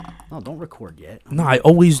Oh, don't record yet. No, I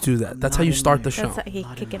always do that. That's how you start the show. That's how you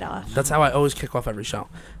kick it off. That's how I always kick off every show.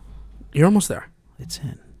 You're almost there. It's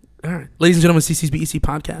in. All right. Ladies and gentlemen, CC's BEC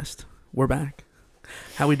podcast. We're back.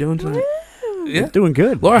 How we doing tonight? Yeah. Doing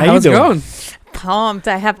good. Laura, how how's you it doing? going? Pumped.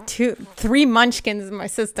 I have 3 munchkins in my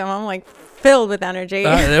system. I'm like filled with energy.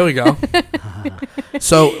 All right, there we go.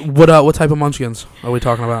 So, what type of munchkins are we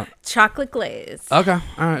talking about? Chocolate glaze. Okay. All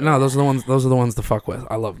right. No, those are the ones to fuck with.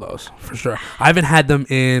 I love those for sure. I haven't had them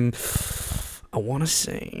in, I want to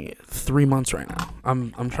say 3 months right now.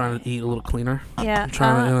 I'm trying to eat a little cleaner. Yeah. I'm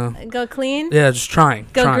trying to, go clean. yeah, just trying.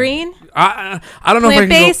 Go green. I don't know if I can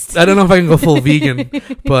Plant-based? go. I don't know if I can go full vegan,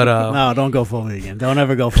 but No, don't go full vegan. Don't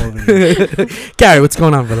ever go full vegan. Gary, what's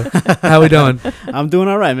going on, brother? How we doing? I'm doing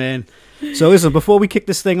all right, man. So listen, before we kick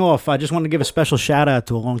this thing off, I just want to give a special shout out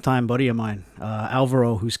to a longtime buddy of mine,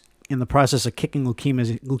 Alvaro, who's in the process of kicking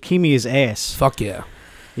leukemia's ass. Fuck yeah.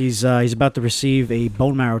 He's about to receive a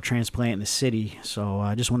bone marrow transplant in the city. So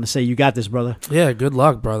I just want to say you got this, brother. Yeah, good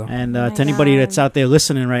luck, brother. And Oh my to anybody God. that's out there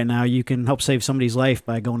listening right now, you can help save somebody's life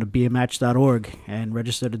by going to beamatch.org and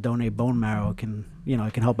register to donate bone marrow. It can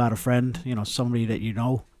help out a friend, somebody that you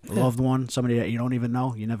know, a loved one, somebody that you don't even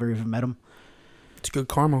know, you never even met them. It's good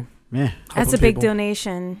karma. Yeah. That's Helping a big people.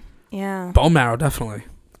 donation. Yeah. Bone marrow, definitely.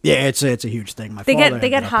 Yeah, it's a huge thing. My They father get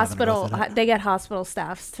ended up having to go through that. hospital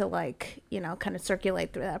staffs to kind of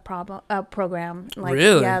circulate through that program. Like,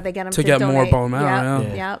 Really? Yeah, they get them To get more donate. bone marrow,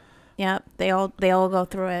 yeah. Yep. They all go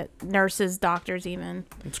through it. Nurses, doctors, even.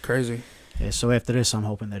 It's crazy. Yeah, so after this, I'm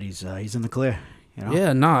hoping that he's in the clear.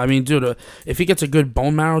 Yeah, no, I mean, dude, if he gets a good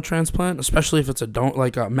bone marrow transplant, especially if it's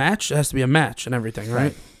a match, it has to be a match and everything,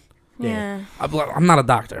 right? Yeah. I'm not a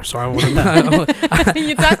doctor, so I wouldn't.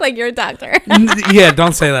 You talk like you're a doctor. Yeah,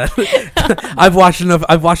 don't say that. I've watched enough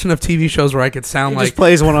TV shows where I could sound He like just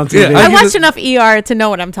plays one on TV. Yeah, I you watched just- enough ER to know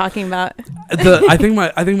what I'm talking about. I think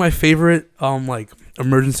my favorite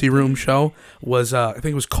emergency room show was I think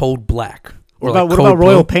it was Cold Black. What Cold about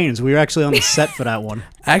Royal Blue. Pains? We were actually on the set for that one.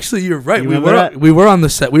 Actually, you're right. You We remember were that? we were on the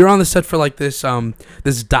set. We were on the set for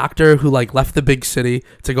this doctor who left the big city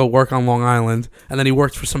to go work on Long Island, and then he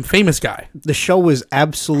worked for some famous guy. The show was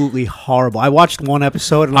absolutely horrible. I watched one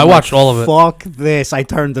episode and I I'm watched like, all of it. Fuck this. I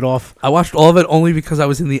turned it off. I watched all of it only because I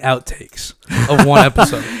was in the outtakes of one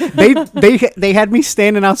episode. They had me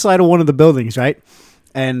standing outside of one of the buildings, right?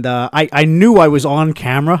 And I knew I was on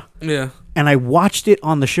camera. Yeah. And I watched it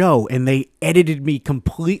on the show, and they edited me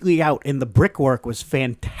completely out, and the brickwork was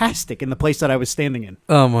fantastic in the place that I was standing in.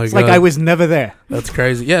 Oh my It's god. like I was never there. That's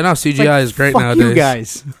crazy. Yeah, no, It's CGI like, is great fuck nowadays. you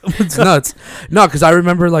guys. It's nuts. No, because I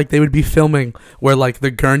remember they would be filming where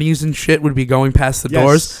the gurneys and shit would be going past the Yes.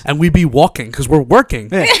 doors, and we'd be walking because we're working.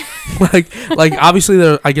 Yeah. like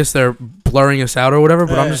obviously I guess they're blurring us out or whatever,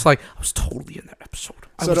 but I'm Yeah. just I was totally in that episode.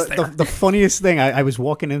 I So was the, there. the funniest thing, I was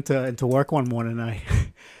walking into work one morning, and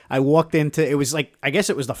I walked into, it was I guess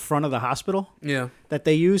it was the front of the hospital Yeah. that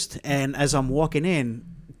they used, and as I'm walking in,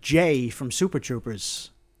 Jay from Super Troopers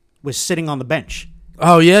was sitting on the bench.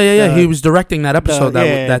 Oh yeah. The- He was directing that episode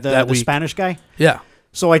that the week. Spanish guy. Yeah.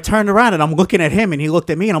 So I turned around and I'm looking at him, and he looked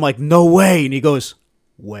at me, and I'm like, no way. And he goes,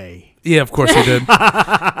 way. Yeah, of course he did.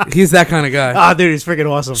 He's that kind of guy. Ah, dude, he's freaking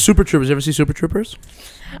awesome. Super Troopers. You ever see Super Troopers?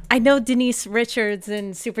 I know Denise Richards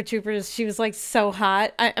in Super Troopers. She was so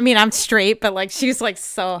hot. I mean, I'm straight, but she was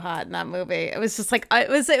so hot in that movie. It was just it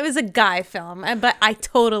was a guy film, but I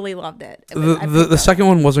totally loved it. The second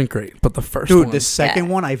one wasn't great, but the first Dude, one. the second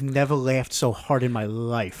Yeah. one, I've never laughed so hard in my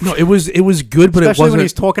life. No, it was good, but Especially it wasn't. when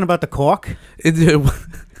he's talking about the cork.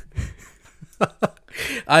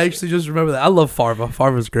 I actually just remember that. I love Farva.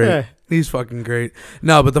 Farva's great. Yeah. He's fucking great.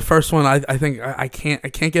 No, but the first one, I think I can't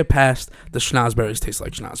get past the schnozberries taste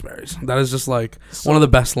like schnozberries. That is just one of the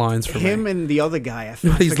best lines for Him me. and the other guy. I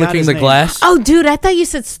He's forgot licking his the name. glass. Oh, dude, I thought you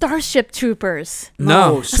said Starship Troopers.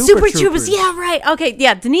 No. Super Troopers. Troopers. Yeah, right. Okay,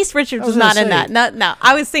 yeah. Denise Richards I was was not gonna in say. that. No.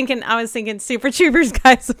 I was thinking Super Troopers,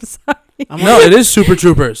 guys. I'm sorry. No, it is Super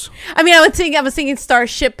Troopers. I mean, I was thinking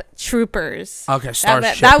Starship Troopers. Okay,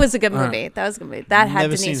 Starship. That was a good All movie. That was a good movie. That had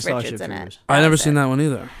Never seen Denise Starship Richards in it. Troopers. I never was seen it. that one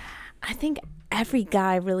either. I think every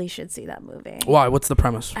guy really should see that movie. Why? What's the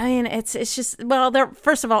premise? I mean, it's just they're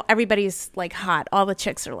first of all, everybody's hot. All the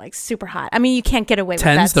chicks are super hot. I mean, you can't get away with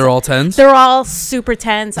that. Tens? They're all tens? They're all super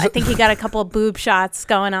tense. I think he got a couple of boob shots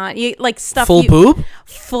going on. You stuff Full boob?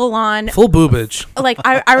 full on. Full boobage.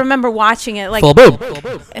 I remember watching it Full boob.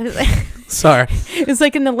 it was, Sorry. it was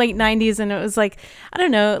in the late 90s, and it was I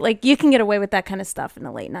don't know, you can get away with that kind of stuff in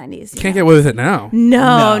the late 90s. Can't get away with it now.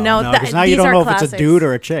 No, No, 'cause now these you don't are know if it's a classics. dude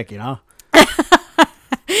or a chick, you know?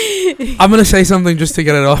 I'm gonna say something just to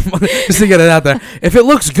get it off, just to get it out there. If it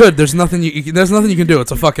looks good, there's nothing you can do.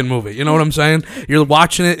 It's a fucking movie. You know what I'm saying? You're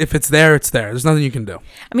watching it. If it's there, it's there. There's nothing you can do.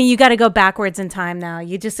 I mean, you got to go backwards in time now.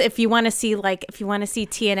 You just if you want to see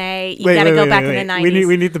TNA, you got to go back in the 90s.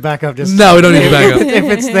 We need to back up just. No, we don't need to back up. If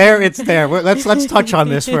it's there, it's there. Let's touch on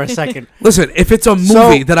this for a second. Listen, if it's a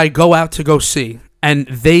movie that I go out to go see and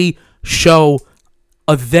they show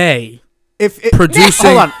producing.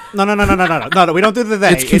 Hold on. No. We don't do the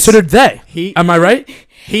they. It's considered they. Am I right?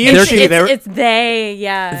 He and she. It's they.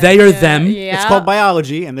 Yeah. They or them. Yeah. It's called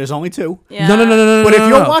biology, and there's only two. Yeah. No. But if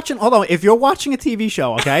you're watching, hold on. If you're watching a TV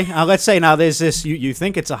show, okay, let's say now there's this. You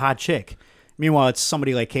think it's a hot chick. Meanwhile, it's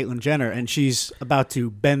somebody like Caitlyn Jenner, and she's about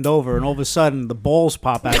to bend over, and all of a sudden the balls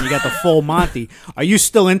pop out, and you got the full Monty. Are you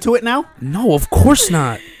still into it now? No, of course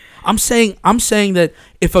not. I'm saying that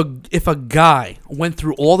if a guy went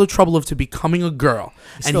through all the trouble of becoming a girl,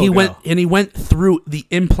 and he went through the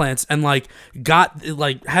implants and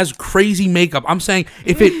has crazy makeup, I'm saying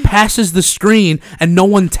if it passes the screen and no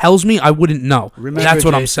one tells me, I wouldn't know. Remember, that's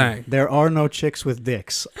what Jason, I'm saying. There are no chicks with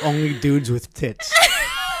dicks, only dudes with tits.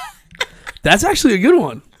 That's actually a good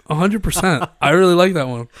one. 100%. I really like that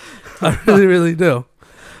one. I really, really do.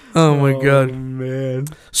 Oh my god, man!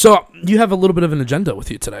 So you have a little bit of an agenda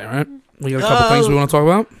with you today, right? We got a couple things we want to talk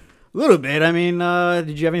about. A little bit. I mean,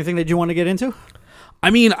 did you have anything that you want to get into? I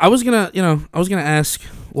mean, I was gonna ask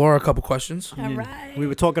Laura a couple questions. All right. We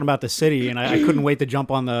were talking about the city, and I couldn't wait to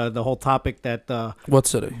jump on the whole topic that What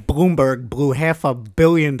city? Bloomberg blew $500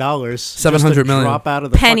 million, $700 million, drop out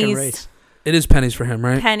of the Pennies. fucking race. It is pennies for him,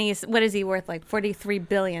 right? Pennies. What is he worth? Like 43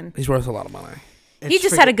 billion. He's worth a lot of money. He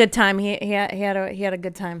just had a good time. He had a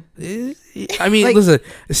good time. I mean, listen,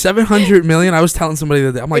 $700 million. I was telling somebody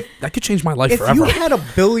that I'm like, that could change my life forever. If you had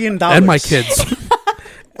 $1 billion and my kids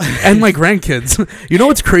and my grandkids, you know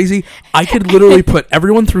what's crazy? I could literally put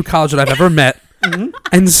everyone through college that I've ever met,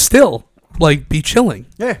 and still be chilling.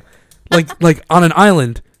 Yeah, like on an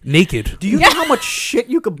island. Naked. Do you know how much shit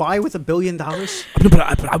you could buy with $1 billion? No,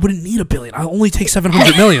 but I wouldn't need $1 billion. I'll only take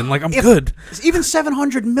 $700 million. I'm good. Even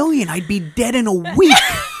 $700 million, I'd be dead in a week.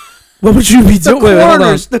 What would you be doing?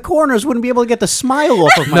 The coroners wouldn't be able to get the smile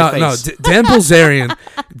off of my face. No. Dan Bilzerian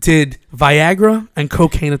did Viagra and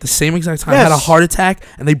cocaine at the same exact time. Yes. Had a heart attack,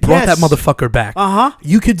 and they brought that motherfucker back.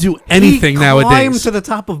 You could do anything nowadays. He climbed to the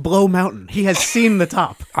top of Blow Mountain. He has seen the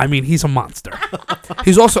top. I mean, he's a monster.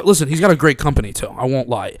 He's also he's got a great company too. I won't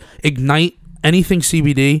lie. Ignite. Anything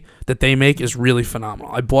CBD that they make is really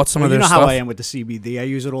phenomenal. I bought some of their stuff. You know how I am with the CBD. I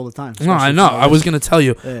use it all the time. No, I know. I was going to tell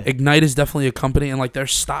you. Yeah. Ignite is definitely a company, and their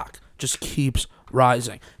stock just keeps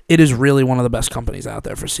rising. It is really one of the best companies out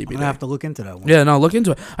there for CBD. I'm going to have to look into that one. Yeah, no, look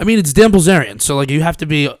into it. I mean, it's Dan Bilzerian, so you have to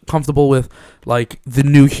be comfortable with the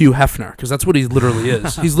new Hugh Hefner, because that's what he literally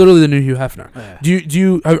is. He's literally the new Hugh Hefner. Yeah.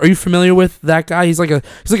 Are you familiar with that guy? He's like a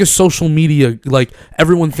social media,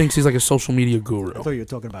 everyone thinks he's like a social media guru. I thought you were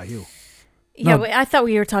talking about Hugh. Yeah, no. I thought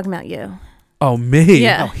we were talking about you. Oh, me?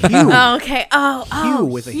 Yeah. Hugh. Oh, okay. Hugh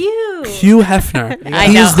with a Hugh. Hugh Hefner. I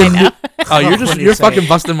know. You're fucking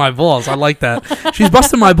busting my balls. I like that. She's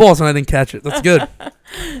busting my balls and I didn't catch it. That's good.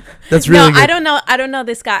 That's really good. I don't know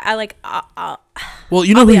this guy. Well,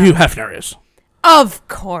 you know who Hugh Hefner is. Of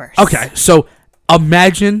course. Okay, so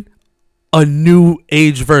imagine a new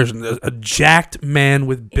age version, a jacked man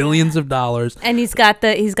with billions of dollars, and he's got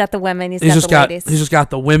the women. He's just got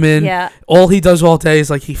the women. Yeah. All he does all day is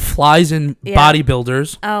he flies in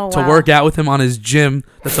bodybuilders to work out with him on his gym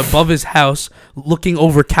that's above his house, looking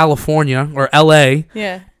over California or L.A.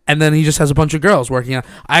 Yeah. And then he just has a bunch of girls working out.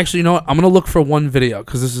 I actually, you know what? I'm gonna look for one video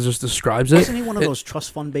because this just describes it. Isn't he one of those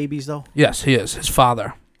trust fund babies though? Yes, he is. His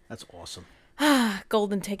father. That's awesome.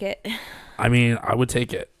 Golden ticket. I mean, I would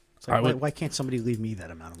take it. Why can't somebody leave me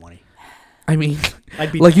that amount of money? I mean,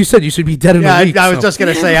 like you said, you should be dead in a week. I was just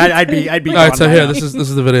gonna say I'd be. All right, so here, this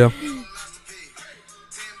is the video.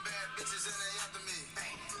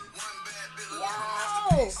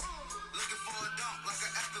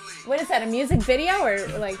 What is that? A music video or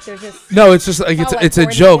they're just? No, it's just it's a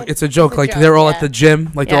joke. It's a joke. They're all at the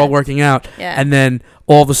gym, they're all working out, and then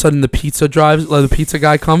all of a sudden the pizza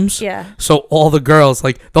guy comes. Yeah. So all the girls,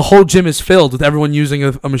 the whole gym is filled with everyone using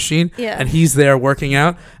a machine. Yeah. And he's there working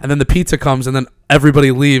out, and then the pizza comes, and then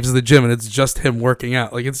everybody leaves the gym, and it's just him working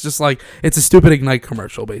out. It's just it's a stupid Ignite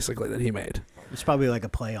commercial basically that he made. It's probably a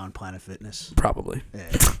play on Planet Fitness. Probably.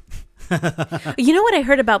 Yeah. You know what I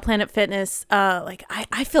heard about Planet Fitness? I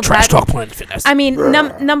feel trash bad. talk Planet Fitness. I mean,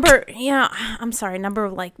 number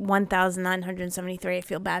 1,973. I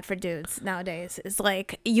feel bad for dudes nowadays. It's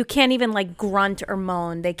you can't even grunt or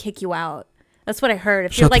moan. They kick you out. That's what I heard.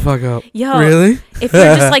 If Shut you're like, the fuck up. yo, Really? if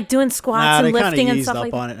you're just like doing squats Nah, and they lifting kinda and eased stuff up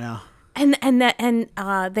like on that. it now.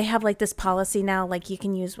 And they have like this policy now, like you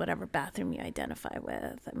can use whatever bathroom you identify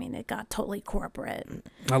with. I mean, it got totally corporate.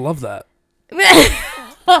 I love that.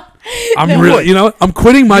 I'm really, you know, what? I'm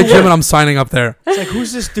quitting my gym and I'm signing up there. It's like,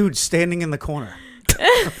 who's this dude standing in the corner?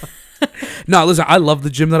 No, listen, I love the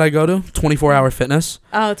gym that I go to, 24-hour fitness.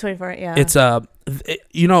 Oh, 24, yeah. It's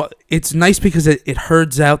you know, it's nice because it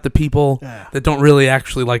herds out the people that don't really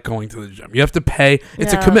actually like going to the gym. You have to pay.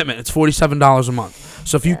 It's a commitment. It's $47 a month.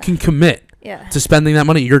 So if you can commit to spending that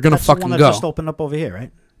money, you're gonna That's fucking the one that go. just opened up over here,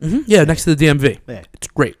 right? Yeah, next to the DMV. Yeah. It's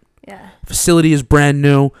great. Yeah. Facility is brand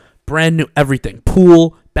new everything.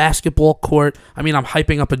 Pool, basketball court. I mean, I'm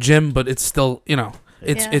hyping up a gym, but it's still, you know,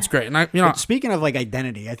 it's great. And But speaking of like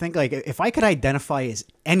identity, I think like if I could identify as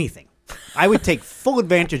anything, I would take full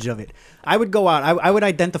advantage of it. I would go out. I would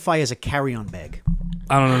identify as a carry-on bag.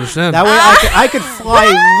 I don't understand. That way, I could fly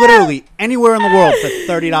literally anywhere in the world for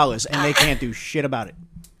 $30, and they can't do shit about it.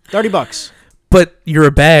 $30. But you're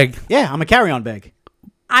a bag. Yeah, I'm a carry-on bag.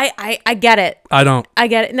 I get it. I don't. I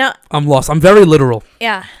get it. No. I'm lost. I'm very literal.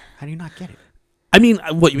 Yeah. How do you not get it? I mean,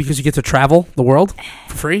 what? Because you get to travel the world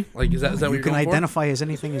for free? Like, is that what You you're can going identify as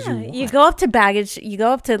anything as you want. You go up to baggage. You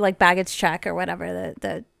go up to like baggage check or whatever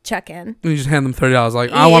the check-in. for? You just hand them $30.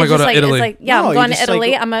 Like, I want to go to Italy. It's like, yeah, No, I'm going you to just,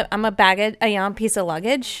 Italy. like, I'm a baggage, a young piece of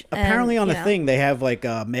luggage. Apparently and, on you the know. thing, they have like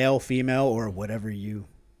male, female, or whatever you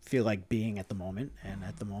feel like being at the moment. And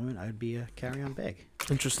at the moment, I'd be a carry-on bag.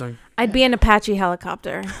 Interesting. I'd be an Apache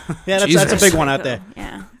helicopter. Yeah, that's a Jesus. big one out there.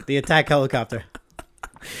 Yeah. The attack helicopter.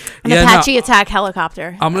 An Apache attack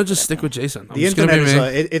helicopter. I'm going to just stick with Jason. I'm The just gonna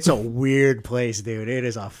internet be is me. it's a weird place, dude. It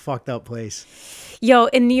is a fucked up place. Yo,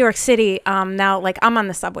 in New York City, now, like, I'm on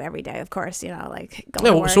the subway every day, of course, you know, like,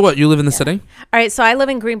 going to work. So what? You live in the city? All right, so I live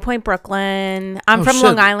in Greenpoint, Brooklyn. I'm from shit.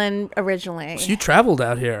 Long Island originally. So you traveled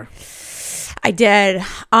out here. I did,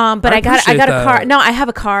 but I got appreciate a that. car. No, I have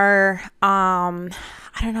a car. I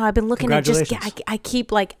don't know. I've been looking to just get. Congratulations. I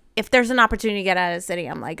keep like, if there's an opportunity to get out of the city,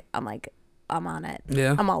 I'm on it.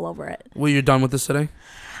 Yeah. I'm all over it. Well, you're done with the city?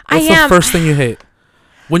 I What's am. the first thing you hate?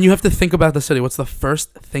 When you have to think about the city, what's the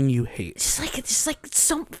first thing you hate? Just like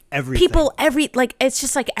some Everything. people. It's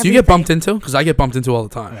just like. Do you get bumped into? Because I get bumped into all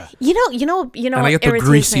the time. Yeah. You know. And I get the irritates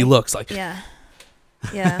greasy me? looks. Like, Yeah.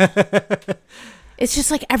 It's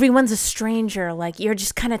just like everyone's a stranger. Like you're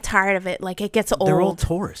just kind of tired of it. Like it gets old. They're all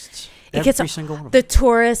tourists. It Every single one of the them.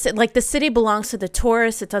 tourists, like the city belongs to the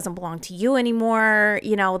tourists. It doesn't belong to you anymore.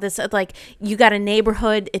 You know, this like you got a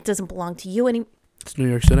neighborhood. It doesn't belong to you anymore. it's New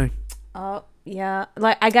York City. Oh yeah,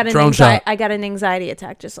 like I got Drone shot. I got an anxiety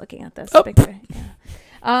attack just looking at this Oh. picture. Yeah.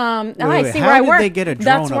 I see how where I did work. they get a drone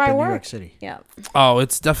That's up where I in New work. York City? Yeah. Oh,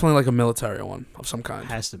 it's definitely like a military one of some kind.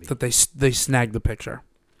 Has to be. That they snagged the picture.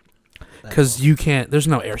 Because you can't, there's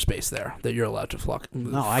no airspace there that you're allowed to fly.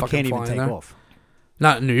 No, I can't even take off.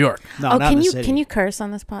 Not in New York. No, Oh, not in the city. can you curse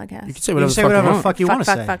on this podcast? You can say You whatever, say the whatever the fuck fuck you want to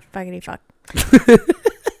say. Fuckity fuck.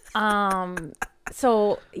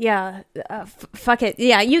 So yeah, fuck it.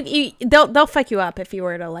 Yeah, they'll fuck you up if you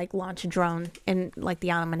were to like launch a drone in like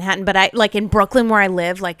the island of Manhattan. But I like in Brooklyn where I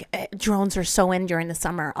live, like drones are so in during the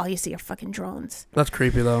summer. All you see are fucking drones. That's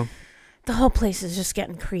creepy though. The whole place is just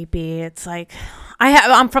getting creepy. It's like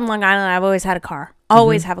I'm from Long Island. I've always had a car.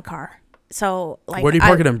 Always have a car. So like, Where do you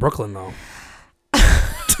park it in Brooklyn though?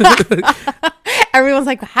 Everyone's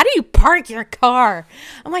like, "How do you park your car?"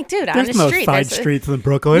 I'm like, "Dude, on the There's no street. side There's- streets in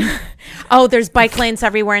Brooklyn. Oh, there's bike lanes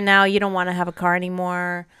everywhere now. You don't want to have a car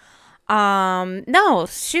anymore. No,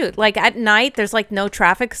 shoot. Like at night, there's like no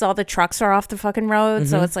traffic because all the trucks are off the fucking road.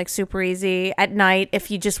 So it's like super easy at night.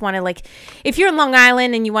 If you just want to like, if you're in Long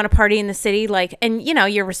Island and you want to party in the city, like, and you know,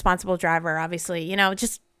 you're a responsible driver, obviously, you know,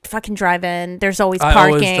 just fucking drive in. There's always parking. I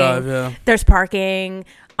always drive, yeah. There's parking.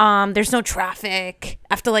 There's no traffic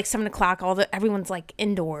after like 7 o'clock. Everyone's like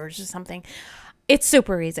indoors or something. It's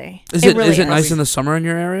super easy. Is it really nice in the summer in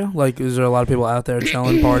your area? Like, is there a lot of people out there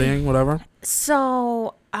chilling, partying, whatever?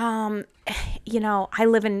 So, you know, I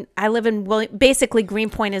live in basically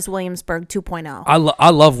Greenpoint is Williamsburg 2.0. I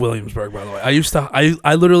love Williamsburg, by the way.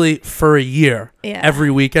 I literally for a year,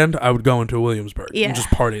 every weekend I would go into Williamsburg and just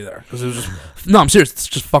party there because it was just no, I'm serious. It's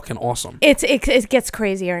just fucking awesome. It gets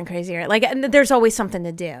crazier and crazier. Like, and there's always something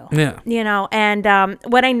to do. Yeah, you know, and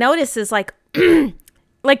what I notice is like,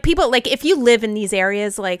 like people like if you live in these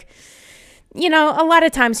areas, like. You know, a lot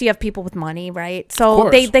of times you have people with money, right? So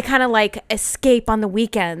they kind of like escape on the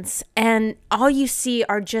weekends, and all you see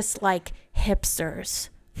are just like hipsters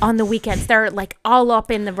on the weekends. They're like all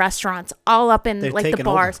up in the restaurants, all up in like the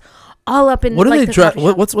bars, all up in What do like, they the dress? coffee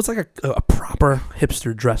shop. What's like a proper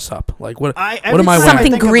hipster dress up? Like what? Every What am I time wearing?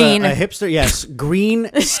 Something think of green. A hipster, yes, green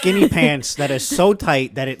skinny pants that is so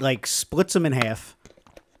tight that it like splits them in half.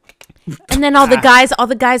 And then all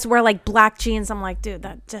the guys wear like black jeans. I'm like, dude,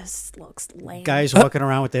 that just looks lame. Guys walking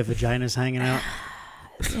around with their vaginas hanging out.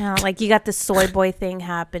 You know, like you got the soy boy thing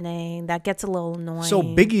happening. That gets a little annoying. So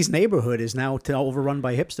Biggie's neighborhood is now overrun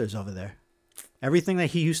by hipsters over there. Everything that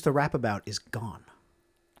he used to rap about is gone.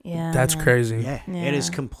 Yeah, That's man. crazy. Yeah, it is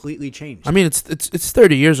completely changed. I mean, it's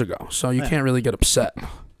 30 years ago, so you can't really get upset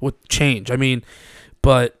with change. I mean,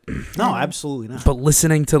 but no, absolutely not. but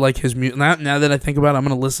listening to like his music now that I think about it, I'm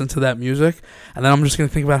gonna listen to that music, and then I'm just gonna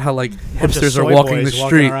think about how like Bunch of hipsters are soy walking the boys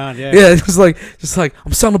street. around, yeah. Yeah, just like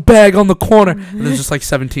I'm selling a bag on the corner, and there's just like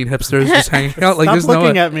 17 hipsters just hanging out. Like Stop there's no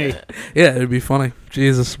looking way. at me. Yeah, it'd be funny.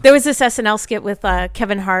 Jesus. There was this SNL skit with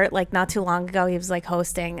Kevin Hart like not too long ago. He was like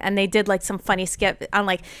hosting, and they did like some funny skit on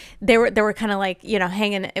like they were kind of like, you know,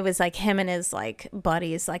 hanging. It was like him and his like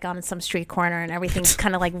buddies like on some street corner, and everything's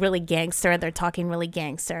kind of like really gangster. They're talking really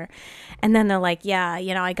gangster, and then they're like, yeah,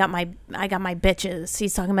 you know, I got my bitches.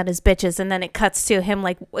 He's talking about his bitches, and then it cuts to him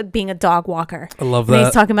like being a dog walker. I love And that.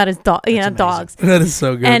 he's talking about his dog, you know, amazing. dogs. That is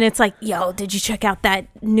so good. And it's like, yo, did you check out that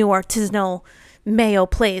new artisanal mayo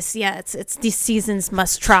place? Yeah, it's these seasons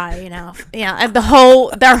must try, you know. Yeah, and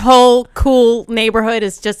their whole cool neighborhood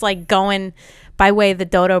is just like going by way of the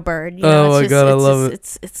dodo bird. You know? Oh my God, I love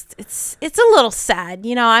it. It's a little sad,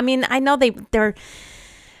 you know. I mean, I know they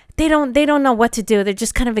don't know what to do. They're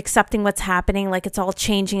just kind of accepting what's happening. Like it's all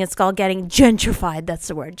changing. It's all getting gentrified. That's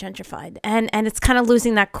the word, gentrified. And it's kind of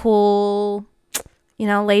losing that cool, you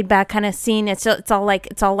know, laid back kind of scene. It's all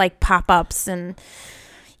like pop-ups and,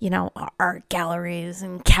 you know, art galleries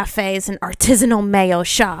and cafes and artisanal mayo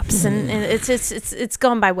shops, and it's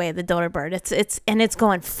going by way of the dodo bird. It's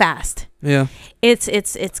going fast. Yeah. It's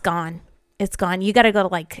gone. It's gone. You got to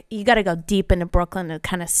go deep into Brooklyn to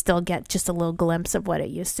kind of still get just a little glimpse of what it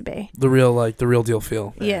used to be. The real deal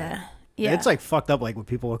feel. Yeah. Yeah. It's like fucked up, like what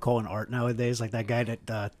people are calling art nowadays. Like that guy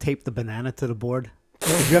that taped the banana to the board.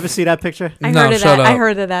 Did you ever see that picture? I No, heard of shut that. up. I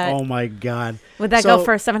heard of that. Oh my God! Would that So- go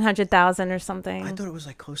for 700,000 or something? I thought it was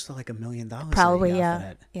like close to like $1 million. Probably, that he got yeah. for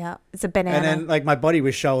that. Yeah, it's a banana. And then like my buddy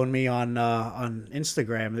was showing me on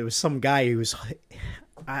Instagram, there was some guy who was,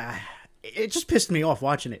 it just pissed me off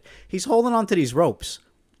watching it. He's holding onto these ropes,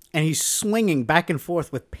 and he's swinging back and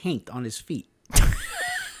forth with paint on his feet.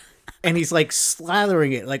 And he's like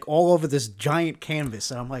slathering it like all over this giant canvas,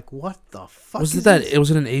 and I'm like, "What the fuck?" Was is it that? this? Was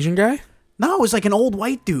it an Asian guy? No, it was like an old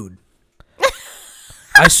white dude.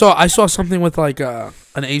 I saw something with like an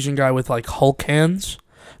Asian guy with like Hulk hands.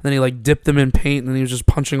 And then he like dipped them in paint, and then he was just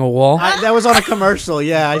punching a wall. That was on a commercial.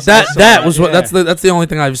 Yeah, I saw that was what. yeah. That's the only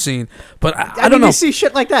thing I've seen. But I I don't mean, know. You see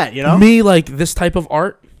shit like that, you know? Me like this type of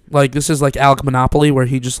art. Like this is like Alec Monopoly, where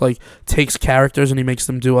he just like takes characters and he makes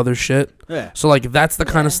them do other shit. Yeah. So like that's the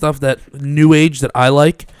kind of stuff that new age that I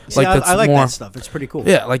like. See, Like that's I like more. that stuff. It's pretty cool.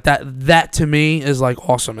 Yeah, like that. That to me is like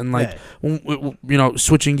awesome. And like Yeah. you know,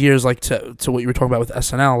 switching gears like to what you were talking about with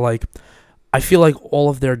SNL. Like I feel like all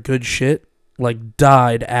of their good shit like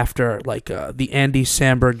died after like the Andy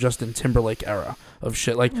Samberg, Justin Timberlake era of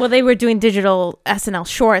shit. Like well, they were doing digital SNL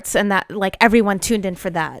shorts, and that like everyone tuned in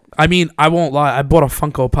for that. I mean, I won't lie. I bought a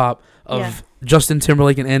Funko Pop of Yeah. Justin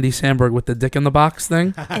Timberlake and Andy Samberg with the dick in the box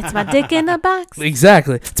thing. It's my dick in a box.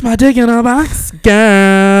 Exactly. It's my dick in a box,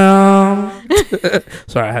 girl.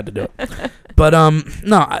 Sorry, I had to do it. But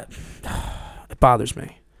no, it bothers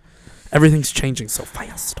me. Everything's changing so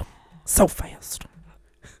fast. So fast.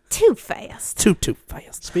 Too fast. Too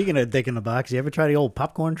fast. Speaking of dick in the box, you ever try the old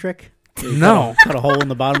popcorn trick? You No. Cut a hole in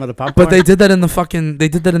the bottom of the popcorn. But they did that in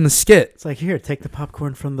the skit. It's like, here, take the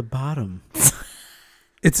popcorn from the bottom.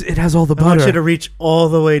 It has all the I want you butter. to reach all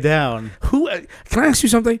the way down. Can I ask you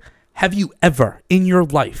something? Have you ever in your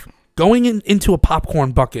life going into a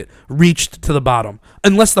popcorn bucket reached to the bottom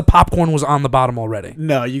unless the popcorn was on the bottom already?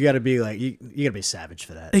 No, you got to be like, you got to be savage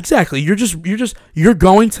for that. Exactly. You're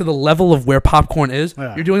going to the level of where popcorn is.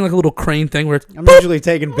 Yeah. You're doing like a little crane thing where it's, I'm usually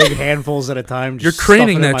taking big handfuls at a time. you're Just stuffing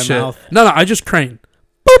craning it in that my shit. mouth. No, I just crane.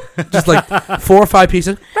 Boop. Just like 4 or 5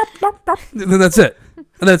 pieces. And then that's it.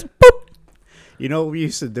 And then it's boop. You know what we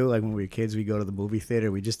used to do, like when we were kids, we go to the movie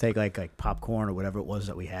theater, we just take like popcorn or whatever it was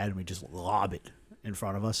that we had, and we just lob it in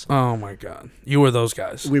front of us. Oh my God. You were those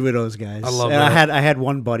guys. We were those guys. I love and that. I had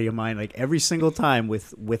one buddy of mine, like every single time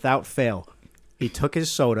without fail, he took his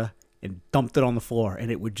soda and dumped it on the floor, and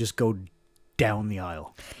it would just go down the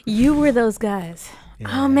aisle. You were those guys.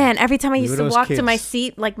 Yeah. Oh man! Every time I We used were to those walk to my kids.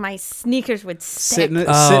 seat, like my sneakers would stick. Sitting in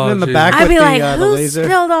Oh, the geez. back I'd with be the, like, the "Who laser.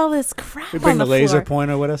 spilled all this crap We bring on the the laser floor?"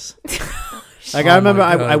 pointer with us. Like I remember,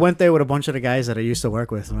 I went there with a bunch of the guys that I used to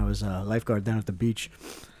work with when I was a lifeguard down at the beach.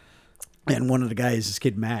 And one of the guys, this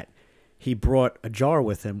kid Matt, he brought a jar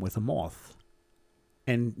with him with a moth.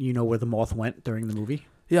 And you know where the moth went during the movie?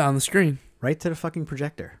 Yeah, on the screen. Right to the fucking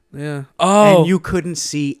projector. Yeah. Oh. And you couldn't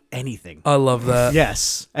see anything. I love that.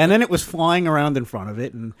 Yes. And then it was flying around in front of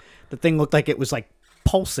it, and the thing looked like it was like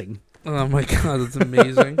pulsing. Oh my god, that's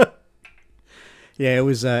amazing. Yeah, it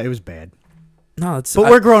was bad. No, it's. But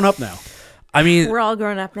we're grown up now. I mean, We're all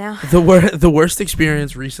grown up now. the worst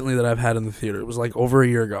experience recently that I've had in the theater, it was like over a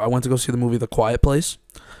year ago. I went to go see the movie The Quiet Place.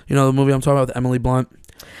 You know the movie I'm talking about with Emily Blunt,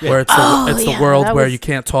 where it's the world where you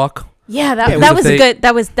can't talk. Yeah, that was good.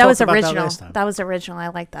 That was original. That was original. I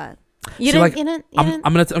like that. You See, didn't. I'm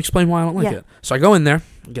gonna explain why I don't like it. So I go in there,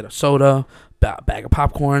 get a soda, bag of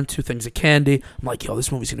popcorn, 2 things of candy. I'm like, yo,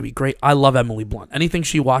 this movie's gonna be great. I love Emily Blunt. Anything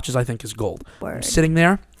she watches, I think is gold. Word. I'm sitting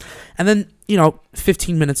there, and then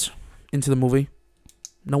 15 minutes into the movie,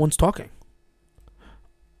 no one's talking.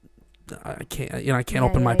 I can't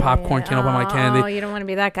open my popcorn, can't open my candy. Oh, you don't want to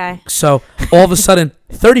be that guy. So all of a sudden,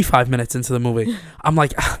 35 minutes into the movie, I'm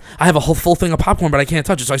like, I have a whole full thing of popcorn, but I can't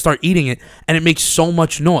touch it. So I start eating it, and it makes so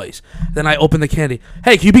much noise. Then I open the candy.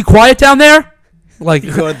 Hey, can you be quiet down there? Like,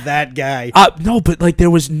 You're that guy. no, but like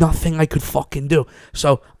there was nothing I could fucking do.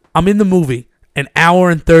 So I'm in the movie. An hour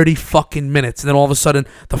and 30 fucking minutes, and then all of a sudden,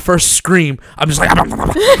 the first scream, I'm just like, like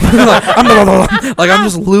I'm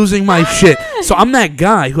just losing my shit. So I'm that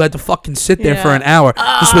guy who had to fucking sit there for an hour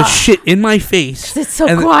just with shit in my face. It's so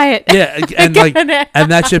quiet. Yeah, and like, and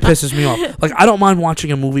that shit pisses me off. Like I don't mind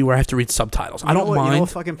watching a movie where I have to read subtitles. I don't mind. You know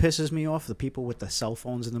what fucking pisses me off? The people with the cell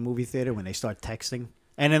phones in the movie theater when they start texting.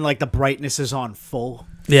 And then, like, the brightness is on full.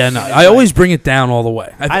 Yeah, no. I always bring it down all the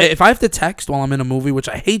way. If I have to text while I'm in a movie, which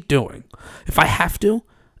I hate doing, if I have to,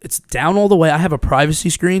 it's down all the way. I have a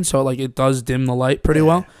privacy screen, so, like, it does dim the light pretty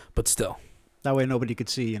well, but still. That way nobody could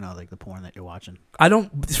see, like, the porn that you're watching.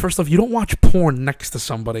 First off, you don't watch porn next to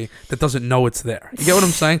somebody that doesn't know it's there. You get what I'm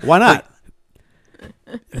saying? Why not?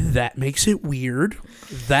 Like, that makes it weird.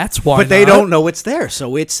 That's why But they don't know it's there,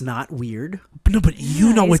 so it's not weird. No, but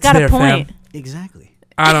you know it's got there, a point. fam. Exactly.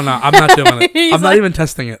 I don't know. I'm not doing it. I'm not even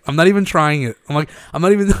testing it. I'm not even trying it. I'm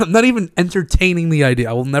not even entertaining the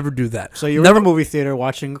idea. I will never do that. So you're in a movie theater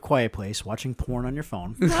watching A Quiet Place, watching porn on your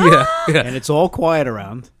phone. yeah. And it's all quiet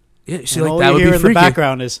around. Yeah, you see, and like all that you would hear be in freaky. the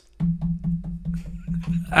background is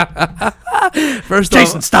First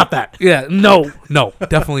Jason, off, stop that. Yeah, no,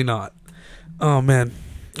 definitely not. Oh man,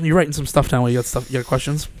 you writing some stuff down? You got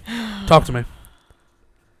questions? Talk to me.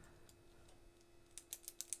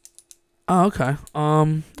 Oh, okay.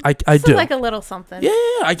 I do. Like a little something. Yeah,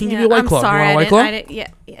 I can give you a White Claw. I'm sorry, You want a White Claw?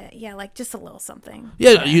 Yeah, like just a little something.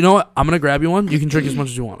 Yeah, you know what? I'm gonna grab you one. You can drink as much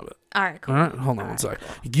as you want of it. All right, cool. All right, hold on one sec.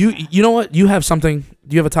 You know what? You have something.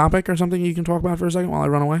 Do you have a topic or something you can talk about for a second while I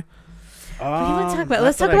run away? What do you want to talk about?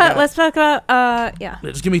 Let's talk about. Yeah.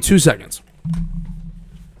 Just give me 2 seconds.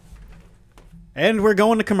 And we're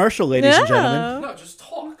going to commercial, ladies and gentlemen. No, just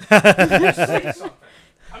talk. Just say something.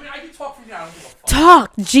 I mean, I can talk from here. I don't give a fuck.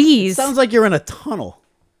 Talk, jeez. Sounds like you're in a tunnel.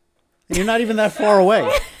 And you're not even that far away.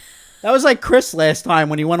 That was like Chris last time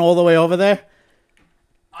when he went all the way over there.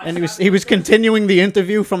 And he was continuing the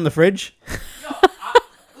interview from the fridge. No,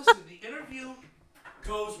 listen, the interview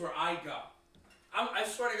goes where I go. I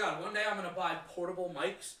swear to God, one day I'm going to buy portable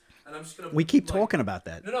mics. And I'm just gonna. We keep talking about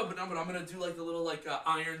that. No, but I'm gonna do like the little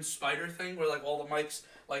iron spider thing where like all the mics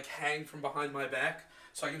like hang from behind my back,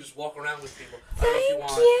 so I can just walk around with people. I don't know if you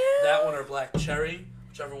want that one or black cherry,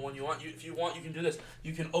 whichever one you want. If you want, you can do this.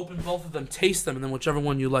 You can open both of them, taste them, and then whichever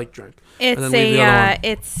one you like, drink.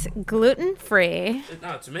 It's gluten free.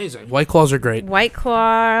 No, it's amazing. White Claws are great. White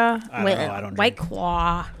Claw. I don't White drink.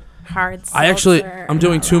 Claw. Hard seltzer. I'm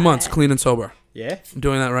doing 2 months clean and sober. Yeah? I'm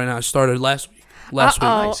doing that right now. I started last week.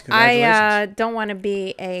 Nice. I don't want to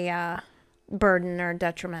be a burden or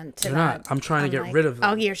detriment to You're that. not. I'm trying to get rid of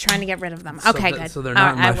them. Oh, you're trying to get rid of them. So Okay, that- good. so they're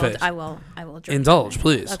not in my face. I will drink. Indulge,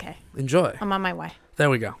 please. Okay. Enjoy. I'm on my way. There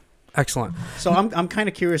we go. Excellent. So I'm kind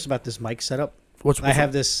of curious about this mic setup. I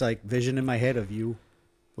have this like vision in my head of you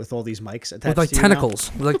with all these mics attached with like to you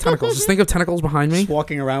tentacles. With like tentacles. Just think of tentacles behind me. Just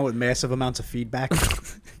walking around with massive amounts of feedback.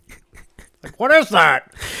 Like, what is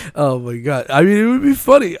that? Oh my god! I mean, it would be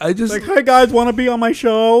funny. I just Like, hey guys, want to be on my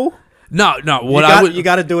show? no. You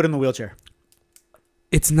got to do it in the wheelchair.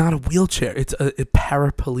 It's not a wheelchair. It's a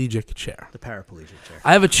paraplegic chair. The paraplegic chair.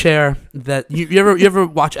 I have a chair that you ever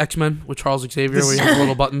watch X-Men with Charles Xavier where you have a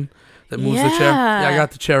little button that moves the chair. Yeah, I got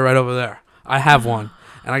the chair right over there. I have one,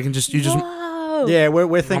 and I can just Whoa. Yeah,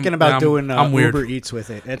 we're thinking about doing I'm weird. Uber Eats with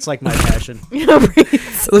it. It's like my passion.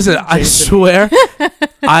 Listen. I swear,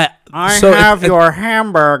 your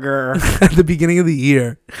hamburger. At the beginning of the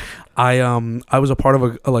year, I was a part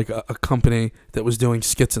of a company that was doing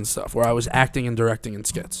skits and stuff, where I was acting and directing in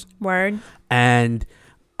skits. Word. And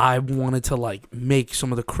I wanted to like make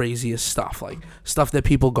some of the craziest stuff, like stuff that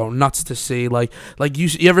people go nuts to see. Like you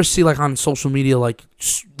ever see like on social media, like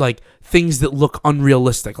things that look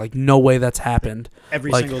unrealistic, like no way that's happened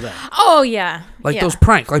Every like, single day. Oh yeah. Like yeah. those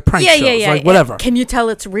prank shows, like whatever. Can you tell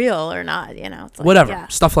it's real or not? You know, it's like, whatever, yeah.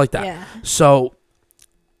 stuff like that. Yeah. So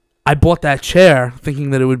I bought that chair thinking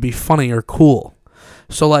that it would be funny or cool.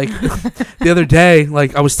 So like the other day,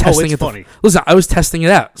 like I was testing it's funny. Listen, I was testing it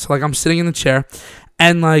out. So like I'm sitting in the chair,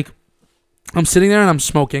 and like I'm sitting there and I'm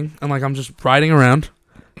smoking, and like I'm just riding around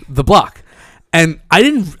the block. And I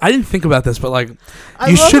didn't think about this, but like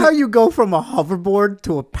I love how you go from a hoverboard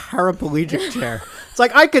to a paraplegic chair. It's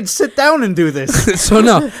like I could sit down and do this. So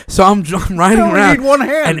I'm riding I only around, need one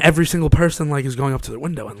hand. and every single person like is going up to the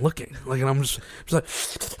window and looking, like, and I'm just like,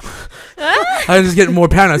 I'm just getting more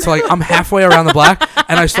paranoid. So like I'm halfway around the block,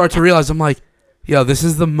 and I start to realize I'm like, yo, this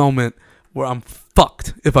is the moment where I'm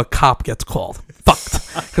fucked if a cop gets called.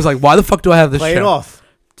 Fucked, because like why the fuck do I have this? Play chair? it off,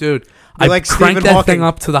 dude. You're I like cranked Stephen that Hawking. thing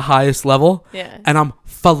up to the highest level, and I'm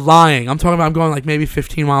flying. I'm talking about I'm going like maybe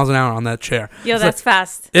 15 miles an hour on that chair. Yo, It's that's like,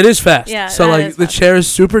 fast. it is fast. Yeah, so that like is the fast. chair is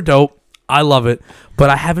super dope. I love it, but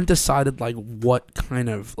I haven't decided like what kind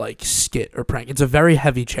of like skit or prank. It's a very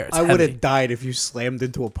heavy chair. It's I would heavy. have died if you slammed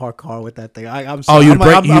into a parked car with that thing. I'm Oh, sorry. you'd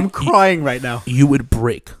I'm crying right now. You would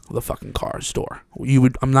break the fucking car's door. You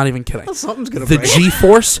would. I'm not even kidding. Something's gonna The break.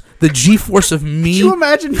 the G-force of me. Could you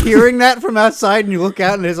imagine hearing that from outside and you look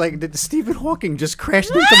out and there's like Stephen Hawking just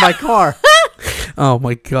crashed into my car? Oh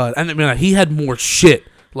my god! And I mean, he had more shit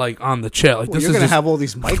like on the chair. Like Well, this you're is gonna just, have all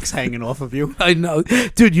these mics hanging off of you. I know,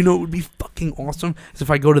 dude. You know what would be fucking awesome is if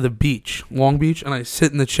I go to the beach, Long Beach, and I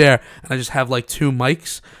sit in the chair and I just have like 2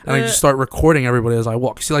 mics and I just start recording everybody as I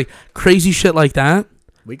walk. See, like crazy shit like that.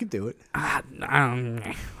 We could do it. I don't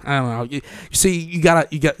know. You see, you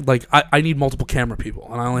get like I need multiple camera people,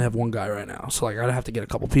 and I only have one guy right now. So like I'd have to get a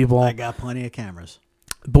couple people. I got plenty of cameras.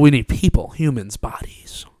 But we need people, humans,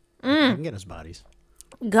 bodies. We can get us bodies.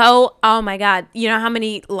 Go. Oh my God. You know how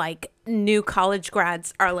many like new college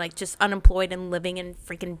grads are like just unemployed and living in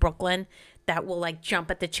freaking Brooklyn that will like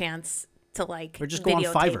jump at the chance to like Or just go on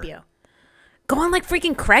videotape Fiverr. you. Go on like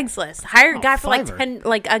freaking Craigslist. Hire a guy for like Fiverr. 10,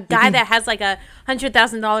 like a guy that has like a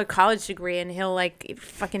 $100,000 college degree, and he'll like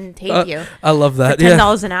fucking tape you I love for that.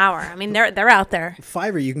 $10 an hour. I mean, they're out there.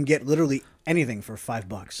 Fiverr, you can get literally anything for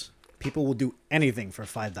 $5. People will do anything for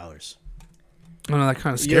 $5. Oh, no, that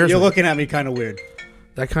kind of You're scares me. looking at me kind of weird.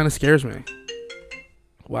 That kind of scares me.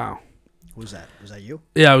 Wow. Who's that? Was that you?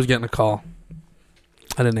 Yeah, I was getting a call.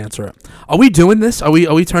 I didn't answer it. Are we doing this? Are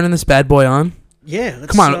we turning this bad boy on? Yeah.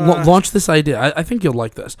 Let's, Come on, launch this idea. I think you'll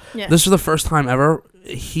like this. Yeah. This is the first time ever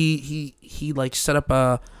he like set up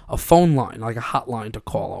a phone line, like a hotline to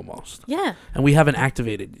call almost. Yeah. And we haven't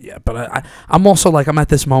activated it yet. But I'm also like, I'm at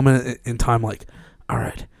this moment in time like, all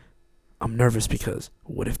right, I'm nervous because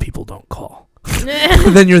what if people don't call?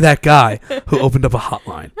 Then you're that guy who opened up a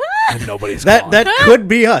hotline and nobody's calling. That could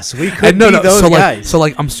be us. We could And be those so guys. so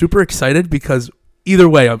I'm super excited because either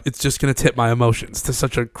way, it's just gonna tip my emotions to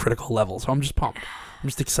such a critical level. So I'm just pumped. I'm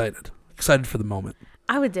just excited for the moment.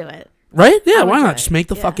 I would do it. Right? Yeah. I would Why do not? it. Just make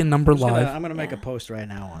the Yeah. fucking number live, I'm gonna make Yeah. a post right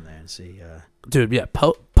now on there and see. dude. Yeah.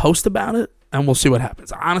 Post about it, and we'll see what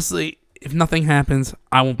happens. Honestly, if nothing happens,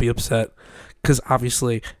 I won't be upset because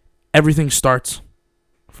obviously everything starts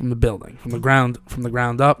from the building, from the ground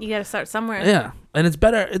up. You got to start somewhere. Yeah, and it's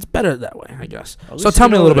better that way, I guess. At So least tell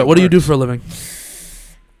you me a know little that bit. it What do you do works. for a living?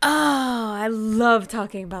 Oh, I love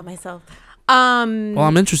talking about myself. Well,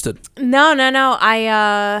 I'm interested. No.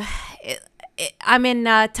 I'm in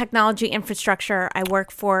technology infrastructure. I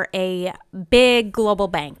work for a big global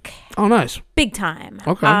bank. Oh, nice. Big time.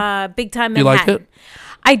 Okay. Big time You like Manhattan. it?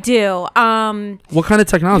 I do. What kind of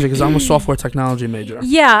technology? Because I'm a software technology major.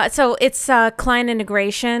 Yeah, so it's client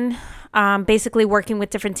integration. Basically working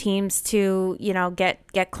with different teams to,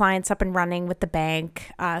 get clients up and running with the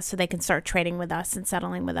bank, so they can start trading with us and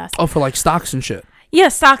settling with us. Oh, for like stocks and shit. Yeah,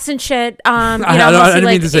 stocks and shit. I Mostly didn't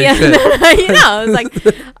mean to say shit.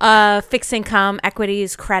 it's like fixed income,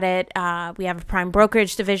 equities, credit. We have a prime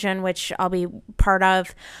brokerage division, which I'll be part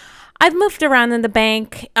of. I've moved around in the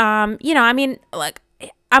bank.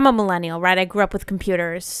 I'm a millennial, right? I grew up with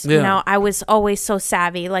computers. Yeah. I was always so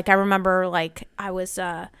savvy. Like I remember, I was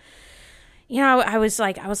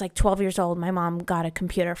like 12 years old. My mom got a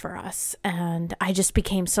computer for us, and I just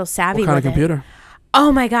became so savvy. What kind of with it. computer?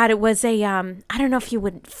 Oh my God! It was a I don't know if you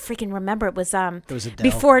would freaking remember. It was It was a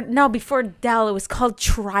Dell. before Dell. It was called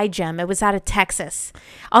Trigem. It was out of Texas.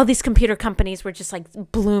 All these computer companies were just like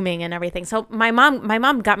blooming and everything. So my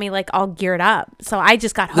mom got me like all geared up. So I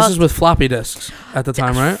just got hooked. This is with floppy disks at the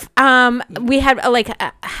time, right? We had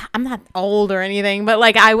I'm not old or anything, but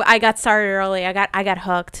like I got started early. I got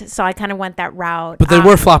hooked. So I kind of went that route. But they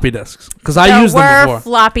were floppy disks because I used them There before. were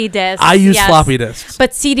floppy disks. I used floppy disks.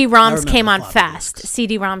 But CD-ROMs came on floppy fast. disks.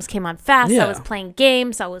 CD-ROMs came on fast. Yeah. I was playing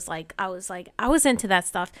games. I was into that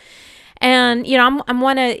stuff. And you know, I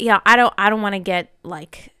don't want to get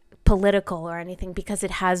like political or anything because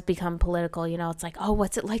it has become political. You know, it's like, oh,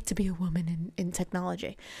 what's it like to be a woman in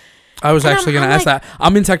technology? I was actually going to ask that.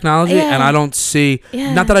 I'm in technology and I don't see,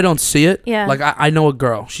 not that I don't see it. Yeah. Like I know a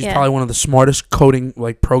girl. She's probably one of the smartest coding,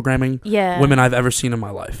 like programming women I've ever seen in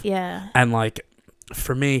my life. Yeah. And like,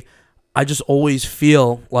 for me, I just always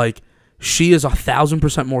feel like she is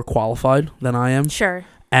 1,000% more qualified than I am. Sure.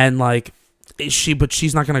 And like, but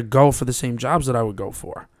she's not going to go for the same jobs that I would go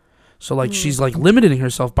for. So like she's like limiting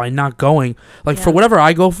herself by not going like for whatever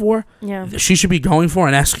I go for. Yeah. She should be going for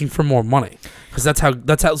and asking for more money because that's how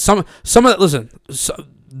some of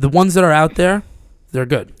the ones that are out there, they're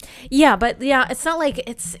good. Yeah, but it's not like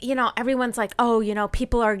it's, you know, everyone's like, oh, you know,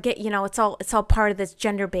 people are it's all part of this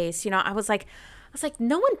gender base. You know, I was like,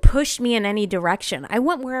 no one pushed me in any direction. I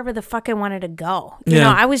went wherever the fuck I wanted to go. You know,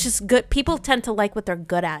 I was just good. People tend to like what they're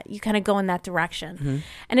good at. You kind of go in that direction. Mm-hmm.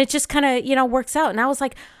 And it just kind of, you know, works out. And I was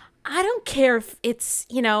like, I don't care if it's,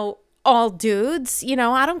 you know, all dudes. You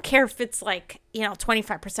know, I don't care if it's like, you know,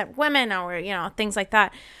 25% women or, you know, things like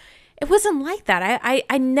that. It wasn't like that.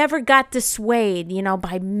 I never got dissuaded, you know,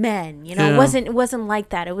 by men. You know, it wasn't like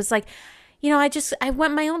that. It was like, you know, I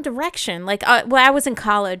went my own direction. Like, I was in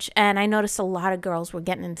college and I noticed a lot of girls were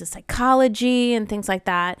getting into psychology and things like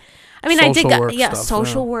that. I mean,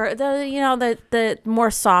 social work, the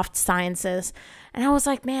more soft sciences. And I was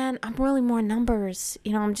like, man, I'm really more numbers.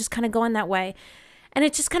 You know, I'm just kind of going that way. And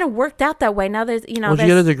it just kind of worked out that way. Now there's, you know. What'd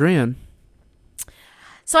you get a degree in?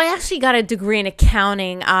 So I actually got a degree in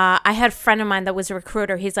accounting. I had a friend of mine that was a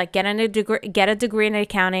recruiter. He's like, get a degree in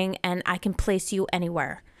accounting and I can place you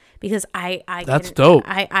anywhere. Because that's dope.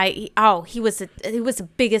 He was the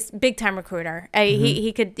big time recruiter.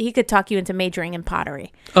 He could talk you into majoring in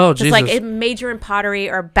pottery. Oh, Jesus! Just like major in pottery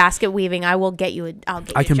or basket weaving, I will get you.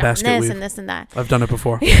 I can basket weave. And this and that. I've done it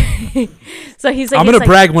before. So he's like, I'm gonna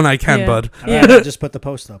brag when I can, bud. All right, I just put the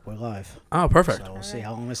post up. We're live. Oh, perfect. So we'll see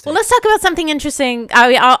how long this takes. Well, let's talk about something interesting.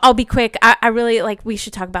 I'll be quick. I really like. We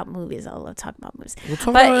should talk about movies. I love talking about movies. We'll talk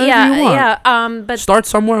about anything you want. But start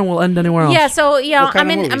somewhere and we'll end anywhere else. Yeah. So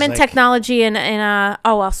I'm in like technology and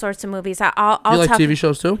all sorts of movies. I'll you like TV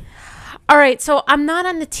shows too? All right, so I'm not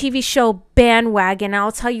on the TV show bandwagon.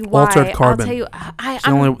 I'll tell you why. Altered Carbon. I'll tell you.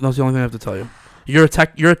 That's the only thing I have to tell you. You're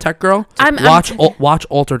a tech girl. Watch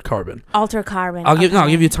Altered Carbon. Altered Carbon. I'll give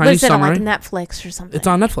you a tiny summary. On like Netflix or something. It's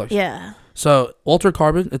on Netflix. Yeah. So Altered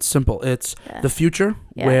Carbon, it's simple. It's the future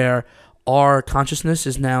where our consciousness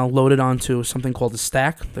is now loaded onto something called a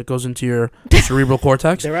stack that goes into your cerebral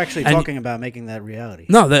cortex. They're actually talking about making that reality.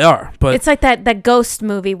 No, they are. But it's like that Ghost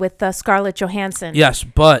movie with Scarlett Johansson. Yes,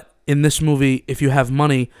 but in this movie, if you have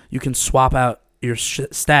money, you can swap out your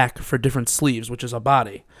stack for different sleeves, which is a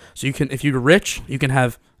body. So you can, if you're rich, you can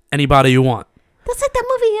have any body you want. That's like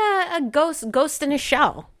that movie, Ghost in a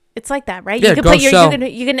Shell. It's like that, right? Yeah,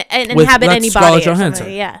 you can inhabit any body.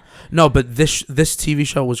 Johansson. Yeah. No, but this TV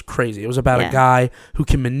show was crazy. It was about a guy who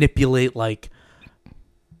can manipulate, like,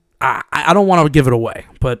 I don't want to give it away,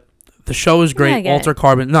 but the show is great. Altered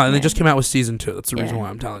Carbon. No, and they just came out with season 2. That's the reason why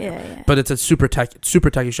I'm telling you. Yeah. But it's a super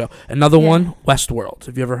techy show. Another one, Westworld.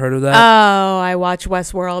 Have you ever heard of that? Oh, I watch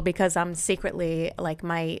Westworld because I'm secretly like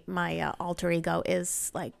my alter ego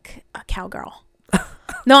is like a cowgirl.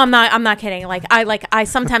 No, I'm not kidding. I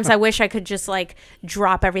sometimes I wish I could just like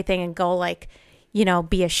drop everything and go like, you know,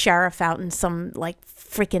 be a sheriff out in some like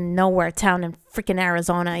freaking nowhere town in freaking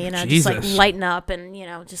Arizona, you know, Jesus. just like lighten up and, you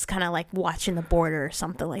know, just kind of like watching the border or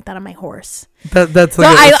something like that on my horse. That's like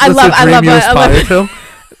I love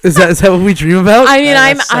Is that what we dream about? I mean,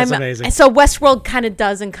 that's amazing. So Westworld kind of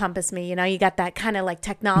does encompass me. You know, you got that kind of like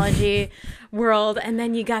technology world, and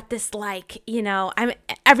then you got this like, you know,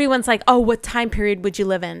 everyone's like, oh, what time period would you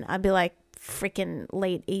live in? I'd be like, freaking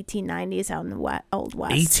late 1890s out in the Old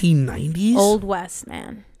West. 1890s? Old West,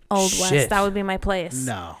 man. Old West. That would be my place.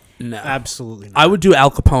 No, absolutely not. I would do Al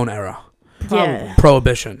Capone era. Yeah.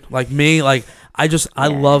 Prohibition. Like me, like I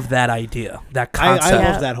love that idea, that concept.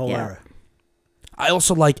 I love that whole era. I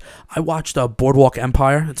also I watched Boardwalk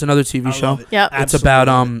Empire. It's another TV show. Yeah, it's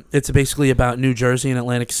about it's basically about New Jersey and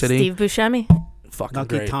Atlantic City. Steve Buscemi. fucking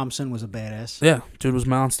Nucky great. Thompson was a badass. Yeah, dude was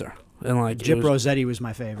monster. And like Gyp Rossetti was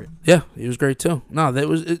my favorite. Yeah, he was great too. No, that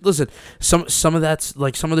was listen. Some of that's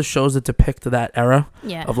like some of the shows that depict that era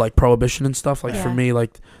of like prohibition and stuff. Like for me,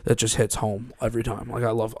 like that just hits home every time. Like I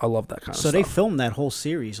love that kind of stuff. So they filmed that whole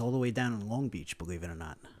series all the way down in Long Beach, believe it or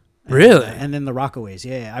not. Really? And then the Rockaways.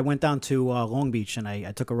 Yeah, I went down to Long Beach and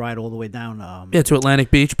I took a ride all the way down. To Atlantic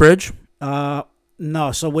Beach Bridge.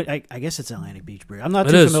 No, so I guess it's Atlantic Beach Bridge. I'm not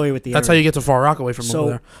too familiar with the That's area. how you get to Far Rockaway from over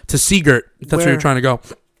there. To Seagirt. That's where you're trying to go.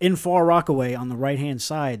 In Far Rockaway, on the right-hand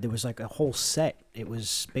side, there was like a whole set. It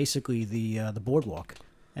was basically the boardwalk.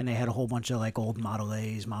 And they had a whole bunch of like old Model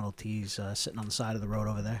A's, Model T's sitting on the side of the road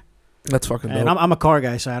over there. That's fucking dope. And I'm a car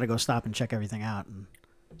guy, so I had to go stop and check everything out. And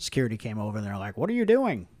security came over and they're like, "What are you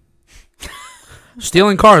doing?"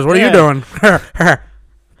 Stealing cars. What are you doing?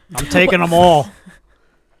 I'm taking them all.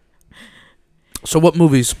 So what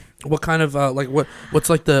movies? What kind of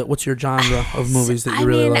what's your genre of movies that you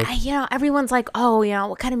really like? Everyone's like, oh,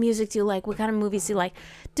 what kind of music do you like? What kind of movies do you like?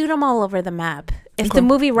 Dude, I'm all over the map. If the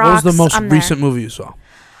movie rocks, what was the most I'm recent there. movie you saw?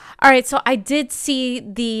 All right, so I did see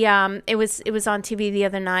the it was on TV the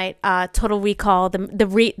other night. Total Recall,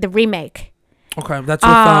 the remake. Okay, that's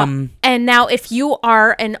with And now, if you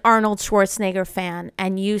are an Arnold Schwarzenegger fan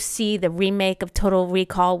and you see the remake of Total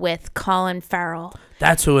Recall with Colin Farrell,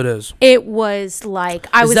 that's who it is. it was like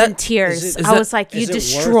I was in tears. I was like, you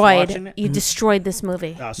destroyed this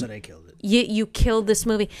movie. Oh, so they killed it. You killed this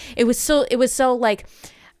movie. It was so like.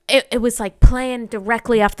 It was like playing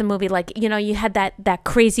directly off the movie. Like, you had that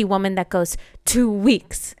crazy woman that goes 2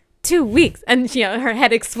 weeks. 2 weeks, and her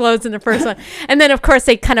head explodes in the first one, and then of course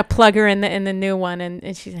they kind of plug her in the new one,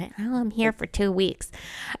 and she's like, "Oh, I'm here for 2 weeks."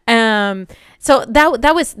 So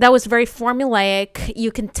that was very formulaic.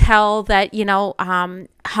 You can tell that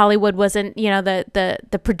Hollywood wasn't,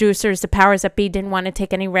 the producers, the powers that be, didn't want to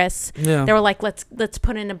take any risks. Yeah. They were like, let's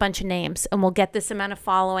put in a bunch of names, and we'll get this amount of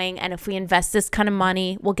following, and if we invest this kind of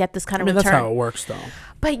money, we'll get this kind of return. That's how it works, though.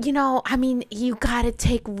 But, you got to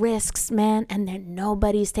take risks, man, and then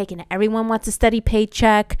nobody's taking it. Everyone wants a steady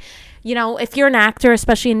paycheck. If you're an actor,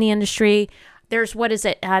 especially in the industry, there's,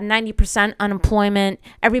 90% unemployment.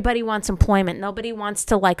 Everybody wants employment. Nobody wants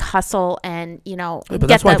to, hustle and, But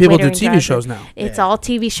that's why people do TV shows now. It's all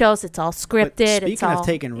TV shows. It's all scripted. Speaking of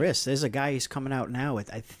taking risks, there's a guy who's coming out now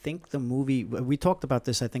with, I think the movie, we talked about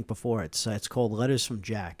this, I think, before. It's called Letters from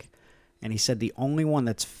Jack. And he said the only one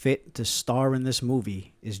that's fit to star in this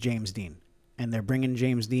movie is James Dean. And they're bringing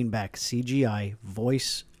James Dean back, CGI,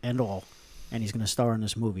 voice, and all. And he's going to star in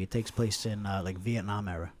this movie. It takes place in, Vietnam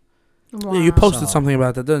era. Wow. Yeah, you posted something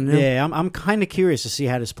about that, didn't you? Yeah, I'm kind of curious to see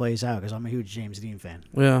how this plays out because I'm a huge James Dean fan.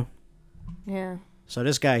 Yeah. Yeah. So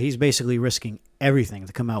this guy, he's basically risking everything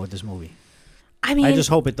to come out with this movie. I mean, I just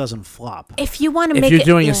hope it doesn't flop. If you want to if make you're it,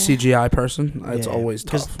 doing a CGI person, it's always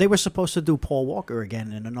tough. Because they were supposed to do Paul Walker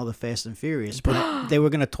again in another Fast and Furious, but they were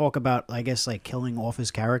going to talk about, I guess, killing off his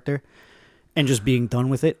character and just being done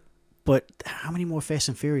with it. But how many more Fast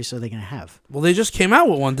and Furious are they going to have? Well, they just came out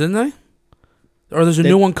with one, didn't they? Or there's a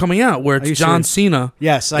new one coming out where it's John Cena.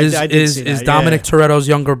 Yes, I did see that. Is Dominic Toretto's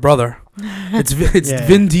younger brother. It's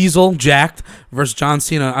Vin Diesel jacked versus John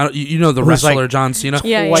Cena. You know the wrestler John Cena.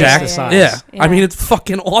 Jacked. Yeah. I mean, it's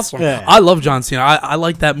fucking awesome. Yeah. I love John Cena. I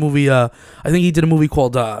like that movie. I think he did a movie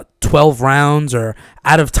called 12 Rounds or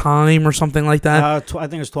Out of Time or something like that. I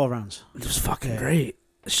think it was 12 Rounds. It was fucking great.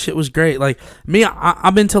 Shit was great. Like me,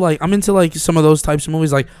 I'm into some of those types of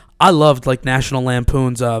movies. Like I loved National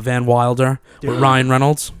Lampoon's Van Wilder with Ryan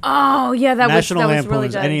Reynolds. Oh yeah, that was really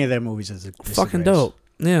good. Any of their movies is fucking dope.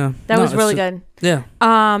 Yeah, that was really good. Yeah.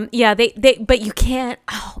 Yeah. They but you can't.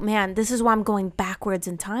 Oh man, this is why I'm going backwards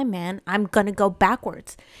in time, man. I'm gonna go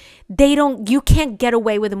backwards. You can't get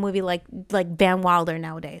away with a movie like Van Wilder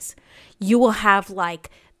nowadays. You will have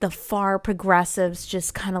the far progressives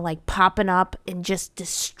just kind of popping up and just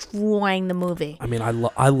destroying the movie. I mean,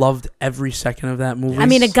 I loved every second of that movie. I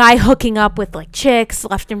mean, a guy hooking up with chicks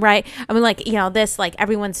left and right. I mean, this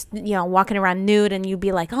everyone's walking around nude, and you'd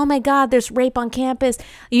be like, oh my God, there's rape on campus.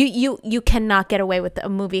 You cannot get away with a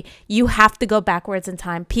movie. You have to go backwards in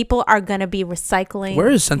time. People are gonna be recycling. Where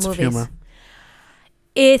is sense movies. of humor?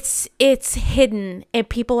 It's hidden.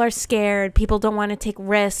 People are scared. People don't want to take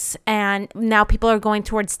risks, and now people are going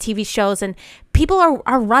towards TV shows, and people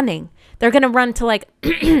are running. They're gonna run to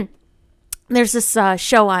there's this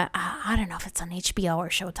show I don't know if it's on HBO or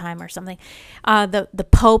Showtime or something. The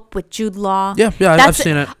Pope with Jude Law. Yeah, I've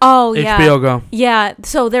seen it. Oh yeah, HBO Go. Yeah,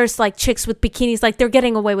 so there's chicks with bikinis. They're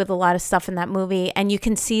getting away with a lot of stuff in that movie, and you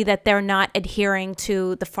can see that they're not adhering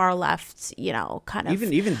to the far left, kind of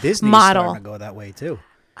even Disney's model. starting to go that way too.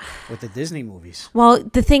 with the Disney movies. Well,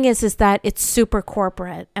 the thing is that it's super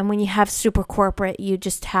corporate, and when you have super corporate, you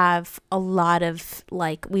just have a lot of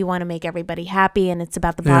like, we want to make everybody happy, and it's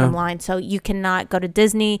about the bottom line. So you cannot go to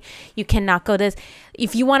Disney, you cannot go to.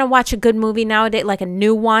 If you want to watch a good movie nowadays, like a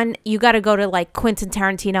new one, you got to go to like Quentin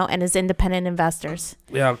Tarantino and his independent investors.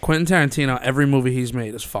 Yeah, Quentin Tarantino, every movie he's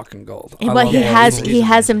made is fucking gold. But he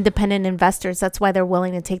has independent investors. That's why they're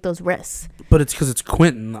willing to take those risks. But it's because it's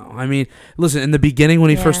Quentin, though. I mean, listen, in the beginning when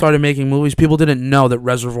he first started making movies, people didn't know that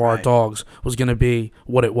Reservoir Dogs was going to be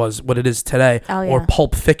what it is today, or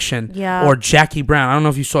Pulp Fiction, or Jackie Brown. I don't know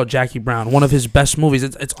if you saw Jackie Brown, one of his best movies.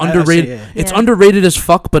 It's underrated. It's underrated as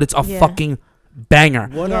fuck, but it's a fucking banger.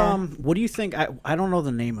 What do you think? I don't know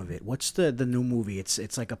the name of it. What's the new movie?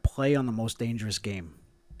 It's like a play on The Most Dangerous Game.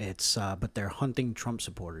 It's but they're hunting Trump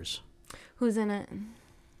supporters. Who's in it?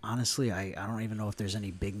 Honestly, I don't even know if there's any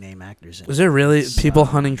big name actors in it. Is there really people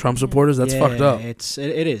hunting Trump supporters? That's fucked up. It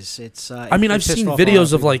is. It's. I mean, I've seen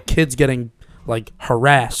videos of like kids getting like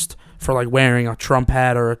harassed for like wearing a Trump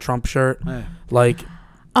hat or a Trump shirt. Like.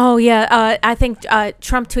 Oh yeah, I think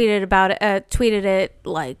Trump tweeted about it. Tweeted it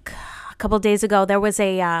like a couple of days ago. There was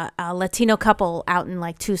a Latino couple out in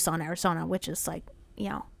like Tucson, Arizona, which is like, you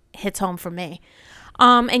know, hits home for me.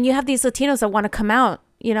 And you have these Latinos that want to come out,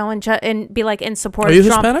 you know, and be like in support of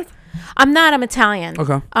Trump. Are you Hispanic? I'm not. I'm Italian.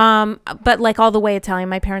 Okay. But like all the way Italian.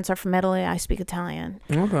 My parents are from Italy. I speak Italian.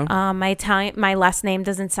 Okay. My last name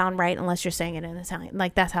doesn't sound right unless you're saying it in Italian.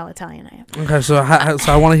 Like that's how Italian I am. Okay, so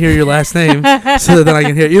I want to hear your last name so that I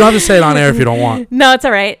can hear. You don't have to say it on air if you don't want. No, it's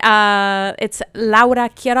all right. It's Laura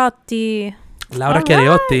Chiarotti. Laura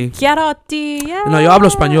Chiarotti. Chiarotti, yeah. No, yo hablo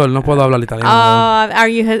español, no puedo hablar italiano. Are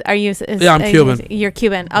you? Yeah, I'm Cuban. You're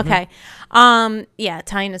Cuban. Okay. Yeah,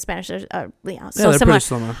 Italian and Spanish are so similar. Pretty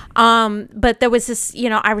similar. But there was this, you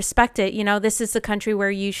know, I respect it. You know, this is the country where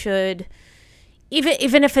you should,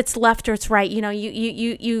 even if it's left or it's right, you know,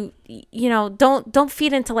 you know, don't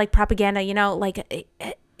feed into like propaganda. You know, like.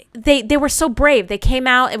 They were so brave. They came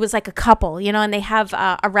out. It was like a couple, you know, and they have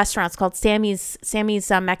a restaurant. It's called Sammy's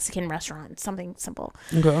Mexican restaurant. Something simple.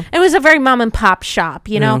 Okay. It was a very mom and pop shop,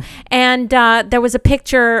 you know, and there was a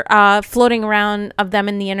picture floating around of them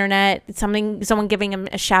in the internet. Someone giving them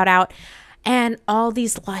a shout out, and all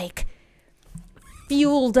these like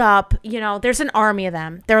fueled up, you know. There's an army of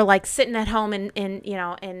them. They're like sitting at home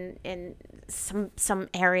in some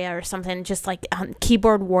area or something, just like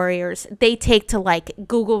keyboard warriors. They take to like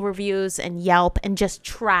Google reviews and Yelp and just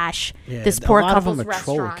trash this poor couple's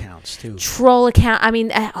restaurant. Troll accounts too. Troll account. I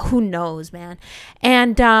mean, who knows, man?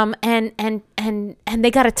 And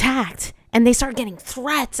they got attacked and they started getting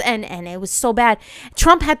threats and it was so bad.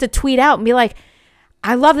 Trump had to tweet out and be like,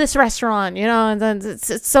 I love this restaurant, you know, and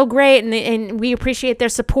it's so great, and we appreciate their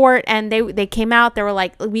support. And they came out. They were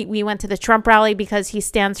like, we went to the Trump rally because he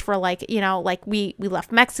stands for like, you know, like we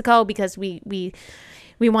left Mexico because we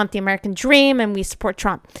want the American dream and we support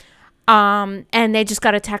Trump. And they just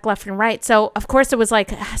got attacked left and right. So of course it was like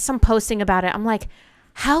some posting about it. I'm like,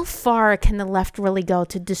 how far can the left really go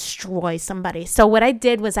to destroy somebody? So what I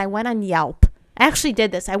did was I went on Yelp. I actually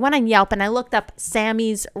did this. I went on Yelp and I looked up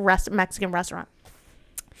Sammy's Mexican restaurant.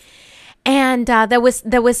 And there was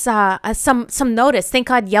some notice. Thank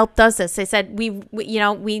God Yelp does this. They said we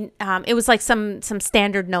it was like some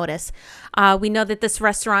standard notice. We know that this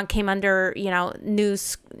restaurant came under, you know,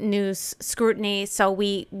 news scrutiny, so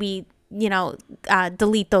we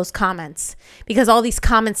delete those comments because all these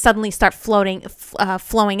comments suddenly start flowing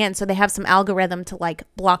in. So they have some algorithm to like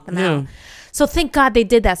block them out. So thank God they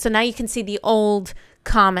did that. So now you can see the old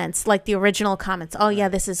comments, like the original comments. Oh yeah,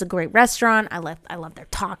 this is a great restaurant. I love their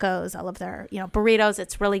tacos. I love their, you know, burritos.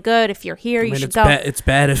 It's really good. If you're here, you should go. It's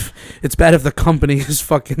bad if the company is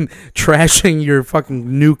fucking trashing your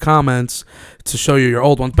fucking new comments to show you your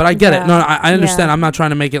old ones. But I get it. No, I understand. I'm not trying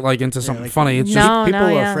to make it like into something funny. It's just people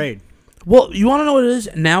are afraid. Well, you want to know what it is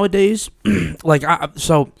nowadays? Like,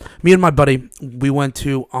 so me and my buddy, we went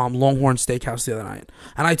to Longhorn Steakhouse the other night,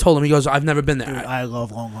 and I told him, he goes, "I've never been there." Dude, I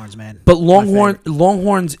love Longhorns, man. But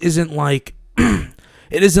Longhorns isn't like,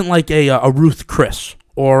 it isn't like a Ruth Chris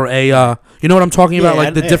or a, you know what I'm talking about,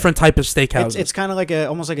 like the different type of steakhouses. It's kind of like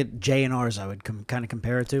almost like a J&R's. I would kind of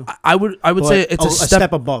compare it to. I would say it's a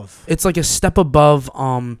step above. It's like a step above,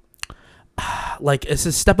 like it's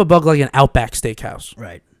a step above like an Outback Steakhouse.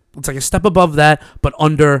 Right. It's like a step above that, but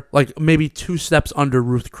under, like, maybe 2 steps under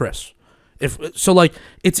Ruth Chris. Like,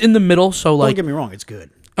 it's in the middle, so, like... Don't get me wrong, it's good.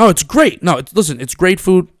 Oh, it's great. No, listen, it's great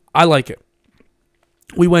food. I like it.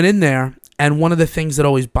 We went in there, and one of the things that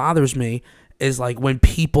always bothers me is, like, when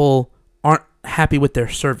people aren't happy with their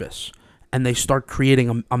service, and they start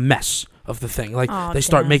creating a mess of the thing. Like Oh, they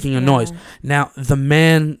start damn, making a yeah. noise. Now the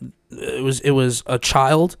man, it was a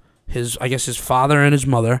child, his father and his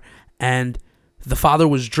mother, and the father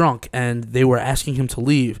was drunk and they were asking him to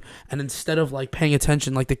leave, and instead of like paying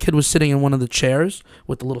attention, like the kid was sitting in one of the chairs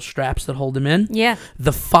with the little straps that hold him in. Yeah.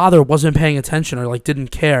 The father wasn't paying attention or like didn't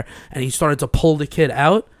care, and he started to pull the kid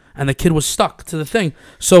out, and the kid was stuck to the thing.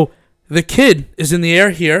 So the kid is in the air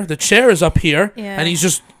here, the chair is up here, Yeah. and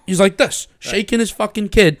he's like this, shaking his fucking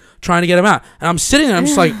kid, trying to get him out. And I'm sitting there, I'm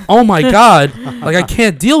just like, oh my God, like I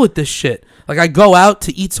can't deal with this shit. Like I go out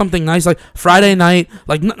to eat something nice, like Friday night,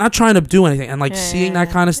 like not trying to do anything, and like seeing that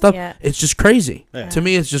kind of stuff, it's just crazy. Yeah. To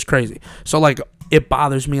me, it's just crazy. So like it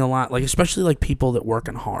bothers me a lot, like especially like people that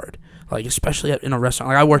working hard, like especially in a restaurant.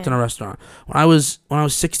 Like I worked in a restaurant when I was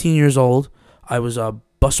 16 years old. I was a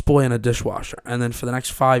busboy and a dishwasher, and then for the next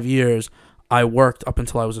 5 years, I worked up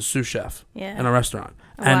until I was a sous chef in a restaurant,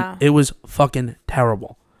 and it was fucking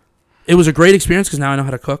terrible. It was a great experience because now I know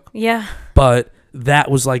how to cook. Yeah. But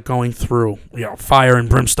that was like going through, fire and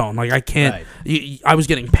brimstone. Like I can't. I was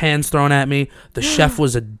getting pans thrown at me. The chef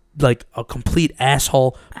was a complete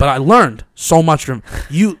asshole. But I learned so much from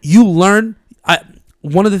you. You learn.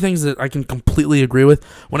 One of the things that I can completely agree with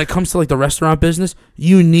when it comes to like the restaurant business,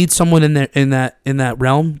 you need someone in there in that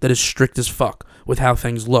realm that is strict as fuck with how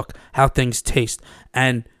things look, how things taste.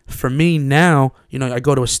 And for me now, I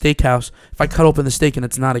go to a steakhouse. If I cut open the steak and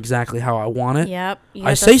it's not exactly how I want it, Yep.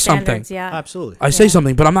 I say something. Yeah. Absolutely. I say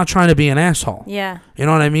something, but I'm not trying to be an asshole. Yeah. You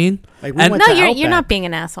know what I mean? Like And- No, you're not being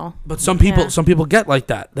an asshole. But some people get like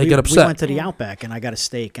that. They get upset. We went to the Outback and I got a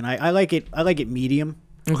steak, and I like it medium.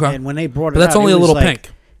 Okay. And when they brought it But that's out, only it a was little like-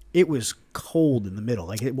 pink. It was cold in the middle.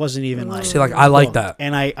 Like it wasn't even like. See, like I like cold. that.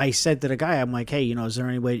 And I said to the guy, I'm like, hey, is there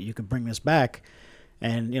any way that you could bring this back,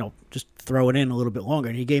 and just throw it in a little bit longer?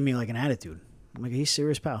 And he gave me like an attitude. I'm like, are you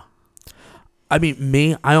serious, pal? I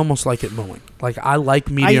mean, I almost like it mooing. Like I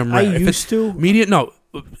like medium I rare. If used it's to. medium. No,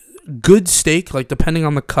 good steak. Like depending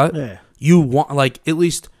on the cut, Yeah. you want like at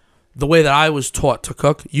least the way that I was taught to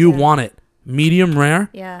cook. You want it medium rare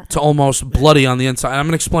Yeah. to almost bloody on the inside. And I'm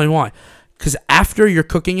gonna explain why. Because after you're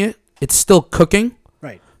cooking it, it's still cooking.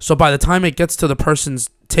 Right. So by the time it gets to the person's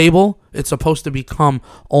table, it's supposed to become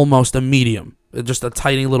almost a medium, just a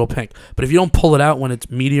tiny little pink. But if you don't pull it out when it's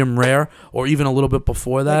medium rare, or even a little bit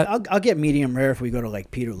before that, Like, I'll get medium rare if we go to like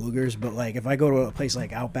Peter Luger's, but like if I go to a place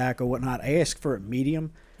like Outback or whatnot, I ask for a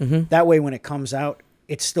medium. Mm-hmm. That way, when it comes out,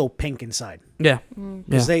 it's still pink inside. yeah,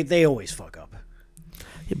 Because they always fuck up.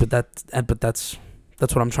 yeah, but that's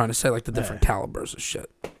what I'm trying to say, like the different calibers of shit.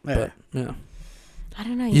 Yeah. But yeah, I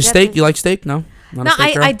don't know. you steak? You like steak? No, not No, a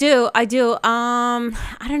steak girl? I do.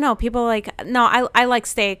 I don't know. People no, I like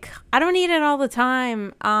steak. I don't eat it all the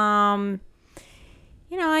time. I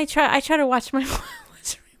try to watch my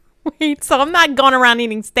weight, so I'm not going around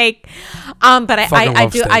eating steak. But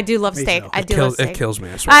I do love Me steak. too. I do love steak. It kills me.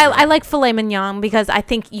 I swear. I like filet mignon because I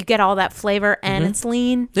think you get all that flavor and it's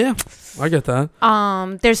lean. Yeah, I get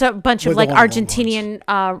that. There's a bunch We're of the like long Argentinian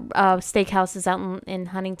steakhouses out in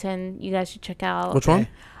Huntington. You guys should check out. Which one?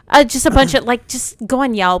 Just a bunch of just go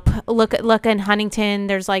on Yelp. Look in Huntington.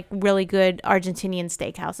 There's like really good Argentinian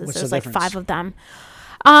steakhouses. What's There's the like difference? 5 of them.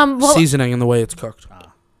 Well, Seasoning and the way it's cooked.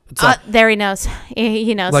 It's there he knows.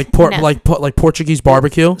 He knows. like He knows. like Portuguese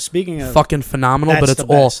barbecue. Speaking of, Fucking phenomenal, but that's it's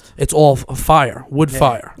the all best. it's all fire, wood Yeah.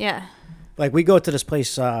 fire. Yeah. like we go to this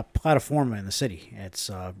place, Plataforma in the city.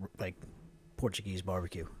 It's like Portuguese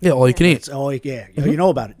barbecue. Yeah, all you can eat. It's you know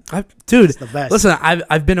about it. Dude, It's the best. listen,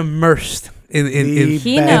 I've been immersed in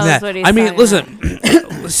He best. knows that. what he's I mean, talking listen,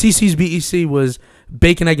 CC's BEC was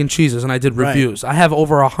bacon, egg, and cheeses, and I did Right. reviews. I have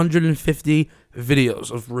over 150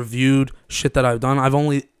 videos of reviewed shit that I've done. I've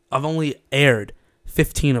only aired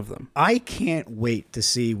 15 of them. I can't wait to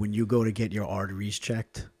see when you go to get your arteries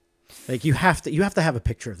checked. Like you have to have a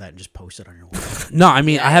picture of that and just post it on your wall. No, I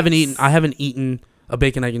mean, I haven't eaten a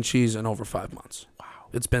bacon, egg, and cheese in over 5 months. Wow,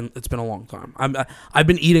 it's been a long time. I've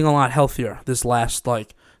been eating a lot healthier this last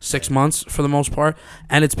like 6 months for the most part,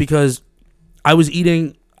 and it's because I was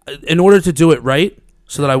eating in order to do it right,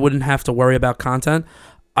 so that I wouldn't have to worry about content.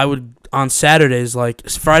 I would on Saturdays, like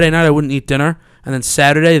Friday night, I wouldn't eat dinner, and then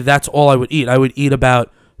Saturday, that's all I would eat. I would eat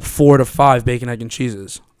about 4 to 5 bacon, egg, and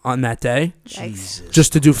cheeses on that day. Jesus.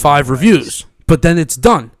 Just to do 5 reviews. But then it's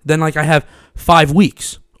done. Then like I have 5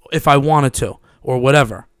 weeks if I wanted to or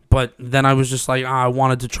whatever. But then I was just like, I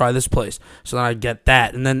wanted to try this place. So then I get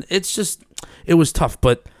that. And then it was tough.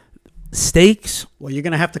 But steaks, Well, you're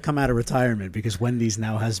gonna have to come out of retirement because Wendy's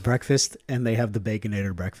now has breakfast and they have the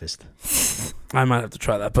Baconator breakfast. I might have to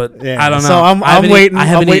try that. But Yeah, I don't know. So I'm waiting. I I'm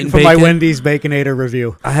haven't waiting eaten for my bacon. Wendy's Baconator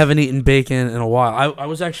review. I haven't eaten bacon in a while. I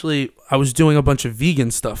was doing a bunch of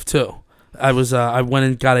vegan stuff too. I went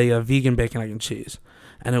and got a vegan bacon, egg, and cheese,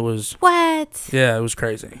 and it was What? yeah, it was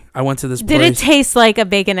crazy. I went to this Did place. it taste like a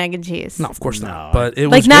bacon, egg, and cheese? No, of course No. not. But it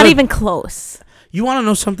Like was not good. even close. You want to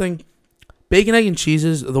know something? Bacon, egg, and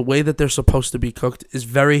cheeses, the way that they're supposed to be cooked is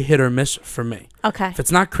very hit or miss for me. Okay. If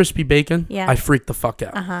it's not crispy bacon, Yeah. I freak the fuck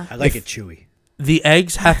out. I like it chewy. The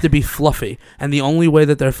eggs have to be fluffy, and the only way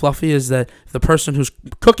that they're fluffy is that the person who's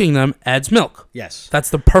cooking them adds milk. Yes. That's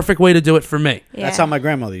the perfect way to do it for me. Yeah. That's how my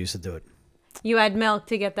grandmother used to do it. You add milk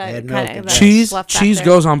to get that Add kind milk of and Cheese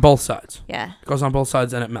goes on both sides. Yeah. It goes on both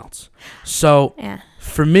sides and it melts. So Yeah.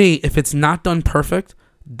 for me, if it's not done perfect,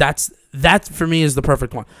 that for me is the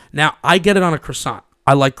perfect one. Now I get it on a croissant.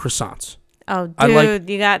 I like croissants. Oh, dude, I like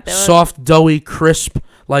you got those. Soft, doughy, crisp.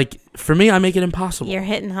 Like for me, I make it impossible. You're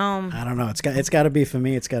hitting home. I don't know. It's got to be for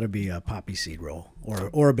me. It's got to be a poppy seed roll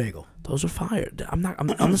or a bagel. Those are fire. I'm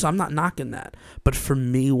not knocking that. But for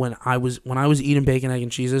me, when I was eating bacon, egg,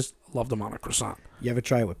 and cheeses, I loved them on a croissant. You ever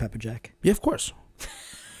try it with pepper jack? Yeah, of course.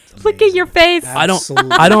 Look at your face. I don't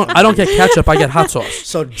Absolutely. get ketchup. I get hot sauce.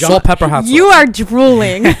 So Salt, pepper, hot sauce. You are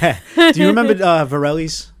drooling. Do you remember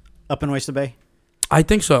Varelli's up in Oyster Bay? I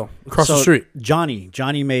think so. Across the So street.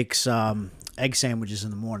 Johnny makes egg sandwiches in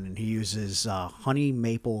the morning. He uses honey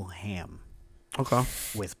maple ham Okay.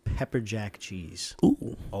 with pepper jack cheese.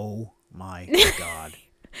 Ooh. Oh my god,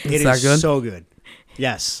 Is it that is good? so good.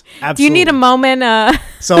 Yes, absolutely. Do you need a moment?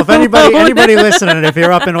 So if anybody listening, if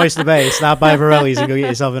you're up in Oyster Bay, stop by Varelli's and go get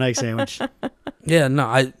yourself an egg sandwich. Yeah,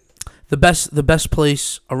 no, the best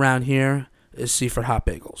place around here is Seaford Hot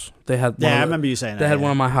Bagels. They had Yeah, I remember you saying that. They had yeah.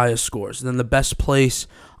 one of my highest scores. Then the best place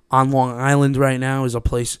on Long Island right now is a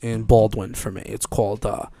place in Baldwin for me. It's called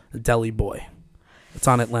Deli Boy. It's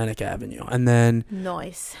on Atlantic Avenue. And then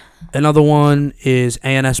Noise. another one is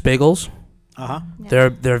A&S Bagels. Uh-huh. Yeah.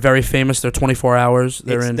 They're very famous. They're 24 hours.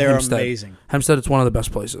 They're Hempstead. amazing. Hempstead, it's one of the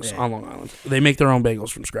best places Yeah. on Long Island. They make their own bagels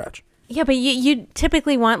from scratch. Yeah, but you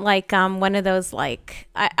typically want like one of those like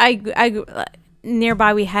I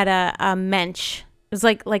nearby we had a mensch. It was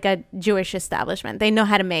like a Jewish establishment. They know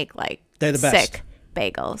how to make like They're the best. sick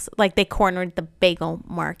bagels. Like they cornered the bagel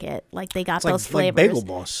market. Like they got It's those like flavors. Bagel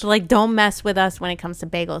Boss. So like don't mess with us when it comes to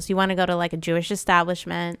bagels. You want to go to like a Jewish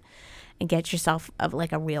establishment and get yourself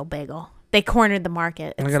like a real bagel. They cornered the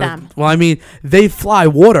market. It's them. Well, I mean, they fly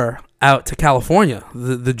water out to California.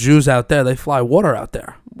 The Jews out there, they fly water out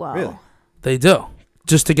there. Whoa. Really? They do.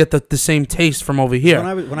 Just to get the same taste from over here.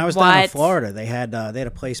 When I was down in What? Florida, they had a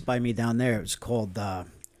place by me down there. It was called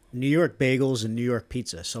New York Bagels and New York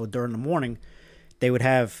Pizza. So during the morning, they would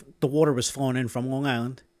have the water was flowing in from Long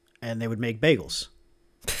Island, and they would make bagels.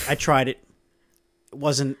 I tried it. It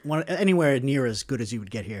wasn't anywhere near as good as you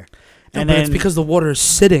would get here. No, but it's because the water is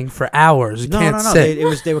sitting for hours. It can't no.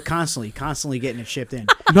 sit. They were constantly getting it shipped in.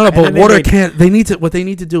 No, And but then they water made- can't. What they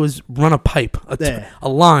need to do is run a pipe, Yeah. a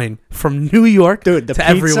line from New York Dude, the to pizza-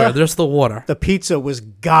 everywhere. There's the water. The pizza was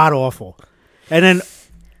god awful. And then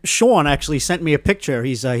Sean actually sent me a picture.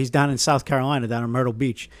 He's down in South Carolina, down in Myrtle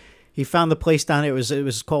Beach. He found the place down there. It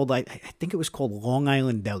was called I think it was called Long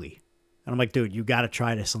Island Deli. And I'm like, dude, you got to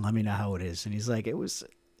try this and let me know how it is. And he's like, it's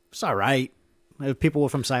all right. People were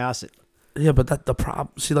from Syosset. Yeah, but the problem.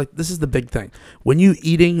 See, like this is the big thing. When you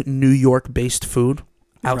eating New York-based food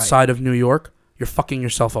outside of New York, you're fucking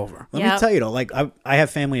yourself over. Let Yep. me tell you though, like I have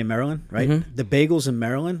family in Maryland, right? Mhm. The bagels in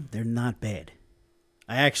Maryland, they're not bad.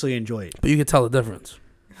 I actually enjoy it. But you can tell the difference.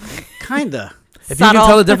 Kinda. If you can Subtle.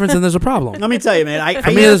 tell the difference, then there's a problem. Let me tell you, man. For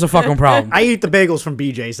me, there's a fucking problem. I eat the bagels from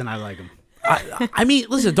BJ's and I like them. I mean,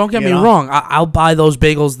 listen. Don't get You me know? wrong. I'll buy those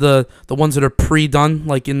bagels, the ones that are pre-done,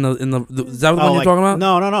 like in the. Is that the one you're talking about?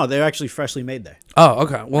 No. They're actually freshly made there. Oh,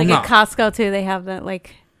 okay. Well, Like no. at Costco too, they have that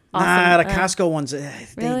like. Awesome, Nah, the Costco ones,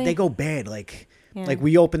 Really? they go bad. Like Yeah.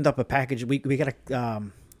 we opened up a package. We got a.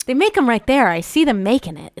 They make them right there. I see them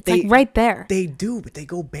making it. It's They- like right there. They do, but they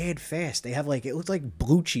go bad fast. They have like it looks like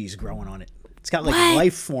blue cheese growing on it. It's got like What?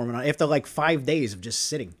 life forming on it after like 5 days of just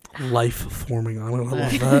sitting. Life forming on it. I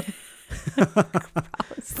love that.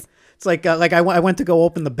 It's like I went to go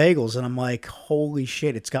open the bagels and I'm like, holy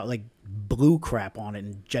shit! It's got like blue crap on it.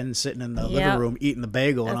 And Jen's sitting in the living Yep. room eating the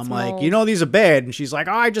bagel, and That's I'm like, mold. you know these are bad. And she's like,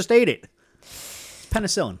 oh, I just ate it.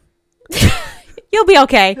 Penicillin. You'll be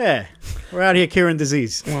okay. Yeah, we're out here curing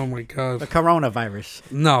disease. Oh my god. The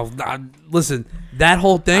coronavirus. No, listen. That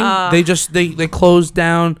whole thing. They closed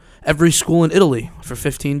down every school in Italy for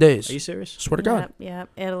 15 days. Are you serious? Swear to God. Yep.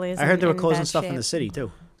 Italy's. I heard they were in closing bad stuff in shape. the city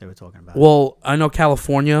too. They were talking about. Well, I know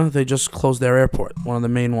California. They just closed their airport, one of the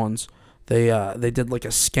main ones. They did like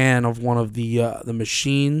a scan of one of the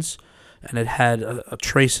machines, and it had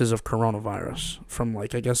traces of coronavirus from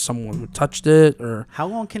like I guess someone who touched it or How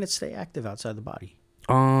long can it stay active outside the body?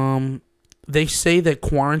 they say that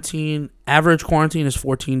average quarantine is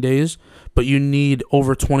 14 days, but you need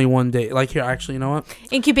over 21 days. Like here, actually, you know what?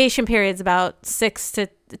 Incubation period is about 6 to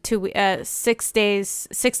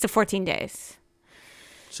 14 days.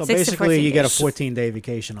 So 6 to basically, 14 you get a days. 14-day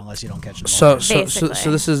vacation unless you don't catch pneumonia.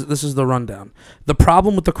 So this is the rundown. The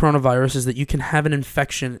problem with the coronavirus is that you can have an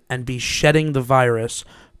infection and be shedding the virus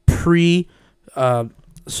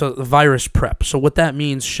so the virus prep. So what that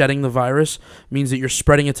means, shedding the virus, means that you're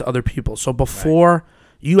spreading it to other people. So before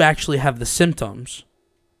you actually have the symptoms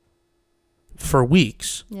for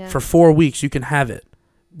weeks, for 4 weeks, you can have it,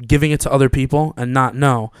 giving it to other people and not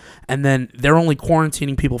know. And then they're only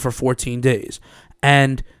quarantining people for 14 days.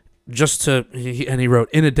 And he wrote,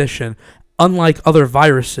 in addition, unlike other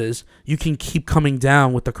viruses, you can keep coming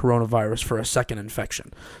down with the coronavirus for a second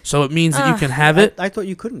infection. So it means that you can have it. I thought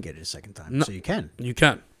you couldn't get it a second time. No, so you can. You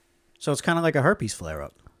can. So it's kind of like a herpes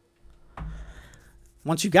flare-up.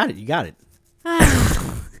 Once you got it, you got it.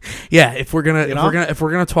 Yeah, if we're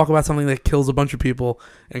gonna talk about something that kills a bunch of people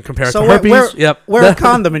and compare it So to herpes, wear a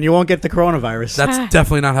condom and you won't get the coronavirus. That's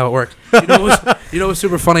definitely not how it works. You know what's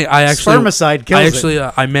super funny? Spermicide kills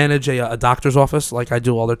it. I manage a doctor's office. Like I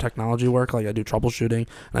do all their technology work. Like I do troubleshooting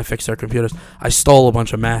and I fix their computers. I stole a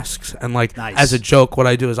bunch of masks and as a joke, what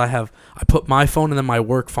I do is I put my phone and then my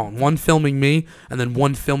work phone, one filming me and then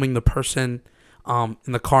one filming the person in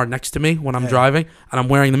the car next to me when I'm driving, and I'm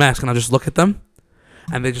wearing the mask and I just look at them.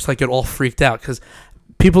 And they just get all freaked out because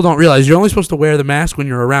people don't realize you're only supposed to wear the mask when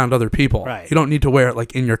you're around other people. Right. You don't need to wear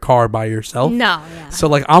it in your car by yourself. No, yeah.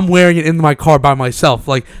 So I'm wearing it in my car by myself,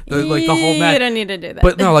 the whole mask. You don't need to do that.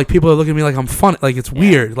 But no, people are looking at me like I'm funny, it's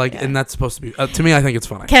weird, and that's supposed to be. To me, I think it's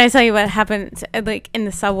funny. Can I tell you what happened in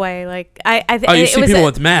the subway? You see people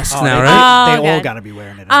with masks now, right? They God. all got to be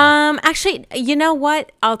wearing it. Actually, you know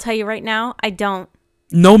what? I'll tell you right now. I don't.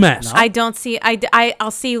 No mask. I don't see.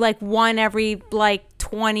 I'll see one every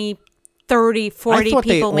 20, 30, 40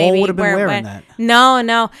 people maybe. All would have been wearing that.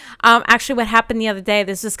 No. Actually, what happened the other day?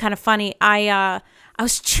 This is kind of funny. I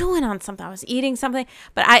was chewing on something. I was eating something,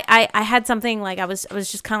 but I had something I was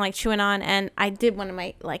just kind of chewing on, and I did one of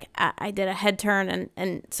my I did a head turn,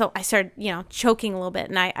 and so I started choking a little bit,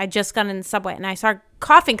 and I just got in the subway, and I started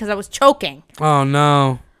coughing because I was choking. Oh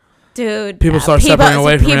no. Dude, people start separating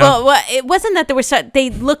away from you. Well, it wasn't that they were. They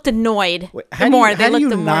looked annoyed. How do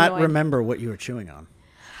you not remember what you were chewing on?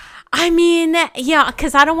 I mean, yeah,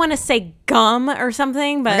 because I don't want to say gum or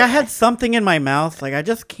something, but I had something in my mouth. I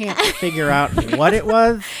just can't figure out what it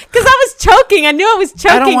was. Because I was choking. I knew I was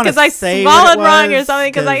choking because I swallowed wrong or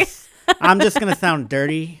something. Because I'm just gonna sound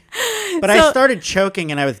dirty, but I started choking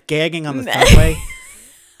and I was gagging on the subway.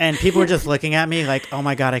 And people were just looking at me oh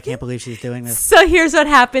my God, I can't believe she's doing this. So here's what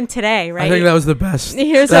happened today, right? I think that was the best. That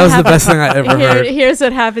was the best thing I ever heard. Here's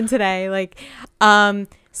what happened today.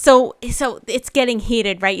 So it's getting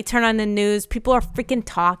heated, right? You turn on the news, people are freaking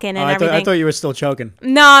talking and everything. I thought you were still choking.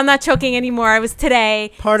 No, I'm not choking anymore. I was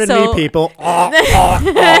today. Pardon me, people.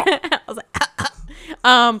 I was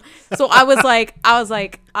so I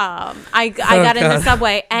got in the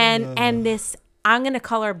subway and this, I'm going to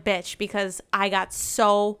call her bitch because I got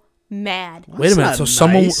so mad. Wait a minute. So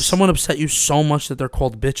someone upset you so much that they're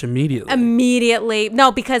called bitch immediately? Immediately.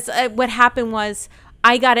 No, because what happened was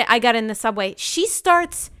I got in the subway. She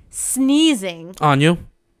starts sneezing. On you?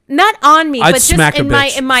 Not on me, I'd but just smack in a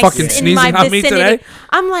bitch. my Fucking sneezing on me vicinity. today?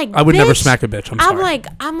 I'm like, I would bitch. never smack a bitch. I'm sorry.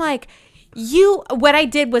 I'm like, you. What I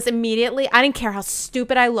did was immediately. I didn't care how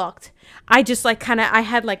stupid I looked. I just I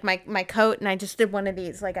had my coat and I just did one of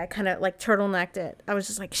these. I kind of turtlenecked it. I was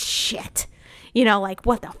just like, shit.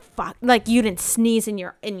 What the fuck? You didn't sneeze in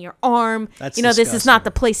your arm. That's this is not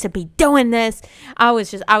the place to be doing this. I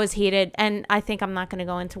was heated, and I think I'm not going to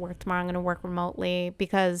go into work tomorrow. I'm going to work remotely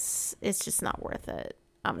because it's just not worth it.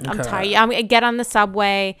 I'm tired. I'm gonna get on the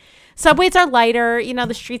subway. Subways are lighter.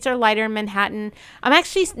 The streets are lighter in Manhattan. I'm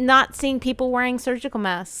actually not seeing people wearing surgical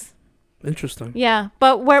masks. Interesting. Yeah,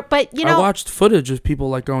 but I watched footage of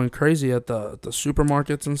people going crazy at the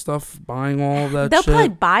supermarkets and stuff, buying all of that. They'll shit. probably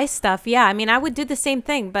buy stuff. Yeah, I mean, I would do the same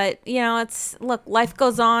thing, but life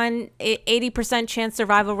goes on. 80% chance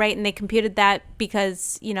survival rate, and they computed that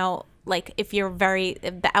because if you're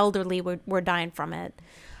the elderly, we're dying from it.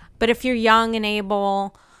 But if you're young and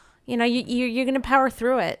able, you're gonna power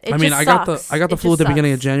through it. I got the flu at the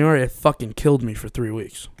beginning of January. It fucking killed me for 3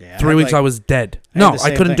 weeks. Yeah, 3 weeks I was dead.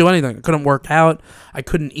 I couldn't do anything. I couldn't work out. I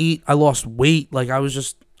couldn't eat. I lost weight.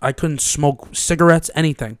 I couldn't smoke cigarettes.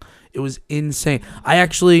 Anything. It was insane. I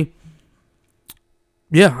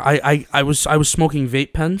was smoking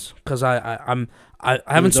vape pens because I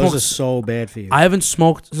haven't Those smoked. are so bad for you. I haven't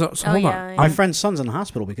smoked. So hold yeah, on. yeah. My friend's son's in the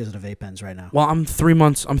hospital because of the vape pens right now. Well, I'm 3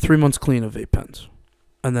 months. I'm 3 months clean of vape pens,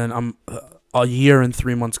 and then I'm a year and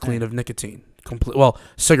 3 months clean of nicotine.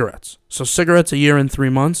 Cigarettes. So cigarettes a year and 3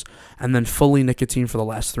 months, and then fully nicotine for the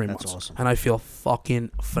last 3 months. That's awesome. And I feel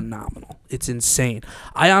fucking phenomenal. It's insane.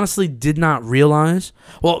 I honestly did not realize.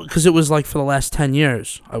 Well, because it was like for the last 10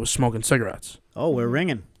 years I was smoking cigarettes. Oh, we're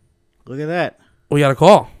ringing. Look at that. We got a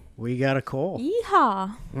call. We got a call.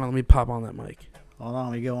 Yeehaw. Well, let me pop on that mic. Hold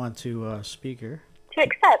on, we go on to speaker. To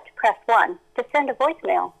accept, press 1. To send a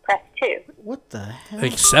voicemail, press 2. What the hell?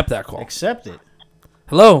 Accept that call. Accept it.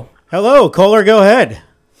 Hello. Hello, caller, go ahead.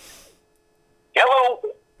 Hello.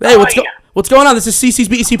 Hey, Hi. what's going on? This is CC's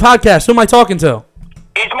BEC podcast. Who am I talking to?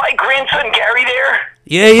 Is my grandson Gary there?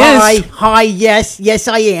 Yeah, he is. Hi, yes,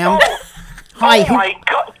 I am. Hi, Oh my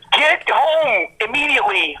God! Get home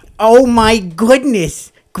immediately. oh my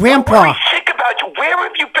goodness, I'm Grandpa. very sick about you. Where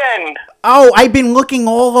have you been? Oh, I've been looking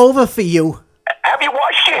all over for you. Have you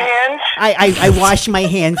washed your hands? I wash my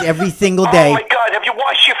hands every single Oh day. my God! Have you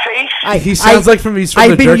washed your face? He sounds like he's from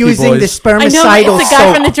I've the been Jerky using Boys. the I know spermicidal it's the guy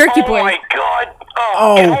soap. from the Jerky Oh Boys. my God! Oh.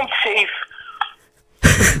 Oh, get home safe.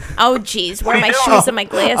 Oh, jeez. Where are my What are you shoes doing? and my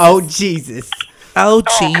glasses? Oh Jesus, Oh,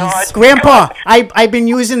 God. jeez. Grandpa, I've been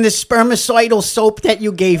using the spermicidal soap that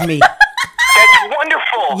you gave me. That's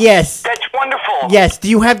wonderful. Yes. That's wonderful. Yes. Do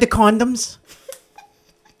you have the condoms?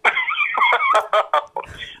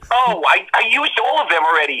 Oh, I used all of them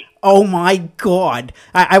already. Oh my God,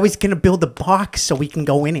 I was gonna build a box so we can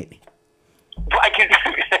go in it. I can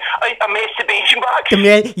a masturbation box.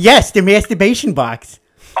 Yes, the masturbation box.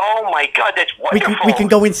 Oh my God, that's We wonderful. can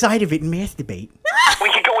go inside of it and masturbate. We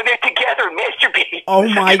can go in there together and masturbate. Oh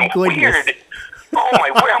This is my getting goodness. Weird. Oh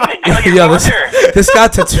my word! I'm gonna tell your Yeah, mother. this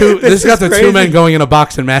got to two. This got to is two men crazy. going in a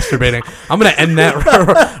box and masturbating. I'm gonna end that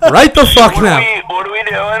right the fuck now. What are we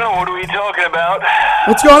doing? What are we talking about?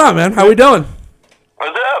 What's going on, man? How we doing?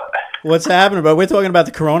 What's up? What's happening, bro? We're talking about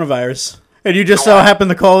the coronavirus. And you just so happened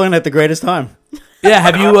to call in at the greatest time. Yeah,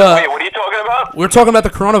 have you? Wait, what are you talking about? We're talking about the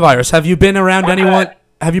coronavirus. Have you been around What's anyone? that?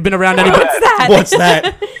 Have you been around anybody? What's that? What's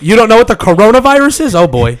that? You don't know what the coronavirus is? Oh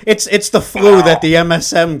boy. It's the flu that the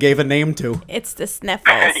MSM gave a name to. It's the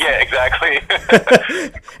sniffles. Yeah, exactly.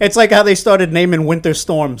 It's like how they started naming winter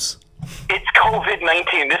storms. It's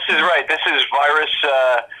COVID-19. This is right. This is virus.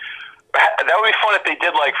 That would be fun if they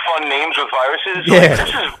did like fun names with viruses. Yeah, Like, this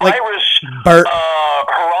is like virus. Bert.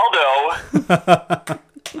 Geraldo.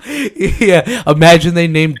 Yeah. Imagine they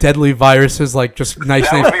named deadly viruses like just nice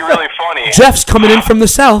That names. would be really funny. Jeff's coming in from the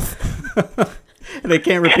south. They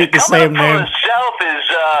can't repeat the Coming same up from name. the south is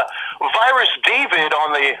Virus David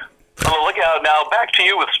on the lookout. Now back to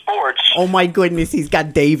you with sports. Oh my goodness, he's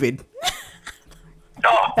got David.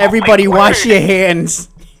 Oh, Everybody my wash word. your hands.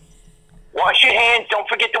 Wash your hands. Don't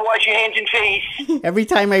forget to wash your hands and face. Every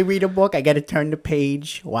time I read a book, I gotta turn the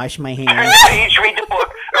page, wash my Turn hands. the page. Read the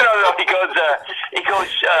book. No. He goes.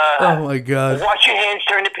 Oh my god. Wash your hands.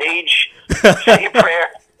 Turn the page. Say a prayer.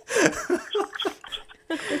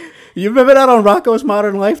 You remember that on Rocco's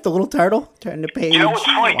Modern Life, the little turtle? Turn the page. You know what's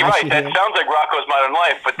funny? You're wash right. your That hands. sounds like Rocco's Modern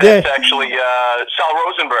Life, but that's Yeah. actually Sal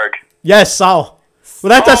Rosenberg. Yes, Sal. Well,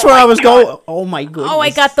 that's Oh where my I was God. going. Oh my goodness. Oh, I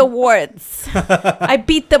got the warts. I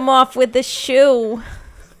beat them off with the shoe.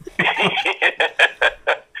 That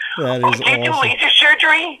is Do you do awesome. laser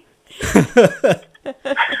surgery?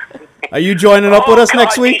 Are you joining up with us God,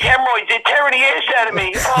 next week? These hemorrhoids, they're tearing the ass out of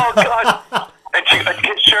me. Oh, God. And she,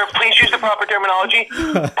 sir, please use the proper terminology.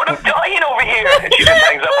 But I'm dying over here. And she just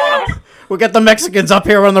hangs up on him. We'll get the Mexicans up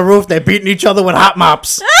here on the roof. They're beating each other with hot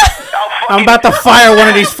mops. I'll I'm about to fire one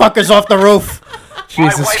of these fuckers off the roof. My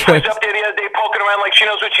Jesus wife Christ. was up there the other day poking around like she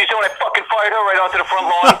knows what she's doing. I fucking fired her right onto the front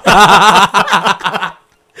lawn.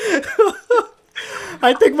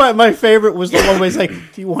 I think my favorite was the one where he's like,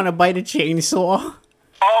 do you want to bite a chainsaw?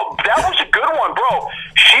 Oh, that was a good one, bro.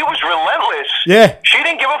 She was relentless. Yeah. She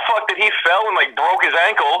didn't give a fuck that he fell and like broke his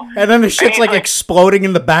ankle. And then the shit's he's like exploding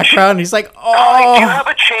in the background. He's like, Do you oh. have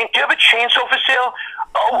a chainsaw for sale?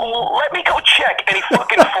 Oh, let me go check. And he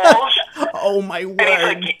fucking falls. Oh, my And he's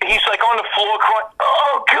word. like on the floor crying.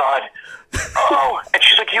 Oh God. Oh, and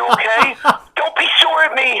she's like, "You okay? Don't be sore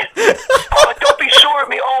at me. Oh, don't be sore at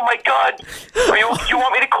me. Oh my God. You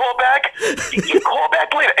want me to call back? You call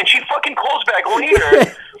back later." And she fucking calls back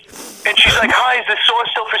later. And she's like, "Hi, is this saw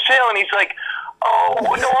still for sale?" And he's like, "Oh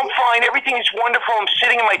no, I'm fine. Everything is wonderful. I'm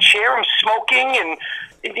sitting in my chair. I'm smoking, and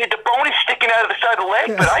the bone is sticking out of the side of the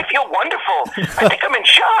leg, but I feel wonderful. I think I'm in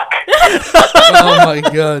shock." Oh my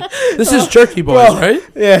god. This is Jerky Boys, right?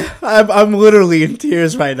 Yeah, I'm literally in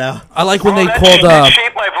tears right now. I like when they that called that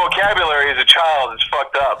shaped my vocabulary as a child. It's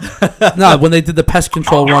fucked up. No, when they did the pest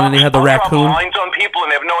control run and they had the I'll drop raccoon. lines on people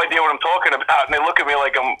and they have no idea what I'm talking about, and they look at me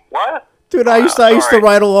like I'm what? Dude, I used to sorry.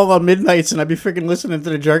 ride along on midnights, and I'd be freaking listening to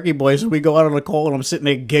the Jerky Boys, and we go out on a call, and I'm sitting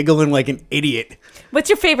there giggling like an idiot. What's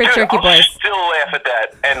your favorite Dude, Jerky I'll Boys? still laugh at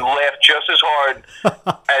that and laugh just as hard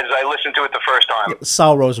as I listened to it the first time.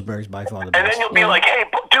 Sal Rosenberg's by far the And then best. you'll be like, hey,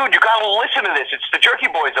 dude, you gotta listen to this. It's the Jerky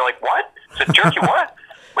Boys. They're like, what? It's the Jerky what?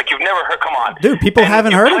 Like, you've never heard, come on. Dude, people And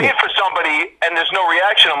haven't you heard of play it. it for somebody, and there's no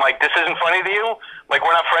reaction. I'm like, this isn't funny to you? Like,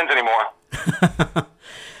 we're not friends anymore.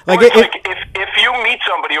 Like, Or it's it- like if you meet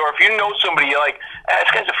somebody or if you know somebody, you're like, this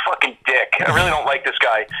guy's a fucking dick. I really don't like this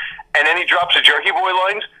guy. And then he drops the Jerky Boy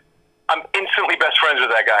lines. I'm instantly best friends with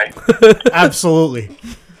that guy. Absolutely.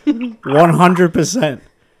 100%.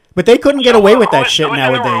 But they couldn't get away with that shit Who's in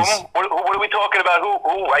the nowadays. room? What are we talking about?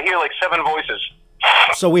 Who? I hear like 7 voices.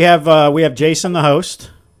 So we have Jason, the host,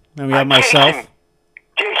 and we have myself.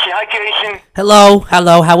 Jason, hi, Jason. Hello,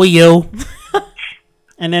 how are you?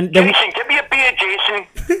 And then Jason, get me a beer,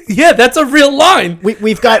 Jason. Yeah, that's a real line.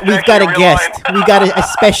 we've got That's a actually a real guest. line. We got a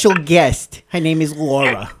special guest. Her name is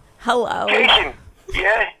Laura. Hello. Jason,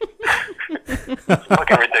 yeah.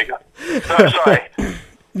 Fucking ridiculous. No, sorry.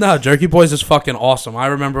 No, Jerky Boys is fucking awesome. I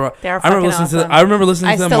remember. They're I remember fucking listening to. awesome. I remember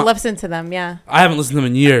listening I to them. still listen to them, yeah. I haven't listened to them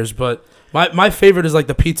in years, but my favorite is like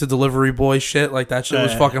the pizza delivery boy shit. Like that shit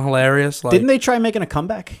was Yeah. fucking hilarious. Like, Didn't they try making a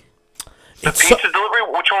comeback? The it's so- pizza delivery.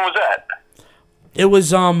 Which one was that? it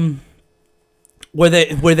was where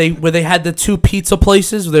they had the two pizza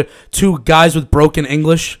places, the two guys with broken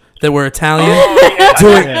English that were Italian. Oh, yeah.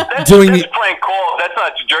 Doing- that's doing that's the- prank calls. That's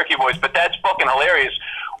not Jerky Boys, but that's fucking hilarious.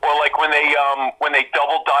 Or like when they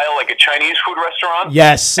double dial like a Chinese food restaurant.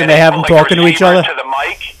 Yes, and they have them put, like, talking a to each receiver other. To the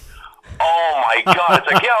mic. Oh my god!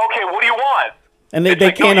 It's like, yeah, okay. What do you want? And they It's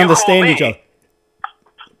like, no, can't you understand call each me. other.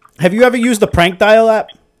 Have you ever used the prank dial app?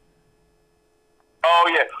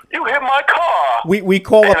 Oh yeah, you hit my car. We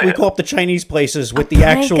call up the Chinese places with the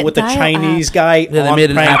prank dial Chinese app. guy Yeah, they on made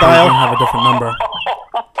an prank app and dial, have a different number.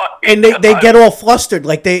 and they get all flustered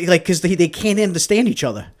because they can't understand each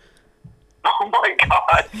other. Oh my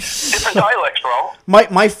god! Different dialects, bro.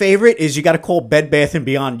 My favorite is you got to call Bed Bath and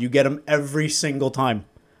Beyond. You get them every single time.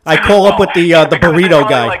 I call up with the Because they're burrito probably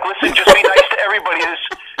guy. Like, listen, just be nice to everybody.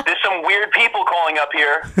 There's some weird people calling up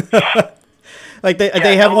here. Like they Yeah,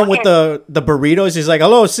 have I'm one with the burritos. He's like,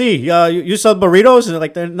 "Hello, see, you sell burritos?" And they're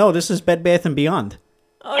like, "No, this is Bed Bath and Beyond.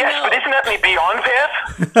 Yes, but isn't that the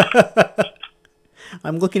Beyond Path?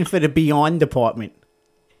 I'm looking for the Beyond department."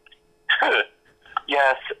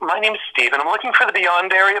 Yes, my name's Steven. I'm looking for the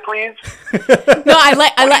Beyond area, please. No, I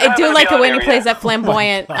do happened like it when he beyond plays area? that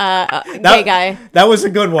flamboyant gay guy. That was a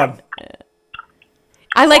good one.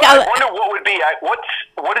 I like. I wonder what would be.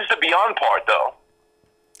 What is the Beyond part, though?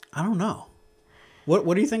 I don't know.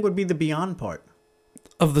 What do you think would be the Beyond part?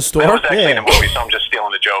 Of the That store? was actually Yeah. in a movie, so I'm just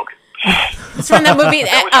stealing the joke. It's from that movie,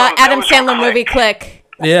 That was from- Adam that was from Sandler movie, Click. Click.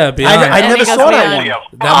 Yeah, Beyond. I And never he goes saw that Beyond. one. Yeah.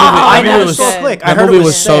 that never was saw Click. I That heard it movie was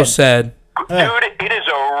was so sad. sad. Dude, it is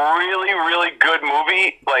a really, really good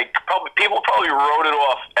movie. Like, people probably wrote it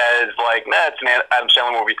off as like, nah, it's an Adam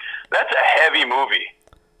Sandler movie. That's a heavy movie.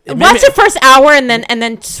 Watch the first hour and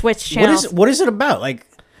then switch channels. What is it about? Like,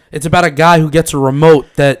 It's about a guy who gets a remote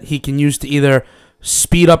that he can use to either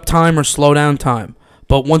speed up time or slow down time.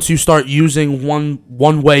 But once you start using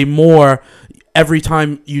one way more, every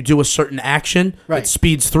time you do a certain action, Right. it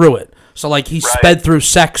speeds through it. So like he sped through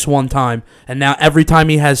sex one time, and now every time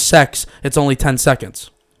he has sex, it's only 10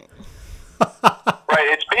 seconds.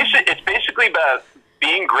 Right. It's basically about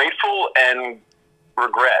being grateful and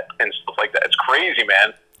regret and stuff like that. It's crazy,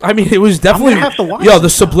 man. I mean, it was definitely have to watch yo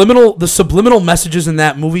this the subliminal messages in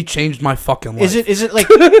that movie changed my fucking life. is it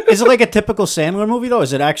like a typical Sandler movie though?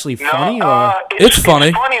 Is it actually funny or? It's funny.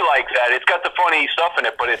 It's funny like that. It's got the funny stuff in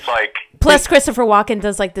it, but it's like Plus, Christopher Walken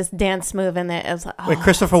does like this dance move in it. It was like, oh. Wait,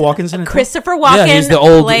 Christopher Walken's in it. too? Christopher Walken. Yeah, he's the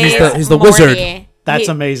old- he's plays he's the Morty. wizard. That's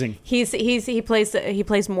amazing. He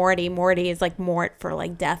plays Morty. Morty is like Mort for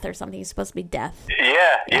like death or something. He's supposed to be death,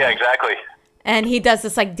 yeah, exactly. and he does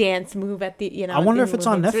this like dance move at the I wonder at the if it's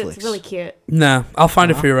movie. on It's Netflix. really cute. Nah, I'll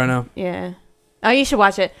find it for you right now. Yeah. Oh, you should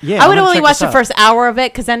watch it. Yeah, I would I'm gonna only check watch this the out. first hour of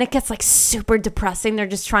it because then it gets like super depressing. They're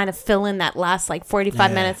just trying to fill in that last like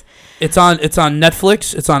 45 minutes. It's on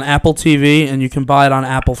Netflix, it's on Apple TV, and you can buy it on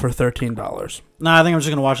Apple for $13. Nah, I think I'm just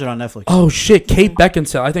gonna watch it on Netflix. Oh shit, Kate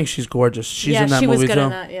Beckinsale. I think she's gorgeous. She's yeah, in that she was movie good too. in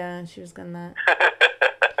that. Yeah, she was good in that.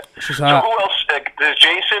 She's So hot. who else? There's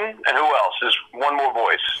Jason, and who else? There's one more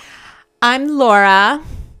voice. I'm Laura.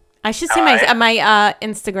 I should say Hi. my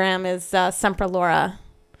Instagram is Sempra Laura.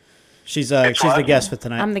 She's the what? guest for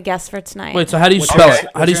tonight. I'm the guest for tonight. Wait, so how do you What's spell your- it?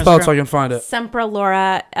 How what's do you your spell it so I Instagram? can find it? Sempra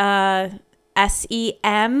Laura.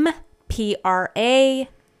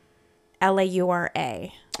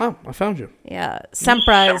 SEMPRALAURA. Oh, I found you. Yeah,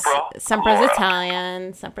 Sempra's Laura.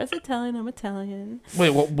 Italian. Sempra's Italian. I'm Italian. Wait,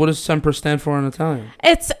 what does Sempre stand for in Italian?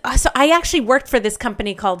 It's so I actually worked for this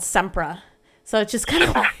company called Sempra. So it just kind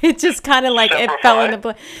of like it fell into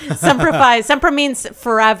place. Semprify. Sempra means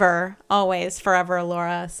forever, always, forever,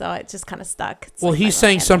 Laura. So it just kind of stuck. It's Well, like he's my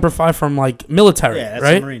saying little handle. Semper Fi from like military, Yeah, that's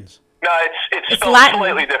right? the Marines. No, it's spelled Latin.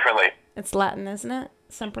 slightly differently. It's Latin, isn't it?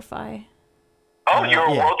 Semprify. Oh, you're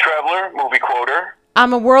a yeah. world traveler, movie quoter.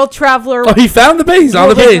 I'm a world traveler. Oh, he found the page. He's on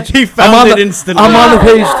the page. He found I'm on it the, instantly. I'm on the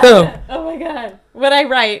page too. Oh my god. What I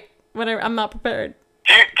write? I'm not prepared.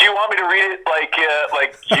 Do you want me to read it like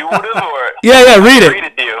you would have, or Yeah, read read it.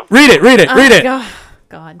 it to you? Read it. Read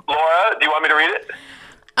God. Laura, do you want me to read it?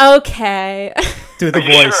 Okay. Do the Are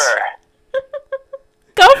you voice. Sure.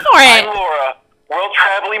 Go for I'm it. Laura, world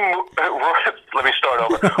traveling. Let me start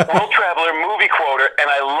over. World traveler, movie quoter, and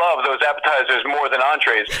I love those appetizers more than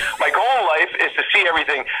entrees. My goal in life is to see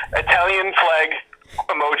everything. Italian flag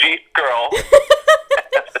emoji girl.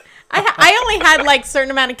 I only had like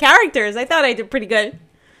certain amount of characters. I thought I did pretty good.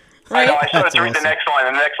 I know. I Right? started That's to read the awesome. next line,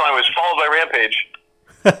 and the next line was followed by Rampage.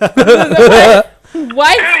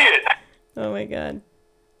 What? Idiot. Oh my god.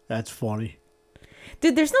 That's funny.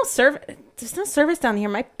 Dude, there's no service. There's no service down here.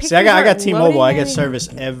 My pictures See, I got aren't T-Mobile. I loading get any- service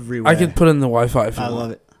everywhere. I could put in the Wi-Fi. If you I want.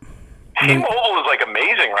 love it, T-Mobile is like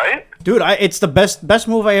amazing, right? dude. It's the best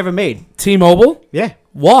move I ever made. T-Mobile. Yeah,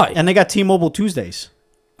 Why? and they got T-Mobile Tuesdays.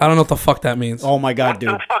 I don't know what the fuck that means. Oh my god, What dude.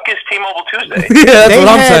 the fuck is T-Mobile Tuesday? Yeah, that's They what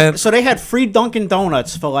I'm had- saying. So they had free Dunkin'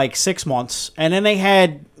 Donuts for like 6 months, and then they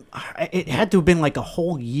had it had to have been like a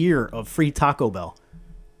whole year of free Taco Bell.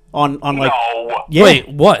 On like No. yeah. Wait,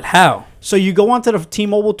 what? How? So you go onto the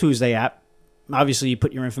T-Mobile Tuesday app. Obviously, you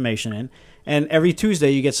put your information in, and every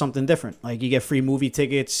Tuesday you get something different. Like you get free movie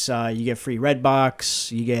tickets, you get free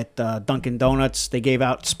Redbox, you get Dunkin' Donuts. They gave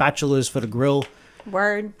out spatulas for the grill,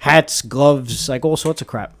 Word. hats, gloves, like all sorts of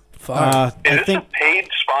crap. Fuck. Is I this think a paid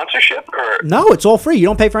sponsorship or? no, it's all free. You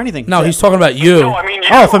don't pay for anything. No, he's talking about you. No, I mean you.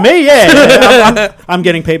 Oh, for me, yeah. I'm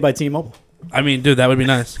getting paid by T-Mobile. I mean, dude, that would be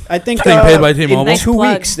nice. I think Being paid by T-Mobile. in Nice 2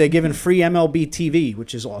 plug. weeks they're giving free MLB TV,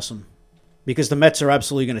 which is awesome. Because the Mets are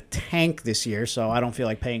absolutely going to tank this year, so I don't feel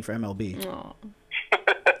like paying for MLB. Aw.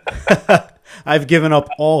 I've given up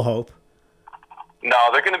all hope. No,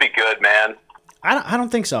 they're gonna be good, man. I don't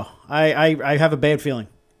think so. I have a bad feeling.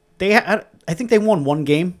 I think they won one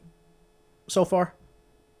game so far.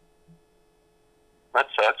 That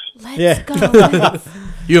sucks. Let's Yeah. go.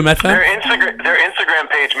 You a Met fan? Their Instagram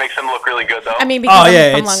page makes them look really good, though. I mean, because Oh I'm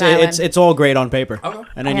yeah, from Long Island. it's all great on paper,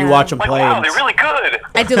 and then you watch them like, play. wow, and they're really good.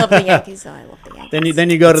 I do love the Yankees, though. I love the Yankees. then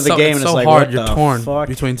you go to the game it's and it's so like, hard. what You're the torn fuck?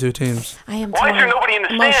 between two teams. I am Why torn. is there nobody in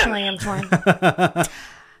the Emotionally, stands? I'm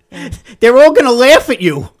torn. They're all gonna laugh at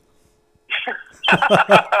you.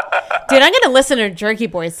 Dude, I'm gonna listen to Jerky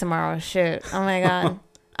Boys tomorrow. Shoot. Oh my god.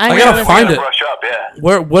 I'm I gonna gotta listen find to it. Brush up,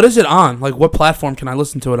 yeah. What is it on? Like, what platform can I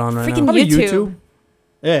listen to it on right Freaking now? Probably YouTube.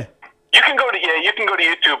 Yeah. You can go to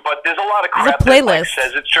YouTube, but there's a lot of There's a crap that like, playlist.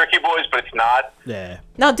 says it's Jerky Boys, but it's not. Yeah.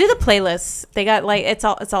 No, do the playlist. They got like it's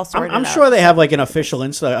all sorted. I'm out. sure they have like an official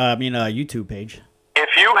YouTube page. If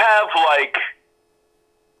you have like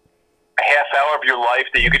a half hour of your life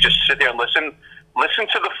that you could just sit there and listen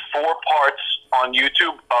to the 4 parts on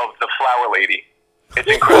YouTube of the Flower Lady. It's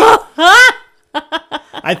incredible.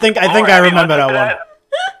 I think Laura, I have you remember that listened one.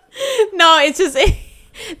 to No, it's just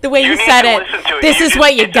the way you need said to it. listen to it. This You is just-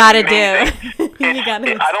 what you it's gotta amazing. do. You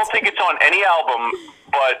gotta. I don't think it's on any album,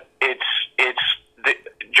 but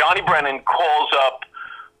Johnny Brennan calls up,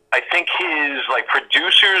 I think his like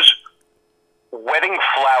producer's wedding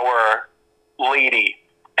flower lady,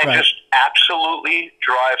 and Right. just absolutely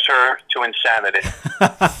drives her to insanity.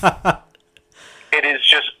 It is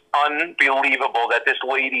just unbelievable that this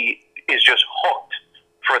lady is just hooked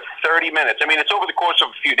for 30 minutes. I mean, it's over the course of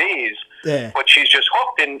a few days, Yeah. but she's just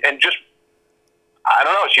hooked and just, I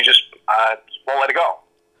don't know, she just won't let it go.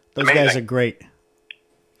 Those guys Amazing. are great.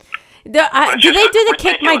 Do it's they just do the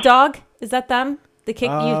kick my ridiculous. dog? Is that them? The kick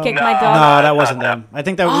you kick my No. dog. No, that wasn't them. I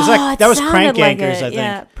think that was Oh, it that was sounded Crank like Yankers. it. I think.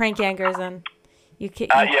 Yeah, prank yankers and you kick.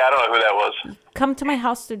 Yeah, I don't know who that was. Come to my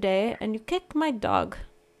house today and you kick my dog.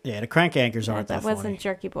 Yeah, the Crank Yankers aren't That that wasn't funny.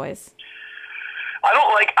 Jerky Boys. I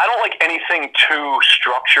don't like anything too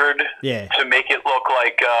structured Yeah. to make it look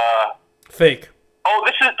like Fake. oh,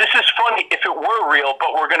 this is funny if it were real,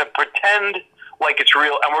 but we're gonna pretend like it's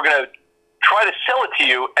real and we're gonna try to sell it to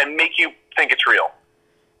you and make you think it's real.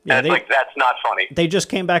 Yeah, And it's like that's not funny. they just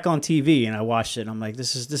came back on TV and I watched it. And I'm like,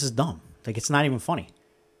 this is dumb. Like it's not even funny.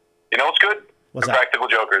 You know what's good? What's The that? Practical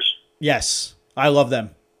Jokers. Yes, I love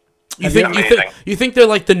them. Amazing. You think they're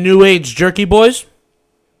like the new age jerky boys?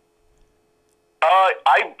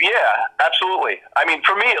 Yeah, absolutely. I mean,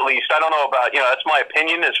 for me at least, I don't know about, that's my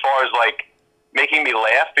opinion as far as like making me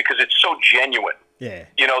laugh because it's so genuine. Yeah.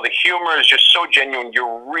 The humor is just so genuine.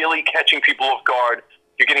 You're really catching people off guard.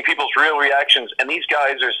 You're getting people's real reactions, and these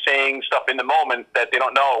guys are saying stuff in the moment that they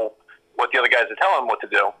don't know what the other guys are telling them what to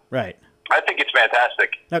do. Right. I think it's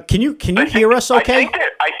fantastic. Now, can you hear us okay?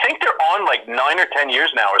 I think they're on like 9 or 10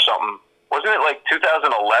 years now or something. Wasn't it like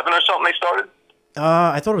 2011 or something they started?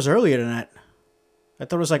 I thought it was earlier than that. I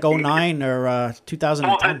thought it was like 09 or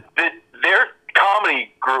 2010. Well, their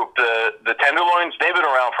comedy group, the Tenderloins, they've been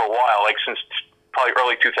around for a while, like since probably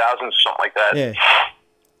early 2000s or something like that. Yeah.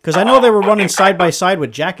 Because I know they were running side by side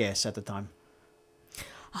with Jackass at the time.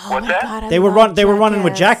 What's that? God, They were running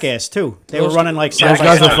with Jackass too. They were running like side Those by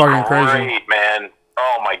guys are side. fucking crazy. Great, man.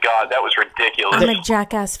 Oh my God, that was ridiculous. I'm a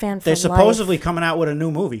Jackass fan for They're life. supposedly coming out with a new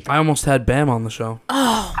movie. I almost had Bam on the show.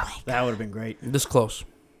 That would have been great. This close.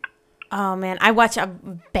 Oh man, I watch a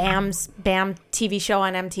Bam TV show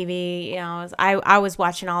on MTV. I was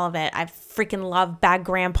watching all of it. I freaking love Bad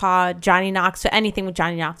Grandpa, Johnny Knoxville, anything with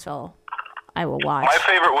Johnny Knoxville. I will watch. My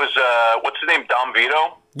favorite was what's his name, Dom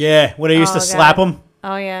Vito. Yeah, when they used to God. slap him.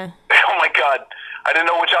 Oh yeah. Oh my God, I didn't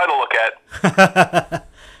know which eye to look at.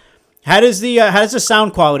 How does the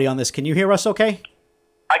sound quality on this? Can you hear us okay?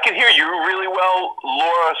 I can hear you really well.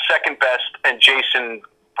 Laura second best, and Jason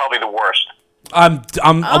probably the worst. I'm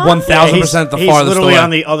 1000% the he's farthest literally away. on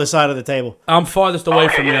the other side of the table. I'm farthest away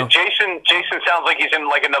Okay, from yeah, you. Jason sounds like he's in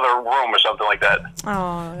like another room or something like that.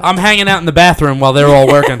 Oh. I'm hanging out in the bathroom while they're all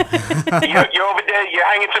working. You're over there. You're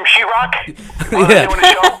hanging some sheetrock. While Yeah. they're doing the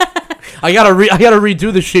show. I gotta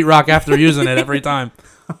redo the sheetrock after using it every time.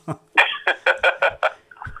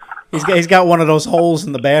 He's got one of those holes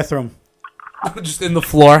in the bathroom, Just in the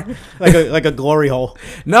floor. like a glory hole.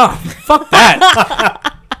 No, fuck that.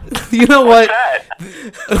 You know what? That.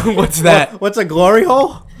 What's that? What's a glory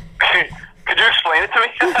hole? Could you explain it to me?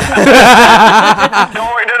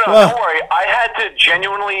 Don't worry. Don't worry. I had to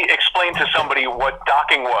genuinely explain to somebody what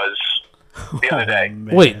docking was the other day.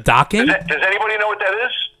 Wait, docking? Does anybody know what that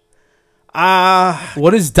is?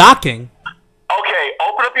 What is docking? Okay,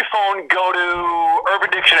 open up your phone, go to Urban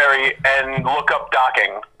Dictionary, and look up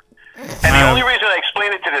docking. And the only reason I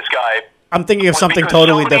explained it to this guy I'm thinking of was something because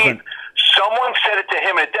totally different. Someone said it to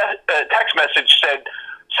him in a text message. Said,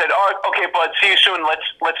 "Oh, okay, bud, see you soon.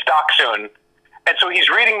 Let's dock soon." And so he's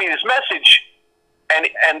reading me this message, and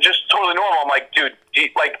just totally normal. I'm like, dude,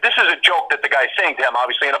 this is a joke that the guy's saying to him,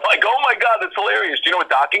 obviously. And I'm like, oh my God, that's hilarious. Do you know what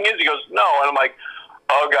docking is? He goes, no. And I'm like,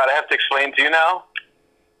 oh God, I have to explain to you now.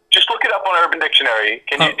 Just look it up on Urban Dictionary.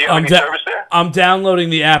 Do you have any service there? I'm downloading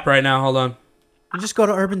the app right now. Hold on. You just go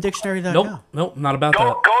to UrbanDictionary.com. Nope, not about Go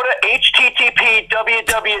that. to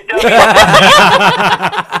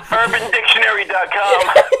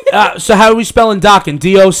http://urbandictionary.com. So how are we spelling docking?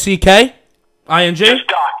 D-O-C-K? I-N-G? Just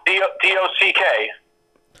dock. D-O-C-K.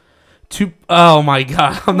 Oh my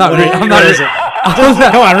God! I'm not reading. What is it?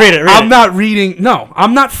 Come on, read it. I'm not reading. No,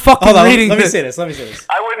 I'm not fucking Hold on, reading. let me this. see this. Let me see this.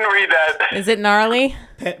 I wouldn't read that. Is it gnarly?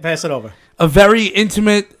 Pass it over. A very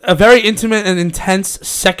intimate and intense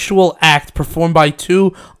sexual act performed by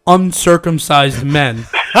two uncircumcised men.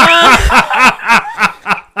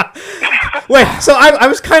 Wait, so I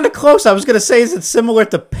was kind of close. I was going to say, is it similar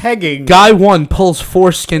to pegging? Guy 1 pulls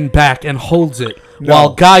foreskin back and holds it,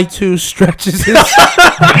 while Guy 2 stretches his...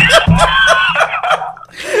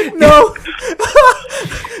 No.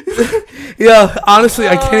 Yeah, honestly,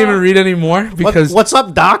 I can't even read anymore because... What's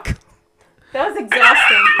up, Doc? That was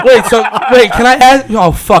exhausting. Wait, can I add...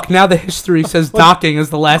 Oh, fuck, now the history says docking is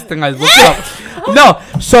the last thing I looked up. No,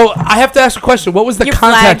 so I have to ask a question. What was the You're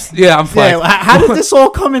context? flagged. Yeah, I'm flagged. Yeah, how did this all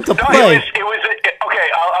come into No, play? okay,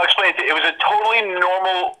 I'll explain it to you. It was a totally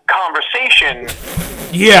normal conversation.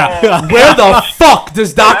 Yeah. Where the fuck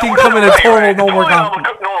does docking come in a total Right. normal Totally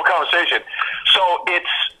conversation? normal conversation. So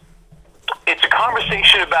it's a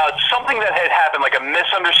conversation about something that had happened, like a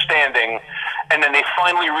misunderstanding, and then they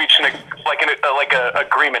finally reached an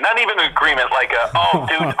agreement. Not even an agreement, like oh,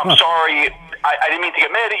 dude, I'm sorry. I didn't mean to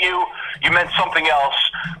get mad at you. You meant something else.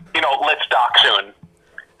 Let's dock soon.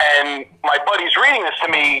 And my buddy's reading this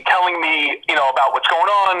to me, telling me, about what's going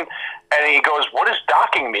on. And he goes, what does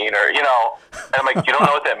docking mean? And I'm like, you don't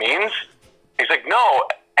know what that means? He's like, no.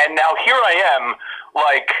 And now here I am,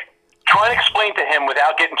 like, trying to explain to him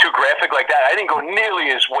without getting too graphic like that. I didn't go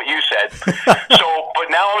nearly as what you said. But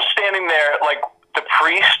now I'm standing there like the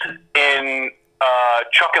priest in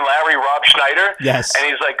Chuck and Larry, Rob Schneider. Yes. And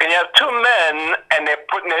he's like, and you have two men, and they're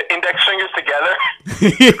putting their index fingers together.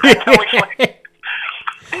 And I'm like,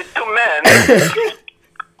 these two men,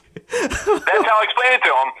 That's how I explained it to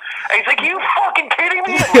him. And he's like, "You fucking kidding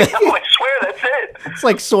me?" I'm like, "No, I swear, that's it." It's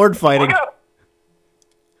like sword fighting. Look it up.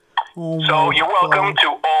 Oh So my you're welcome God. to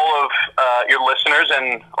all of your listeners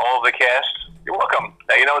and all of the cast. You're welcome.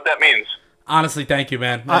 Now you know what that means. Honestly, thank you,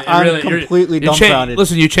 man. I'm completely dumbfounded.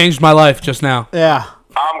 Listen, you changed my life just now. Yeah.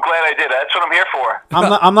 I'm glad I did. That's what I'm here for.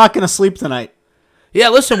 I'm not gonna sleep tonight. Yeah,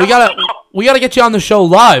 listen, we gotta get you on the show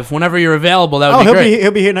live whenever you're available. That would be great.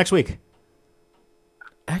 He'll be here next week.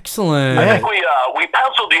 Excellent. Yeah. I think we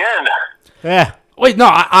penciled you in. Yeah. Wait, no,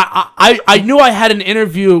 I knew I had an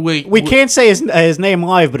interview. We can't say his name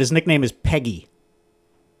live, but his nickname is Peggy.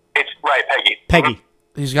 It's right, Peggy. Peggy.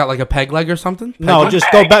 He's got like a peg leg or something. No, Peg leg? just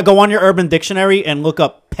Peg. go on your Urban Dictionary and look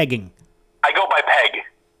up pegging. I go by Peg.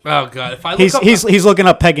 Oh god, if I look He's up, he's looking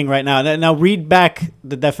up pegging right now. Now read back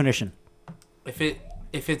the definition. if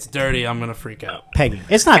it's dirty, I'm gonna freak out. Pegging.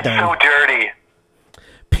 It's not So dirty. dirty.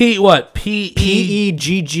 Pegging.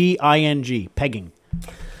 Pegging.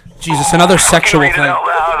 Jesus, another sexual Read it thing. out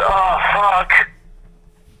loud. Oh, fuck.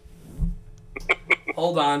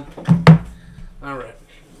 Hold on. All right.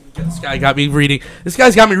 This guy got me reading. This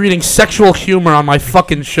guy's got me reading sexual humor on my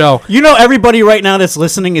fucking show. You know, everybody right now that's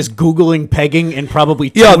listening is Googling pegging and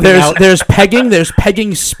probably Yeah, tuning out. there's pegging, there's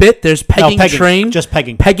pegging spit, there's pegging, pegging, train, just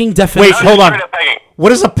pegging. Pegging definition. Wait, hold on. Straight up pegging.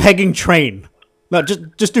 What is a pegging train? No,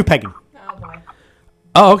 just do pegging.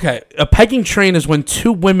 Oh, okay. A pegging train is when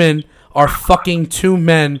two women are fucking two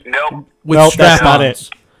men Nope. with Nope, that's strap-ons. not it.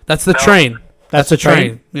 That's the train. That's a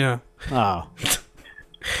train. Yeah. Oh,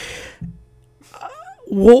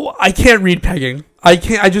 Well, I can't read pegging. I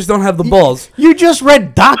can't. I just don't have the balls. you just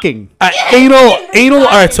read docking. Anal. All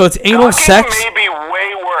right, so it's anal Docking sex. may be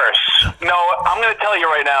way worse. No, I'm going to tell you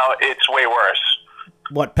right now, it's way worse.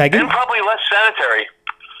 What pegging? And probably less sanitary.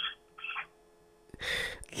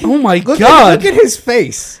 Oh my Look god. at his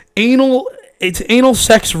face. Anal. It's anal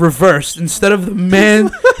sex reversed. Instead of the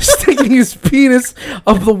man sticking his penis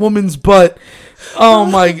up the woman's butt. Oh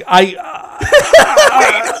my! Wait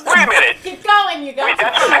a minute. Keep going, you Wait, guys.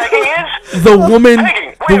 that's what pegging is? The woman. Pegging.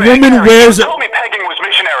 Wait The a minute, woman Gary, wears. You told me pegging was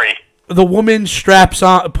missionary. The woman straps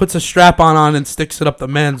on, puts a strap on, and sticks it up the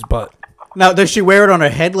man's butt. Now, does she wear it on her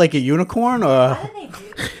head like a unicorn, or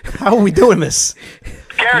how are we doing this?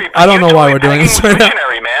 Gary, I don't you know why told me we're doing pegging this was right now.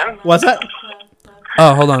 missionary, man. What's that?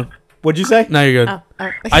 Oh, hold on. What'd you say? Now you're good.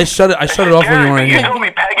 Oh. I shut it off when you Gary, weren't you here. told me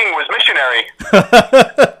pegging was missionary.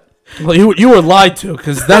 Well, you were lied to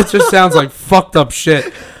because that just sounds like fucked up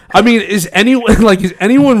shit. I mean, is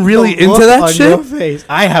anyone really The look into that on shit? your face.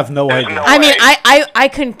 I have no There's idea. no I mean, way. I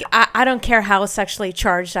couldn't. I don't care how sexually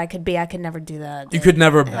charged I could be. I could never do that. You could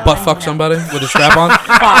never butt fuck somebody with a strap on.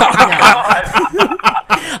 Fuck, no.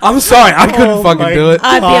 I'm sorry, I couldn't Oh fucking my do it.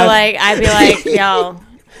 I'd be like, yo,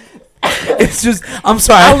 It's just, I'm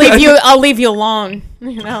sorry. I'll leave you alone.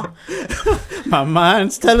 You know. My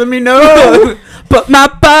mind's telling me no. But my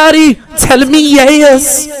body telling me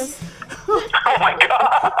yes. Oh my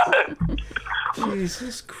god.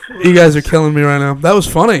 Jesus Christ. You guys are killing me right now. That was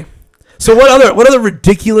funny. So what other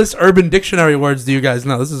ridiculous Urban Dictionary words do you guys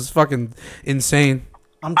know? This is fucking insane.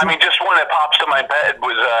 I mean, just one that pops to my head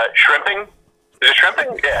was shrimping. Is it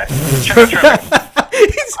shrimping? Yeah. Shrimping.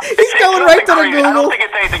 He's going right to the crazy. I don't Google. think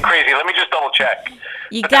it's anything crazy. Let me just double check.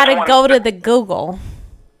 You But that's gotta one- go to the Google.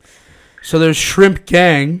 So there's Shrimp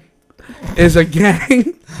Gang. Is a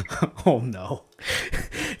gang. Oh no.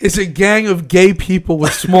 It's a gang of gay people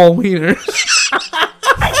with small wieners. What?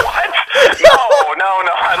 No.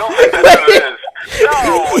 I don't think that's what it is.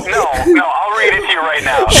 No. I'll read it to you right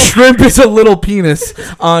now. Shrimp is a little penis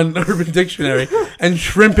on Urban Dictionary, and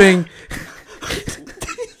shrimping.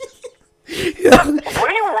 What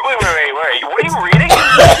are you? Wait. What are you reading?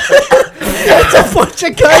 It's a bunch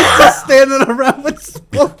of guys just standing around with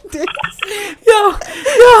small dicks. Yo,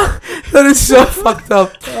 that is so fucked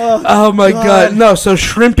up. Oh my god. No, so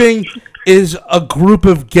shrimping is a group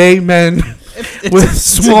of gay men with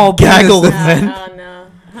small gaggle of penises. men. Oh no.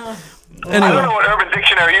 I don't know Anyway, what Urban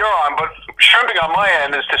Dictionary you're on, but shrimping on my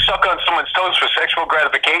end is to suck on someone's toes for sexual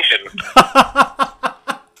gratification.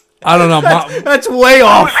 I don't know. That's way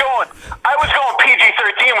off. I was going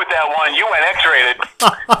PG-13 with that one. You went X-rated.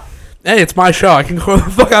 Hey, it's my show. I can call the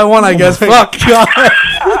fuck I want, I guess. my Fuck.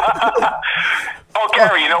 Oh,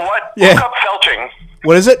 Gary, you know what? Yeah. Look up felching.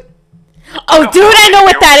 What is it? Oh, dude, I know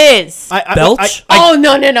what that is. Belch? Oh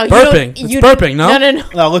no. Burping. It's burping, no? No.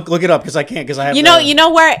 No, look it up because I can't because I have. You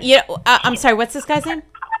know where? I'm sorry. What's this guy's name?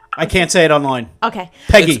 I can't say it online. Okay.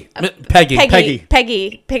 Peggy. Peggy.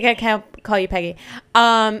 Peggy. I can't call you Peggy.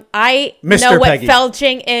 I Mr. know what Peggy.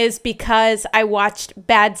 felching is because I watched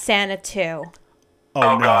Bad Santa 2.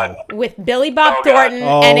 Oh, no. God. with Billy Bob Oh, God. Thornton,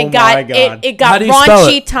 Oh, and it my got God. it How got do you spell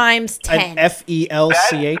raunchy it? times 10. An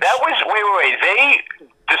FELCH? That was wait. They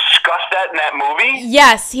discussed that in that movie.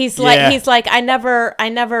 Yes, he's Yeah. like I never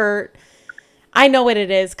I know what it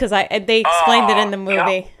is because they explained it in the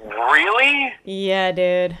movie. God, really? Yeah,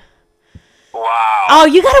 dude. Wow. Oh,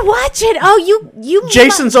 you gotta watch it. Oh, you.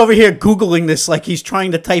 Jason's over here Googling this like he's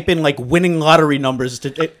trying to type in like winning lottery numbers.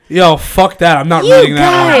 Yo, fuck that. I'm not You reading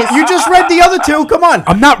that one. guys. You just read the other two. Come on.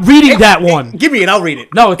 I'm not reading that one. Give me it. I'll read it.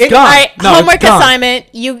 No, it's It- gone. All right, No, it's homework gone. assignment.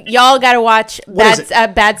 Y'all gotta watch What is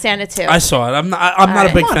Bad Santa 2. I saw it. I'm not a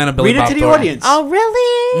right. big Come on, fan of Billy read Bob it to the Thornton. audience. Oh,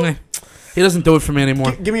 really? Eh, He doesn't do it for me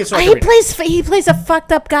anymore. Give me it so I He can read it. plays a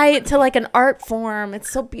fucked up guy to like an art form. It's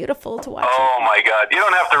so beautiful to watch. Oh my God! You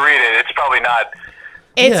don't have to read it. It's probably not.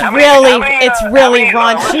 It's Yeah. really How many, it's how really many,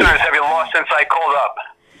 raunchy. listeners have you lost since I called up?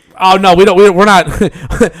 Oh no, we don't. We're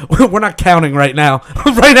not. We're not counting right now.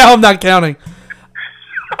 Right now, I'm not counting.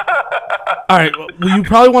 All right. Well, you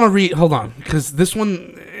probably want to read. Hold on, because this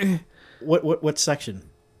one. What section?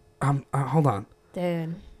 Hold on.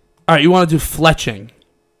 Dude. All right, you want to do fletching?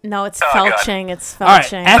 No, it's Oh, God. felching. It's All right,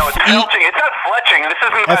 felching. No, it's felching. It's not fletching. This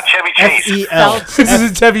isn't about Chevy Chase. FEL. This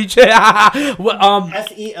is a Chevy Chase.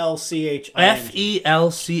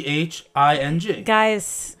 FELCHING.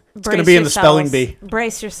 Guys, it's gonna be in the spelling bee.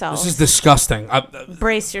 Brace yourselves. This is disgusting.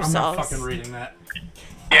 Brace I'm not yourselves. fucking reading that.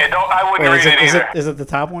 Yeah, I wouldn't Wait, read it either. is it the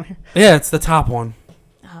top one here? Yeah, it's the top one.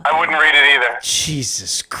 I wouldn't read it either.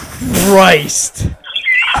 Jesus Christ.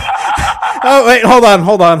 Oh, wait,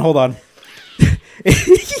 hold on.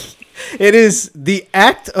 It is the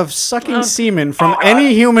act of sucking semen from God.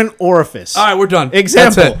 any human orifice. All right, we're done.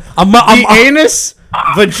 Example. That's it. The anus,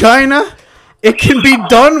 vagina. It can be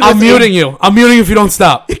done with I'm muting you. I'm muting you if you don't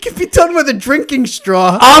stop. It can be done with a drinking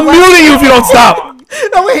straw. I'm muting you if you don't stop.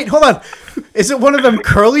 No, wait, hold on. Is it one of them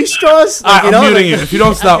curly straws? All right, I'm muting you. like- If you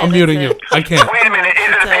don't stop, I'm Okay, muting that's you. I can't. Wait a minute. Is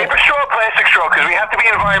it a paper straw or plastic straw? Because we have to be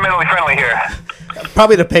environmentally friendly here.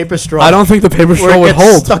 Probably the paper straw. I don't think the paper where straw it would gets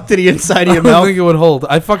hold. stuck to the inside I of your don't mouth. think it would hold.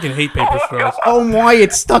 I fucking hate paper straws. Oh my!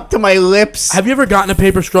 It's stuck to my lips. Have you ever gotten a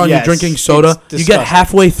paper straw and Yes, you're drinking soda? it's You get disgusting.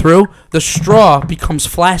 halfway through, the straw becomes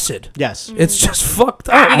flaccid. Yes. It's just fucked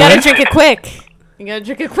up. You gotta man. drink it quick. You gotta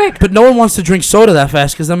drink it quick. But no one wants to drink soda that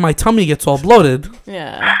fast because then my tummy gets all bloated.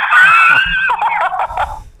 Yeah.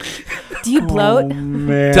 Do you bloat?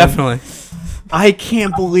 Man. Definitely. I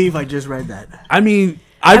can't believe I just read that. I mean,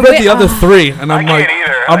 I read wi- the other three, and I I'm can't like,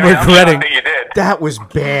 either. I'm I mean, I'm regretting. shocked that you did. That was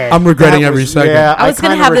bad. I'm regretting That every was- second. Yeah, I was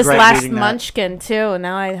gonna kinda have this regret last reading that. munchkin too.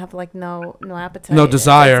 Now I have like no appetite. No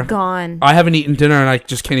desire. It's gone. I haven't eaten dinner, and I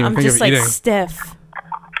just can't even I'm think just of like eating. stiff.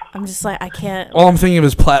 I'm just like I can't. All I'm thinking of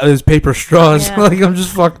is paper straws. Yeah. Like I'm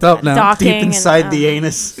just fucked up now. Docking Deep and- inside the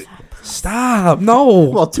anus. Stop! No.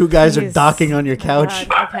 While two guys are Jeez. docking on your couch.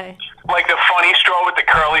 God, okay. Like the funny straw with the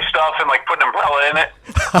curly stuff and like putting umbrella in it.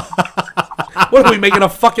 What are we making a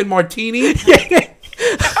fucking martini?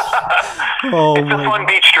 Oh It's a my! fun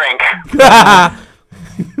beach drink.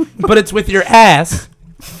 But it's with your ass.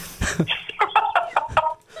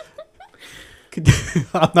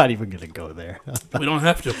 I'm not even gonna go there. We don't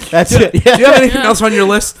have to. That's it. Do you have anything else on your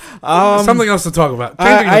list? Something else to talk about.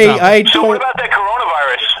 Changing the topic. I So what don't. about that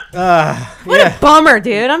coronavirus? Yeah. Bummer,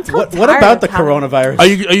 dude. I'm so What tired about of the telling- coronavirus?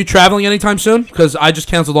 Are you traveling anytime soon? Because I just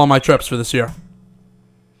canceled all my trips for this year.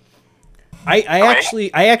 I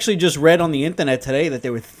actually just read on the internet today that they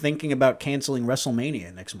were thinking about canceling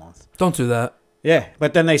WrestleMania next month. Don't do that. Yeah,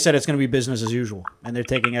 but then they said it's going to be business as usual, and they're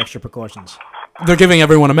taking extra precautions. They're giving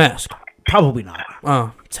everyone a mask. Probably not.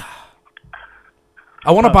 Oh.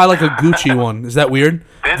 I want to buy like a Gucci one. Is that weird?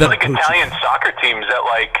 There's That- like Italian soccer teams that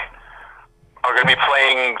like are going to be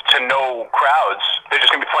playing to no crowds. They're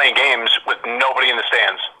just going to be playing games with nobody in the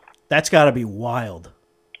stands. That's got to be wild.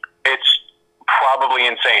 It's probably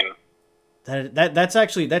insane.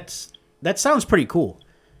 That sounds pretty cool.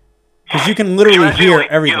 Because you can literally Imagine, hear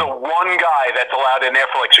like, everything. You're the one guy that's allowed in there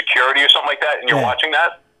for like security or something like that, and you're Yeah. watching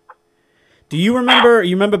that. Do you remember?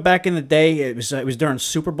 You remember back in the day? It was during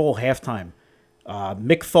Super Bowl halftime.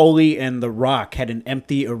 Mick Foley and The Rock had an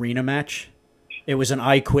empty arena match. It was an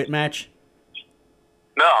I Quit match.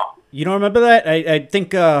 No. You don't remember that? I think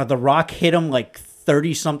The Rock hit him like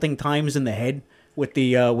 30-something times in the head with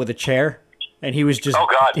a chair, and he was just Oh,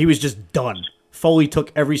 God. he was just done. Foley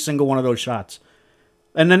took every single one of those shots,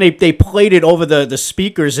 and then they played it over the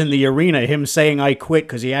speakers in the arena. Him saying "I quit"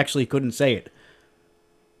 because he actually couldn't say it.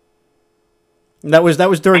 And that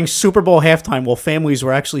was during Super Bowl halftime while families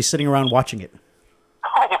were actually sitting around watching it.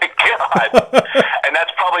 Oh my god. And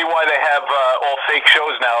that's probably why they have all fake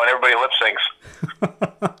shows now and everybody lip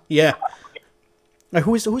syncs. Yeah. Now,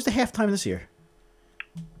 who's the halftime this year?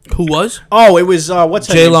 Who was? Oh, it was what's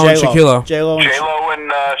her name? J-Lo and Shaquille. J-Lo and J-Lo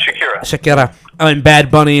and Shakira. Shakira. I mean,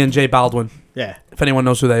 Bad Bunny and J Baldwin. yeah. If anyone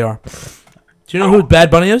knows who they are. Do you know who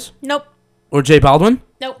Bad Bunny is? Nope. Or J Baldwin?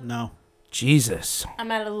 Nope. No. Jesus.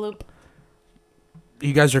 I'm out of the loop.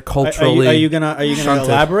 You guys are Are culturally. you gonna shunted.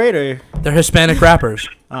 elaborate or? They're Hispanic rappers.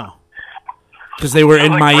 Oh. Because they were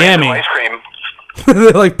in Like brands of Miami. ice cream.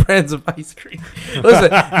 They're like brands of ice cream. Listen,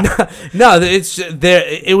 no, it's there.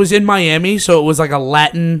 It was in Miami, so it was like a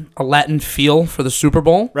Latin feel for the Super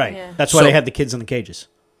Bowl. Right. Yeah. That's why So- they had the kids in the cages.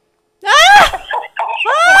 God,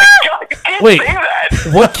 you can't Wait. say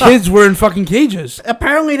that. What kids were in fucking cages?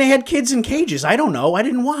 Apparently they had kids in cages. I don't know. I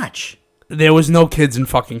didn't watch. There was no kids in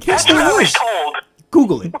fucking cages. That's what I was was. told.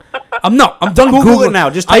 Google it. I'm done Google Googling it now.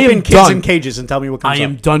 Just I type am in kids done. in cages and tell me what comes I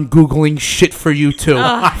am up. done Googling shit for you two.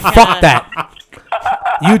 God. Fuck that.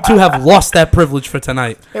 You two have lost that privilege for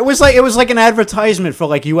tonight. It was like an advertisement for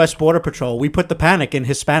like U.S. Border Patrol. We put the panic in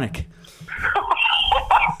Hispanic.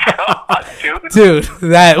 Dude. Dude,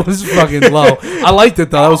 that was fucking low. I liked it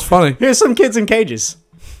though. That was funny. Here's some kids in cages.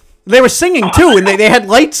 They were singing too, and they had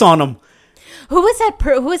lights on them. Who was that?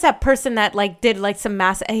 Who was that person that like did like some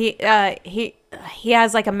massive? He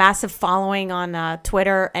has like a massive following on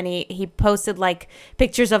Twitter, and he posted like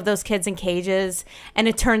pictures of those kids in cages. And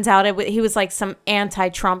it turns out he was like some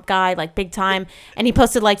anti-Trump guy, like big time. And he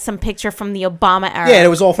posted like some picture from the Obama era. Yeah, it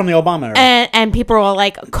was all from the Obama era. And people were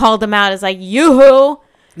like called him out as like yoo-hoo.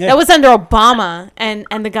 Yeah. That was under Obama, and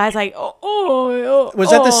the guy's like, oh.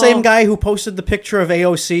 Was that the same guy who posted the picture of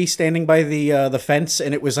AOC standing by the fence,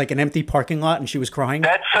 and it was like an empty parking lot, and she was crying?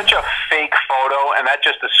 That's such a fake photo, and that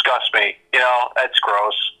just disgusts me. You know, that's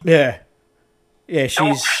gross. Yeah. Yeah,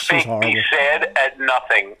 Don't she's fake horrible. be sad at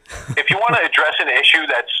nothing. If you want to address an issue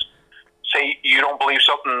that's, say, you don't believe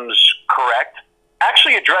something's correct,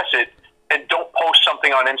 actually address it, and don't post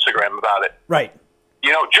something on Instagram about it. Right.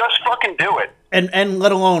 You know, just fucking do it. And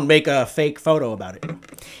let alone make a fake photo about it.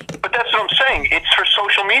 But that's what I'm saying. It's for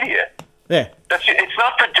social media. Yeah. It's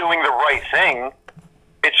not for doing the right thing.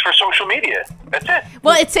 It's for social media. That's it.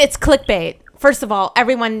 Well, it's clickbait. First of all,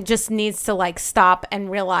 everyone just needs to like stop and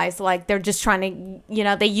realize like they're just trying to, you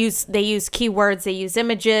know, they use keywords, they use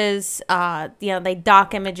images, you know, they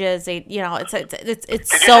dock images, it's Did you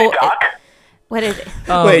so. say doc? What is it?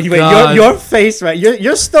 Oh, wait, God. your face, right?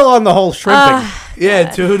 You're still on the whole shrimping. Yeah,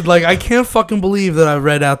 dude. Like, I can't fucking believe that I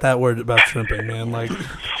read out that word about shrimping, man. Like,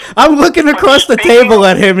 I'm looking across the table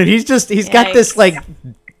at him, and he's got this Yikes. like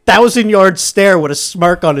 1,000-yard stare with a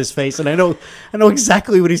smirk on his face, and I know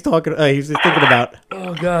exactly what he's thinking about.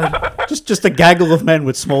 oh god. Just a gaggle of men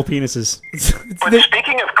with small penises. But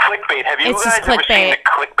speaking of clickbait, have you It's guys just ever seen clickbait. the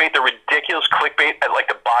clickbait, the ridiculous clickbait at like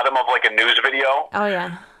the bottom of like a news video? Oh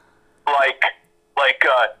yeah. Like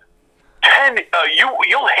 10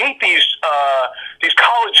 you'll hate these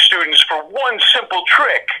college students for one simple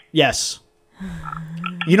trick. Yes.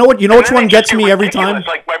 You know which And then one they gets just me do every ridiculous. time?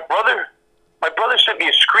 Like my brother sent me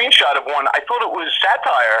a screenshot of one. I thought it was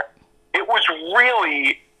satire. It was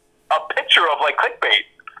really a picture of like clickbait.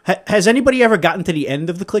 Has anybody ever gotten to the end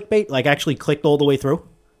of the clickbait? Like actually clicked all the way through?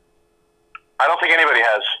 I don't think anybody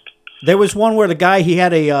has. There was one where the guy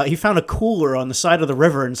he found a cooler on the side of the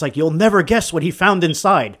river, and it's like you'll never guess what he found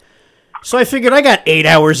inside. So I figured I got 8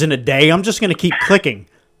 hours in a day. I'm just gonna keep clicking.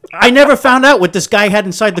 I never found out what this guy had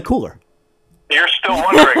inside the cooler. You're still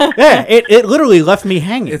wondering. Yeah, it literally left me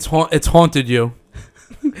hanging. It's haunted you.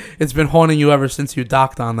 It's been haunting you ever since you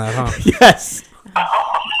docked on that, huh? Yes.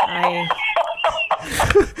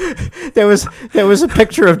 There was a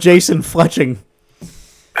picture of Jason fletching.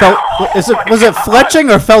 Was it fletching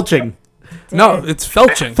or felching? No, it's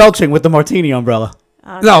felching. Felching with the martini umbrella.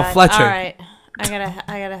 Oh, No, God. Fletcher. All right. I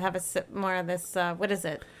gotta have a sip more of this. What is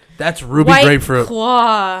it? That's ruby White grapefruit.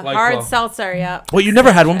 Claw. White Hard Claw. seltzer. Yeah. Well, you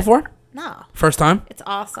never had one before? No. First time? It's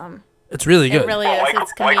awesome. It's really good. It really is. White-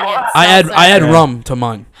 It's White Claw? convenient. I add Seltzer. rum to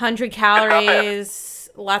mine. 100 calories.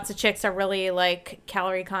 Lots of chicks are really like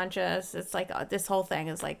calorie conscious. It's like this whole thing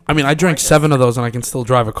is like. I mean, I drank gorgeous. 7 of those and I can still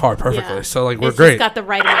drive a car perfectly. Yeah. So like we're It's great. Just got the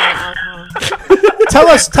right amount of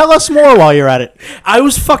alcohol. Tell us more while you're at it. I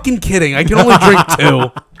was fucking kidding. I can only drink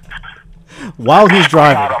 2. While he's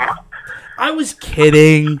driving. I was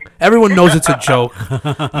kidding. Everyone knows it's a joke.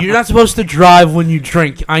 You're not supposed to drive when you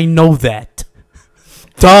drink. I know that.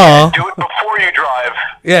 Duh. Do it before you drive.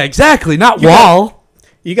 Yeah, exactly. Not while.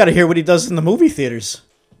 You got to hear what he does in the movie theaters.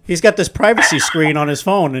 He's got this privacy screen on his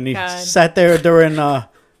phone, and he God. sat there during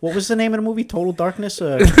what was the name of the movie? Total Darkness.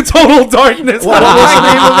 Total darkness. What was the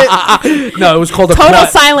name of it? No, it was called a Total quiet.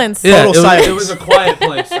 silence. Yeah, Total it was, silence. it was a quiet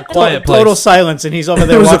place. A quiet place. Total silence, and he's over It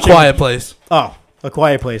there was watching. a quiet place. Oh, A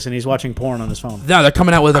Quiet Place, and he's watching porn on his phone. No, they're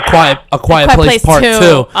coming out with a Quiet Place Part 2.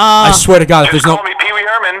 Oh. I swear to God, if there's Just no... call me Pee Wee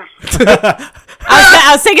Herman. I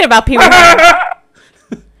was thinking about Pee Wee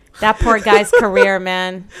Herman. That poor guy's career,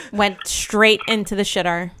 man, went straight into the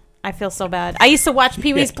shitter. I feel so bad. I used to watch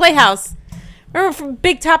Pee Wee's Playhouse. Remember from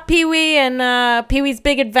Big Top Pee Wee and Pee Wee's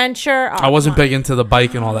Big Adventure? Oh, I wasn't big into the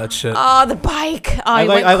bike and all that shit. Oh, the bike. Oh, I he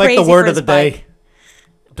like went the crazy word for of the his day. bike.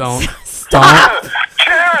 Don't.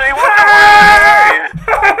 Charity, what's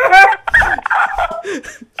the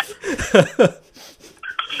word?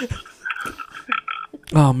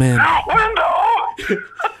 Oh, man. Window.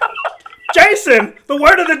 Jason, the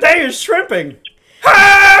word of the day is shrimping.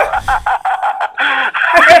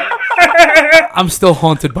 I'm still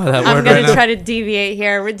haunted by that I'm word gonna right now. try to deviate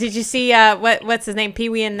here. Did you see what's his name? Pee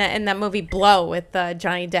Wee in that movie Blow with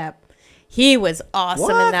Johnny Depp. He was awesome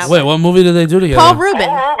in that. Wait, what movie did they do together? Paul Rubin.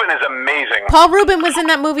 Paul Rubin is amazing. Paul Rubin was in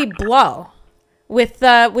that movie Blow with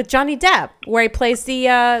Johnny Depp, where he plays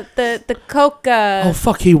the coke. Oh,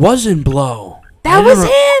 fuck, he was in Blow. That was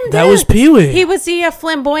him. That dude. was Pee Wee. He was the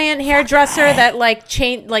flamboyant hairdresser that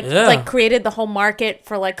created the whole market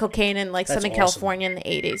for like cocaine in like Southern awesome. California in the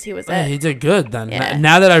 80s. He was Yeah, it. he did good then. Yeah.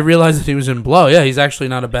 Now that I realize that he was in Blow, yeah, he's actually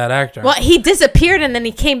not a bad actor. Well, he disappeared and then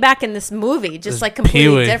he came back in this movie, just As like completely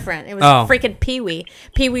Pee-wee. different. It was Oh. freaking Pee Wee.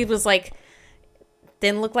 Pee Wee was like,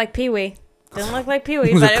 didn't look like Pee Wee. Didn't look like Pee Wee,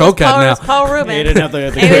 He was but a it was cokehead Paul, now. it was Paul He Rubin. didn't have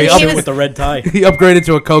the He gray was- suit with the red tie. He upgraded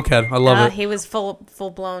to a cokehead. I love it. He was full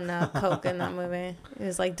blown coke in that movie. He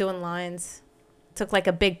was like doing lines. Took like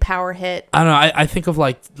a big power hit. I don't know. I think of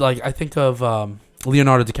I think of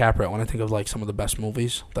Leonardo DiCaprio when I think of like some of the best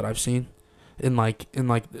movies that I've seen in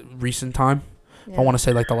recent time. Yeah. I want to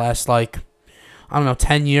say like the last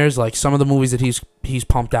 10 years. Like some of the movies that he's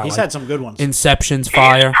pumped out. He's like had some good ones. Inception's He's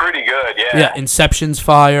fire. pretty good, yeah. Yeah, Inception's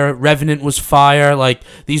fire. Revenant was fire. Like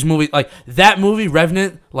these movies, like that movie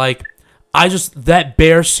Revenant. Like that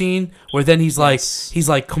bear scene where then he's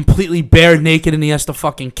like completely bare naked and he has to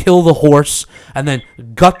fucking kill the horse and then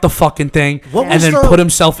gut the fucking thing What and was then the- put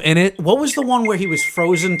himself in it. What was the one where he was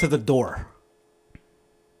frozen to the door?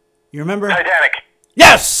 You remember? Titanic.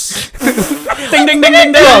 Yes! Ding, ding, ding,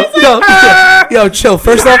 ding, ding. Yo, chill.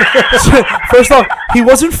 First off, he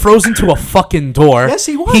wasn't frozen to a fucking door. Yes,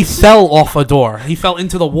 he was. He fell off a door. He fell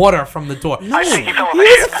into the water from the door. I think he fell off He a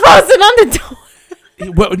was ship. frozen on the door.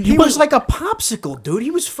 He was like a popsicle, dude.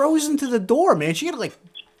 He was frozen to the door, man. She had to like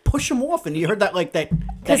push him off, and you heard that like that.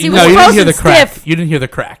 Because that he No, was you didn't hear frozen the crack. stiff. You didn't hear the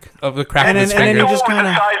crack of the crack And of his then- and then finger. he just It was kinda-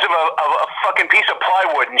 the size of a fucking piece of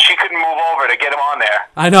plywood, and she couldn't move over to get him on there.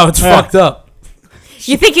 I know it's fucked up.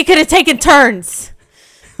 You think you could have taken turns?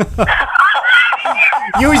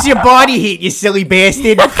 Use your body heat, you silly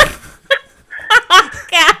bastard.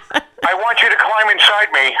 I want you to climb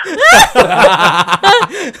inside me.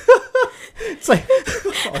 It's like,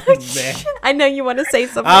 oh man, I know you want to say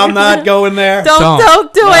something. I'm not going there.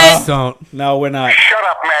 Don't do it. Don't. No, we're not. Shut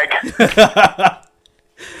up, Meg.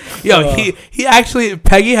 Yo, he actually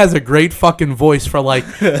Peggy has a great fucking voice for like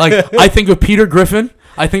I think of Peter Griffin.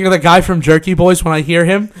 I think of the guy from Jerky Boys when I hear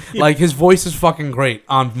him. Like his voice is fucking great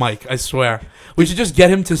on mic. I swear. We should just get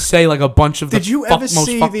him to say like a bunch of the Did you ever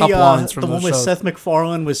see most fucked up lines from the one where shows. Seth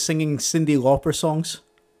MacFarlane was singing Cyndi Lauper songs?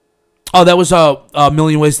 Oh, that was a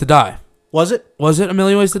Million Ways to Die. Was it? Was it A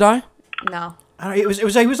Million Ways to Die? No. I don't know, it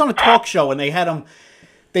was he was on a talk show and they had him.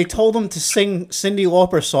 They told him to sing Cyndi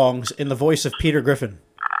Lauper songs in the voice of Peter Griffin.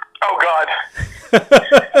 Oh,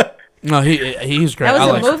 God. No, he's great. That was I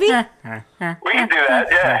a like movie? We can do that,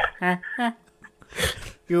 yeah.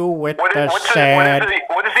 You with What the is sad the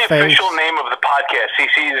face. official name of the podcast?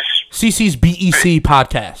 CC's BEC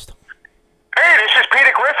podcast. Hey, this is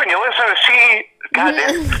Peter Griffin. You listen to C. God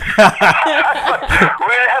damn. We're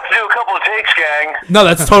going to have to do a couple of takes, gang. No,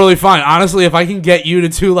 that's totally fine. Honestly, if I can get you to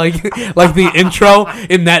do like the intro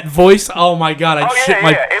in that voice, oh my god, I'd Oh, shit yeah,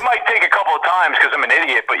 my. yeah. It might take a couple of times because I'm an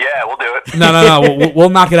idiot, but yeah, we'll do it. No. We'll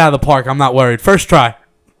knock it out of the park. I'm not worried. First try.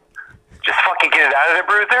 Just fucking get it out of there,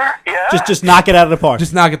 Bruiser. Yeah? Just knock it out of the park.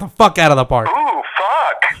 Just knock it the fuck out of the park. Ooh,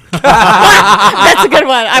 fuck. That's a good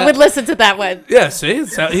one. I would listen to that one. Yeah, see,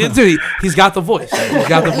 dude, he's got the voice. He's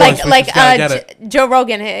got the voice. We just gotta get it. Joe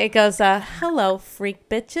Rogan. It goes, "Hello, freak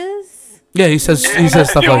bitches." Yeah, he says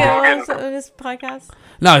stuff Joe like that. Rogan. What was this podcast?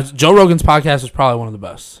 No, Joe Rogan's podcast is probably one of the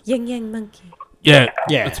best. Yin Yang Monkey. Yeah,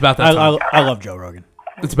 Yeah, it's about that time. I love Joe Rogan.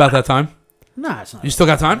 It's about that time. Nah, it's not. You still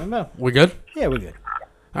got time? No. We're good. Yeah, we're good.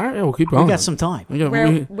 All right, yeah, we'll keep going. We got some time. We got- Where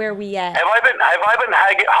we- we at? Have I been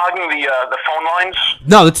hogging the phone lines?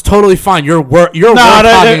 No, that's totally fine. You're No,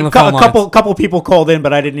 hogging the phone a lines. couple people called in,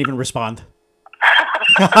 but I didn't even respond.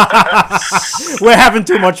 We're having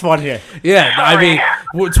too much fun here. Yeah, I mean,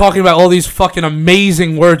 we're talking about all these fucking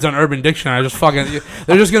amazing words on Urban Dictionary. I just fucking,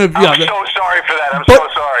 they're just gonna. I'm so sorry for that. I'm so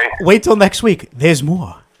sorry. Wait till next week. There's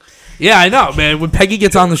more. Yeah, I know, man. When Peggy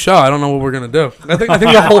gets on the show, I don't know what we're gonna do. I think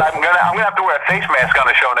the whole. I'm gonna have to wear a face mask on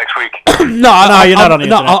the show next week. No, you're not on the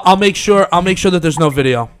No, internet. I'll make sure that there's no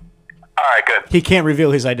video. All right, good. He can't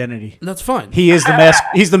reveal his identity. That's fine. He is the mask.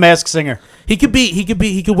 He's the mask singer. He could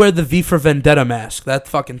wear the V for Vendetta mask. That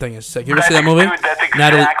fucking thing is sick. You ever see that movie? Dude, that's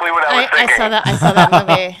exactly what I was thinking. I saw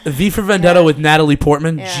that movie. V for Vendetta with Natalie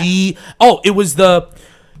Portman. Yeah. It was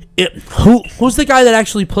who's the guy that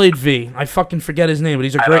actually played V? I fucking forget his name, but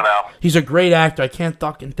he's don't know. he's a great actor. I can't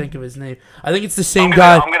fucking think of his name. I think it's the same I'm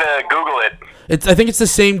guy. gonna Google it. I think it's the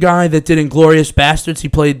same guy that did Inglourious Bastards. He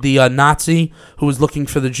played the Nazi who was looking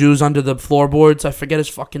for the Jews under the floorboards. I forget his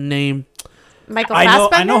fucking name. Michael I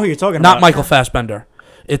Fassbender? know who you're talking about. Not Michael Fassbender.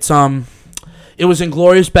 It was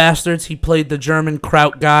Inglourious Bastards. He played the German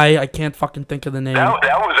Kraut guy. I can't fucking think of the name. That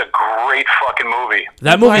was a great fucking movie.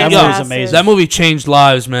 That movie, That movie's amazing. That movie changed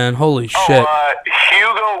lives, man. Holy shit.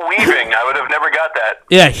 Hugo Weaving. I would have never got that.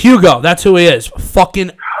 Yeah, Hugo. That's who he is.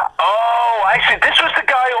 Fucking. Oh, I see. This was the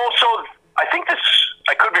guy also. I think this.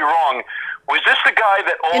 I could be wrong. Was this the guy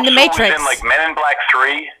that also In The Matrix. was in like Men in Black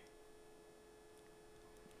 3?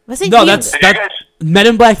 Was it No, you? that's Did you that. guys? Men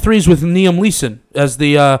in Black 3 is with Liam Neeson as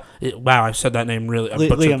the. Wow, I said that name really. I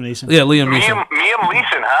butchered. Liam Neeson. Yeah, Liam Neeson. Liam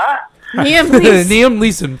Neeson, huh? Liam Neeson. Liam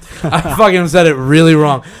Neeson. I fucking said it really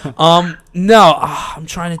wrong. No, I'm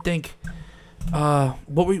trying to think.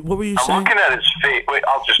 What were you I'm saying? looking at his face. Wait,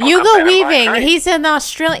 I'll just. look up Hugo Men in Black Weaving. 3. He's an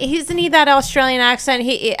Australian. Isn't he that Australian accent?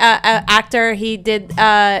 He actor. He did.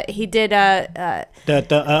 He did. He did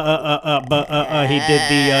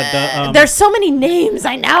the There's so many names.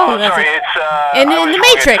 I know. Oh, sorry, it's In I The was wrong.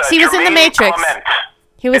 Matrix. It's, He was in The Jermaine Matrix. Clement.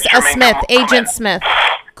 He was It's a Jermaine Smith, Clement. Agent Smith.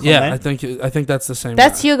 Yeah, Clement? I think that's the same.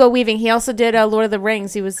 That's guy. Hugo Weaving. He also did Lord of the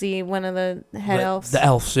Rings. He was one of the head elves. The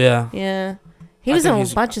elves, yeah. Yeah. He I was in think a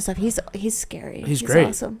he's- bunch of stuff. He's scary. He's great.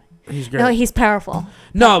 Awesome. He's great. No, he's powerful.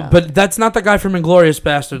 No, but that's not the guy from Inglourious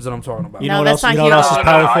Bastards that I'm talking about. You No, know what that's else? not You know what else is Hugo.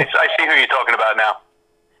 powerful? I see who you're talking about now.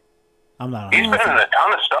 I'm not. He's been in a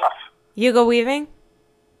ton of stuff. Hugo Weaving?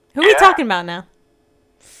 Who are we Yeah. talking about now?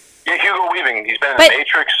 Yeah, Hugo Weaving. He's been in But- The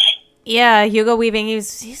Matrix. Yeah, Hugo Weaving.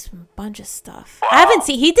 He's in a bunch of stuff. Wow. I haven't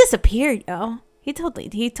seen. He disappeared, yo. He totally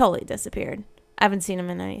disappeared. I haven't seen him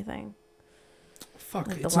in anything. Fuck,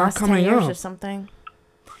 Like it's the not last 10 coming years up. or something.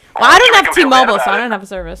 Well, I should don't we have can feel bad T-Mobile, so about I it? don't have a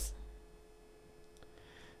service.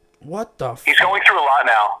 What the? He's going through a lot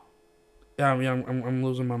now. Yeah, I'm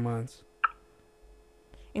losing my mind.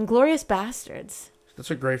 Inglourious Bastards.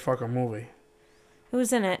 That's a great fucking movie.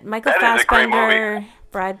 Who's in it? Michael That is a great Fassbender,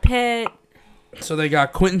 Brad Pitt. So they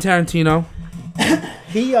got Quentin Tarantino.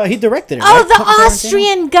 He directed it. Oh, right? the Quentin Tarantino?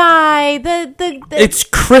 Austrian guy. The It's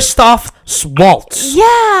Christoph Waltz.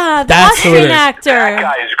 yeah, the That's who it Austrian is. actor. That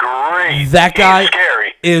guy is great. That guy He's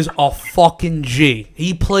scary. is a fucking G.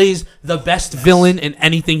 He plays the best villain in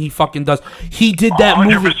anything he fucking does. He did that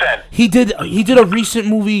movie. 100%. He did a recent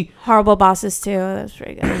movie. Horrible Bosses too. That's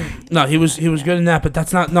pretty good. No, he was good in that, but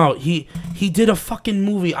that's not. No, he did a fucking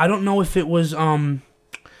movie. I don't know if it was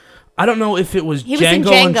I don't know if it was He was in Django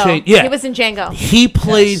Django. Unchained. Yeah, He was in Django. He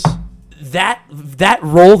played that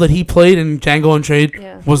role that he played in Django Unchained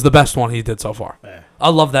Yeah. was the best one he did so far. I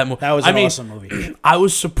love that movie. That was I an mean, awesome movie. I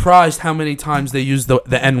was surprised how many times they used the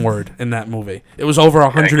N word in that movie. It was over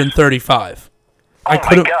 135. Oh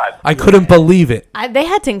my God. I couldn't believe it. They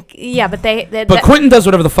had to. Yeah, but But Quentin does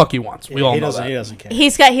whatever the fuck he wants. We all he know doesn't. that. He doesn't care.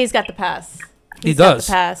 he's got the pass. He He's got does.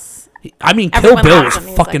 the pass. I mean, Everyone Kill Bill loves was him.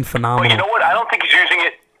 He's fucking like- But phenomenal. you know what? I don't think he's using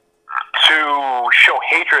it to show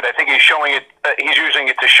hatred. I think he's showing it. He's using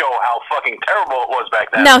it to show how fucking terrible it was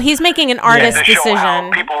back then. No, he's making an artist to show how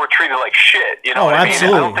decision. people were treated like shit. You know Oh, what I mean?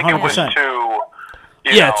 absolutely, I don't think it was 100%. to.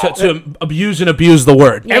 You Yeah, know, to abuse and abuse the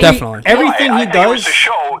word. Yeah. Definitely. Everything I he think it was does. to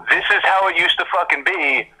show this is how it used to fucking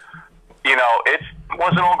be. You know, it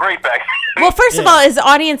wasn't all great back then. Well, first of all, as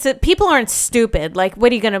audience, people aren't stupid. Like,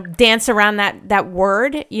 what are you gonna dance around that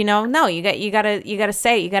word? You know, no. You gotta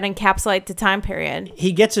say it. You gotta encapsulate the time period.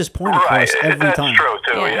 He gets his point across Right, every that's time. true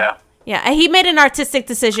too. Yeah. Yeah, and he made an artistic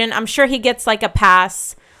decision. I'm sure he gets like a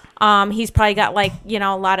pass. He's probably got like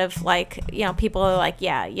a lot of people are like,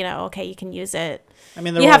 yeah, okay, you can use it. I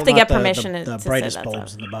mean, You they're have all to not get the permission The to say brightest that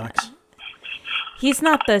bulbs stuff. in the box. He's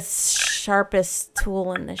not the sharpest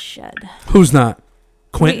tool in the shed. Who's not?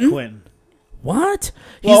 Quentin? Quentin. What?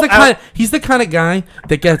 Well, He's the kind of guy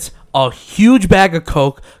that gets a huge bag of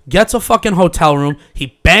coke, gets a fucking hotel room,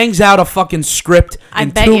 he bangs out a fucking script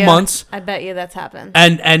in 2 months, I bet you that's happened.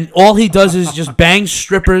 and all he does is just bang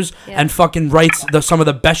strippers Yeah. and fucking writes some of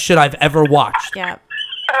the best shit I've ever watched. Yeah.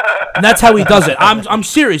 And that's how he does it. I'm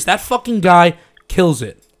serious. That fucking guy kills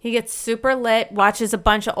it. He gets super lit, watches a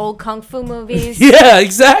bunch of old kung fu movies. Yeah,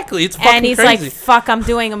 exactly. It's fucking And he's crazy. like, "Fuck, I'm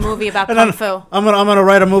doing a movie about kung fu." I'm gonna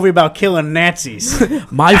write a movie about killing Nazis.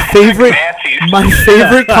 My favorite, Nazis. my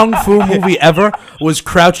favorite kung fu movie ever was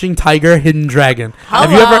Crouching Tiger, Hidden Dragon.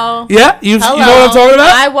 Have you Hello. ever? Yeah, you know Hello. what I'm talking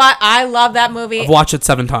about? I love that movie. I've watched it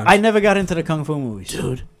 7 times. I never got into the kung fu movies.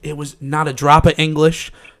 Dude, it was not a drop of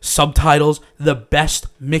English, subtitles, the best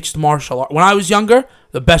mixed martial art. When I was younger,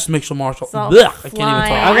 the best mixed martial all art. I can't even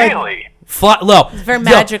flying. talk. Really? Very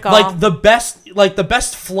magical. Like the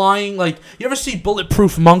best flying. Like, you ever see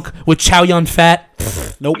Bulletproof Monk with Chow Yun Fat?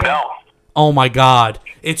 Nope. No. Oh my God!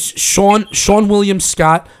 It's Sean William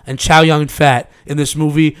Scott and Chow Yun Fat in this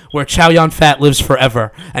movie where Chow Yun Fat lives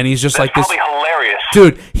forever, and he's just like this. Probably hilarious.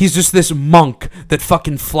 Dude, he's just this monk that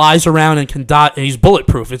fucking flies around and can dot, and he's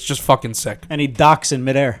bulletproof. It's just fucking sick. And he docks in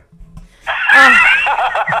midair.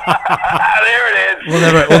 There it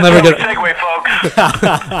is. We'll never get Segue,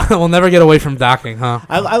 folks. we'll never get away from docking, huh?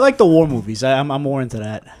 I like the war movies. I'm more into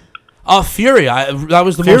that. Fury. That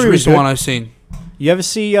was the Fury most was recent good. one I've seen. You ever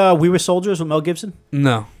see We Were Soldiers with Mel Gibson?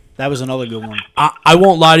 No, That was another good one. I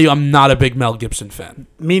won't lie to you. I'm not a big Mel Gibson fan.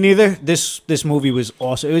 Me neither. This movie was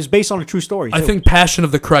awesome. It was based on a true story. I too. think Passion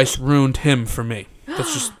of the Christ ruined him for me.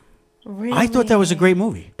 That's just. Really? I thought that was a great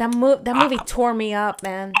movie. That movie tore me up,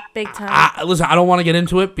 man, big time. Listen, I don't want to get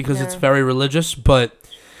into it because it's very religious, but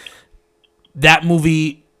that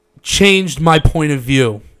movie changed my point of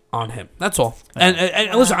view on him. That's all. And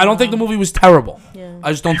listen, I don't think the movie was terrible. Yeah. I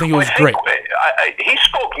just don't think it was I great. think, he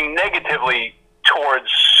spoke negatively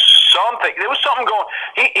towards something. There was something going.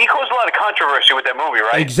 He caused a lot of controversy with that movie,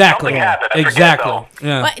 right? Exactly. Something happened. I forget, Exactly. though.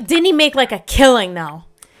 Yeah. But didn't he make like a killing though?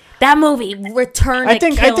 That movie returned. I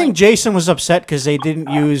think Jason was upset because they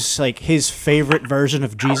didn't use like his favorite version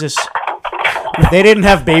of Jesus. They didn't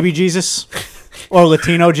have baby Jesus or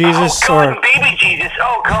Latino Jesus Oh, God, or. baby Jesus.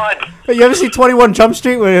 Oh, God. You ever see 21 Jump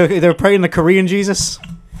Street where they're praying the Korean Jesus?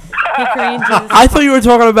 I thought you were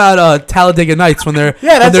talking about Talladega Nights when they're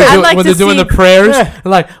Yeah, that's it. I'd like when to they're doing see- the prayers. Yeah.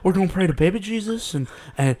 They're like, we're gonna pray to baby Jesus and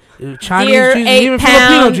Chinese Dear Jesus, 8 even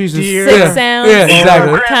pound, Filipino Jesus. 6 yeah. ounce, Yeah,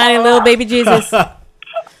 exactly. tiny little baby Jesus.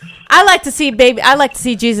 I like to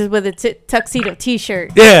see Jesus with a tuxedo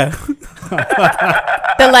T-shirt. Yeah,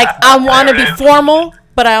 That like I want to be formal,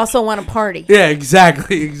 but I also want to party. yeah,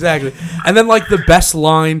 exactly. And then like the best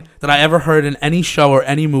line that I ever heard in any show or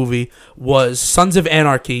any movie was Sons of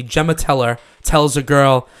Anarchy. Gemma Teller tells a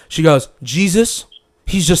girl, she goes, Jesus,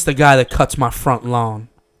 he's just the guy that cuts my front lawn.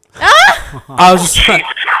 I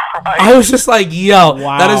was just like, yo,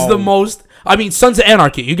 that is the Wow. most. I mean, Sons of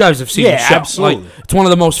Anarchy. You guys have seen Yeah, the show. absolutely. Like, it's one of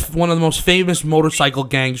the most famous motorcycle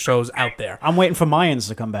gang shows out there. I'm waiting for Mayans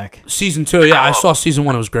to come back. Season 2, yeah, I saw season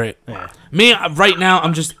 1. It was great. Me right now,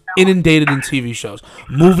 I'm just inundated in TV shows.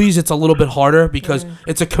 Movies, it's a little bit harder because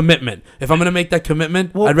it's a commitment. If I'm gonna make that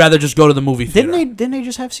commitment, Well, I'd rather just go to the movie theater. Didn't they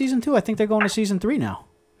just have season 2? I think they're going to season 3 now.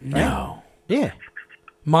 No. Yeah,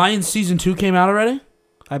 Mayan season 2 came out already?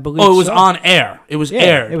 I believe. Oh, it was so. on air. It was Yeah,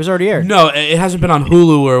 aired. it was already aired. No, it hasn't been on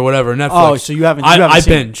Hulu or whatever. Netflix. Oh, so you haven't? I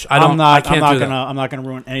seen it. binge. I don't. I can't do that. I'm not gonna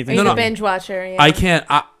ruin Are anything. you No, the no. binge watcher? Yeah. I can't.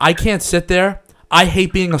 I can't sit there. I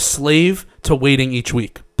hate being a slave to waiting each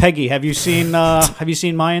week. Peggy, have you seen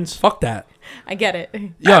Mayans? Fuck that. I get it.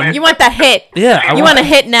 Yo, You want that hit? yeah. You want a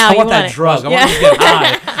hit now? I You want want that it. drug. I Yeah. want to get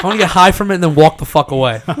high. I want to get high from it and then walk the fuck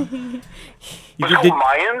away. You Was it did- called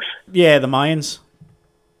Mayans? yeah, the Mayans.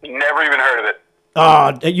 Never even heard of it.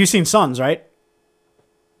 You seen Sons, right?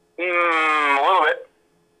 A little bit.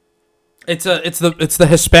 It's the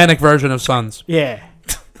Hispanic version of Sons. Yeah.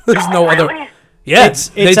 There's no other. Really? Yeah, It's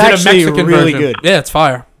they did actually a Mexican really version. good. Yeah, it's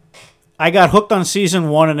fire. I got hooked on season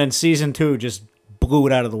 1, and then season 2 just blew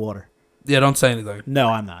it out of the water. Yeah, don't say anything. No,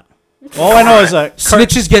 I'm not. All I know is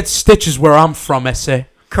Snitches get stitches where I'm from, essay.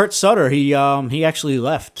 Kurt Sutter. He actually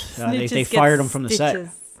left. They Snitches fired get him from the stitches.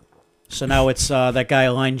 set. So now it's that guy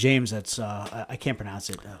Align James. That's I can't pronounce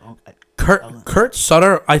it. Kurt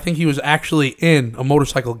Sutter, I think he was actually in a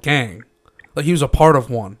motorcycle gang. Like, he was a part of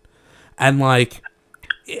one. And, like,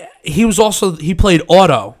 he played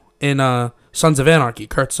Otto in Sons of Anarchy,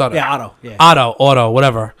 Kurt Sutter. Yeah, Otto. Yeah. Otto,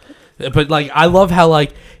 whatever. But, like, I love how,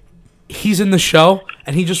 like, he's in the show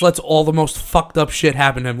and he just lets all the most fucked up shit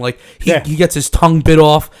happen to him. Like, he gets his tongue bit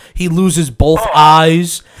off. He loses both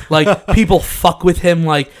eyes. Like, people fuck with him.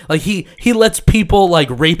 Like he lets people, like,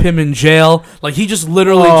 rape him in jail. Like, he just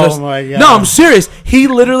literally my God. No, I'm serious. He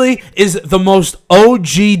literally is the most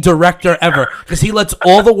OG director ever because he lets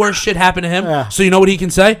all the worst shit happen to him. Yeah. So you know what he can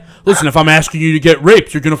say? Listen, if I'm asking you to get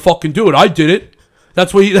raped, you're going to fucking do it. I did it.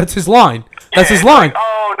 That's his line. That's his line.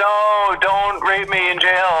 Oh, no, no, don't rape me in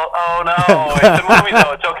jail. Oh no, it's a movie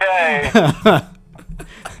though. It's okay.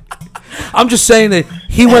 I'm just saying that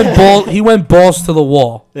he went balls to the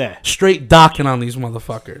wall. Yeah. Straight docking on these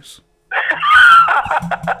motherfuckers.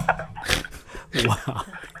 Wow.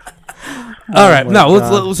 All right. my No,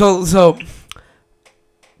 God. let's so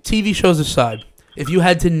TV shows aside, if you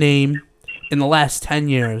had to name in the last 10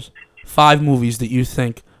 years 5 movies that you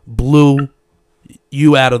think blew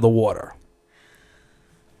you out of the water.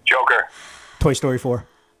 Joker. Toy Story 4.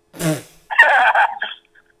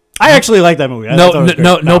 I actually like that movie. I No, thought it was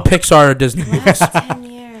no, great. no Pixar or Disney movies. 10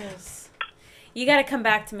 years. You got to come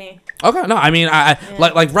back to me. Okay, no, I mean, I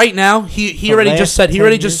like right now. He The already last just said 10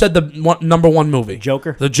 years? the number one movie.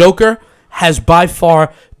 Joker. The Joker has by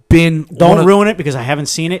far been. Don't ruin it because I haven't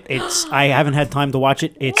seen it. I haven't had time to watch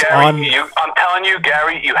it. It's Gary, on. I'm telling you,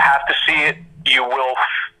 Gary, you have to see it. You will.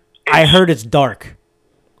 I heard it's dark.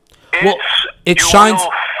 Well, it you shines.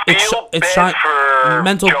 Will It feel it bad shines. for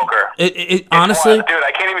Mental. Joker. It honestly, dude,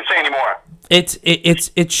 I can't even say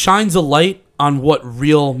anymore. it shines a light on what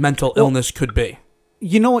real mental illness could be.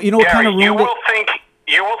 You know what Gary, kind of you ruined it?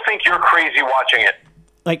 will think you're crazy watching it.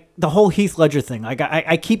 Like the whole Heath Ledger thing. Like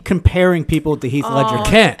I keep comparing people to Heath Ledger.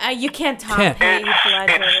 Can't. You can't talk. Can't.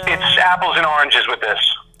 It's apples and oranges with this.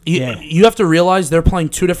 You have to realize they're playing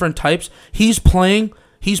two different types. He's playing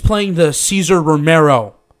the Cesar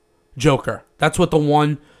Romero Joker. That's what the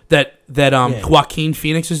one that Joaquin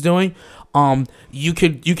Phoenix is doing. You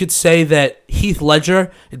could say that Heath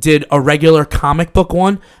Ledger did a regular comic book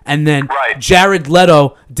one, and then Jared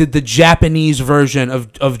Leto did the Japanese version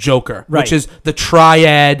of Joker, which is the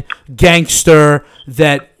triad gangster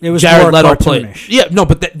that It was Jared more Leto played. cartoonish.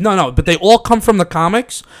 Yeah, but they all come from the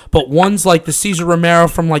comics. But one's like the Cesar Romero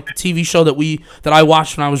from like the TV show that I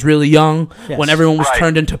watched when I was really young, Yes. when everyone was Right.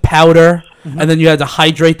 turned into powder, and then you had to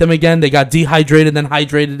hydrate them again. They got dehydrated, then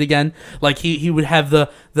hydrated again. Like he would have the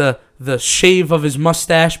shave of his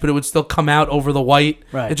mustache, but it would still come out over the white.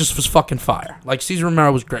 Right. It just was fucking fire. Like Cesar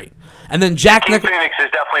Romero was great, and then Jack King Nicholson. Phoenix is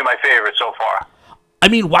definitely my favorite so far. I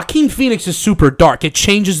mean, Joaquin Phoenix is super dark. It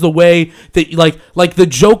changes the way that, like the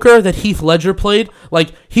Joker that Heath Ledger played. Like,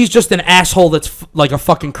 he's just an asshole that's like a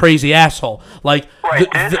fucking crazy asshole. Like, Right,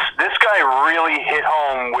 this guy really hit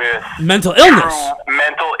home with mental illness. true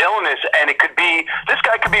mental illness, and this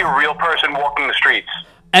guy could be a real person walking the streets.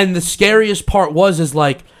 And the scariest part is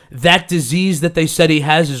like that disease that they said he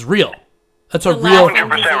has is real. That's a real.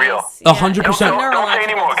 100% real. 100%. Don't say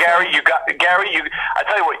anymore, Gary. I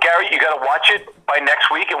tell you what, Gary, you got to watch it by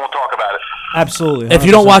next week, and we'll talk about it. Absolutely. If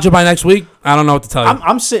you don't 100%. watch it by next week, I don't know what to tell you.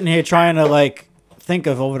 I'm sitting here trying to like think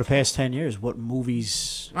of over the past 10 years what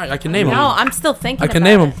movies. All right, I can name them. No, I'm still thinking. I can about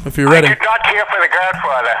name it. them if you're ready. I did not care for The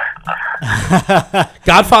Godfather.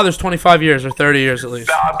 Godfather's 25 years or 30 years at least.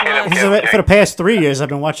 No, I'm kidding. I'm Because kidding, for the past 3 years, I've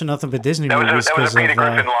been watching nothing but Disney movies that was because a Peter of.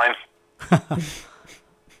 Griffin line.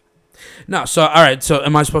 No, so all right. So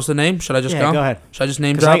am I supposed to name? Should I just Yeah, go ahead. Should I just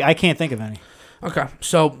name 'cause drop? I can't think of any. Okay,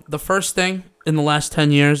 so the first thing in the last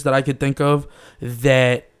 10 years that I could think of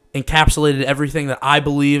that encapsulated everything that I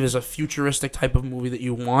believe is a futuristic type of movie that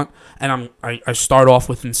you want, and I start off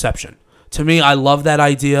with Inception. To me, I love that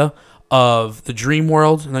idea of the dream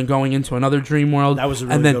world and then going into another dream world. That was a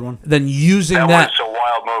really and then, good one. Then using That was a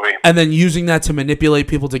wild movie. and then using that to manipulate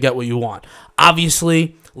people to get what you want.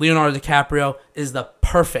 Obviously, Leonardo DiCaprio is the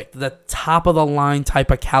top of the line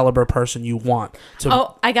type of caliber person you want.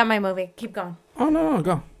 Oh, I got my movie. Keep going. Oh no,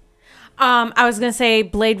 go. I was gonna say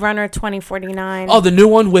Blade Runner 2049. Oh, the new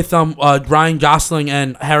one with Ryan Gosling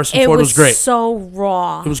and Harrison it Ford was great. So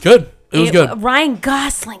raw. It was good. It was good. Ryan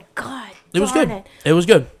Gosling, God. It was darn good. It was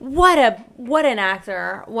good. What an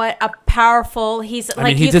actor! What a powerful. He's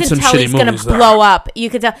like he you did can some tell shitty he's gonna movies, though. blow up. You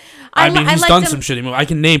could tell. He's liked done him- some shitty movies. I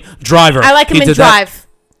can name Driver. I like him He in did that. Drive.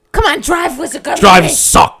 Come on, Drive was a good Drive movie.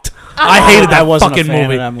 sucked. I hated that I wasn't fucking a fan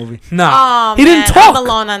movie. of that movie. Nah, Oh, he didn't man, talk. I'm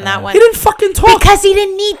alone on that one. He didn't fucking talk. Because he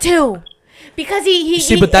didn't need to. Because he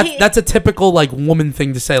See, but that's a typical like woman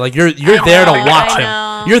thing to say. Like you're I there to know, watch I him.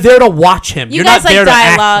 know. You're there to watch him. You You're guys not there like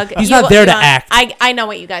to dialogue. act. He's not there to act. I know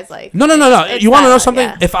what you guys like. No. It's You want to know dialogue, something?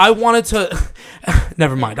 yeah. If I wanted to,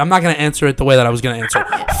 never mind. I'm not gonna answer it the way that I was gonna answer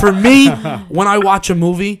it. For me, when I watch a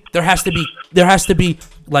movie, there has to be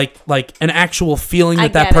like an actual feeling I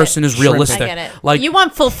that get person it. is realistic. I get it. Like You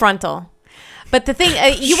want full frontal. But the thing,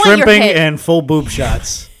 you want your Shrimping hit. and full boob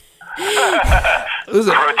shots.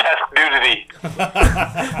 listen, Grotesque nudity.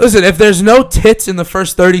 listen, if there's no tits in the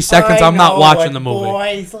first 30 seconds, I'm not watching the movie.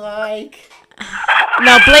 Boys like.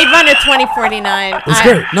 No, Blade Runner 2049. It's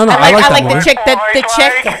great. No, I like that the movie. chick, the Boys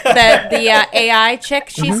chick, like. the AI chick.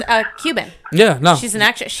 She's Cuban. Yeah, no, She's an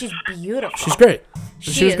actress. She's beautiful. she's great.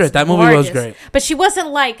 She was is great. That movie was gorgeous. great. But she wasn't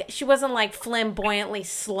like flamboyantly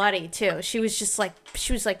slutty too. She was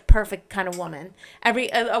like perfect kind of woman.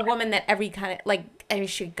 A woman that every kind of like every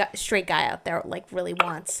straight guy out there like really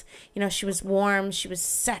wants. You know, she was warm, she was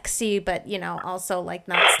sexy, but you know, also like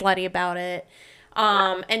not slutty about it.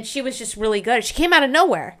 And she was just really good. She came out of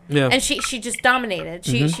nowhere. Yeah. And she just dominated.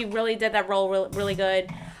 She really did that role really good.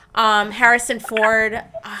 Harrison Ford,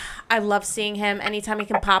 I love seeing him. Anytime he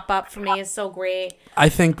can pop up for me is so great. I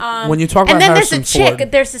think when you talk about and then Harrison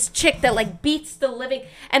Ford, there's this chick that like beats the living,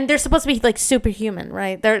 and they're supposed to be like superhuman,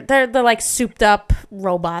 right? They're like souped up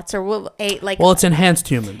robots or like. well, it's enhanced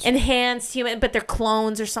humans. Enhanced human, but they're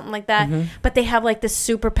clones or something like that. But they have like this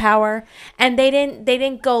superpower, and they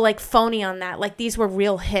didn't go like phony on that. Like these were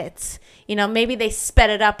real hits. You know, maybe they sped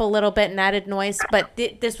it up a little bit and added noise, but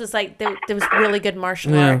this was like there was really good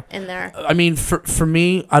martial art in there. I mean, for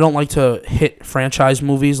me, I don't like to hit franchise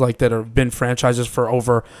movies like that have been franchises for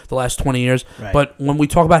over the last 20 years. Right. But when we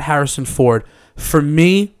talk about Harrison Ford, for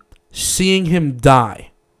me, seeing him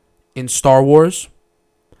die in Star Wars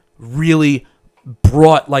really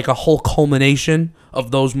brought like a whole culmination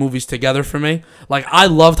of those movies together for me. Like I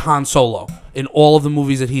loved Han Solo in all of the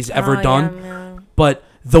movies that he's ever done, but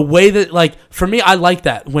the way that like for me, I like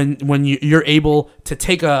that when you're able to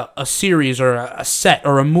take a series or a set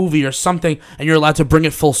or a movie or something and you're allowed to bring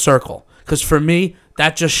it full circle. Because for me,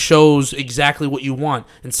 that just shows exactly what you want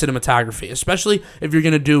in cinematography, especially if you're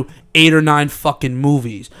going to do 8 or 9 fucking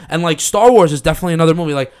movies. And like Star Wars is definitely another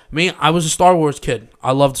movie. Like me, I was a Star Wars kid.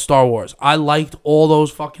 I loved Star Wars. I liked all those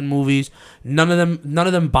fucking movies. None of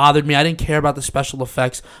them bothered me. I didn't care about the special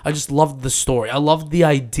effects. I just loved the story. I loved the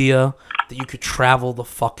idea that you could travel the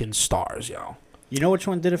fucking stars, yo. You know which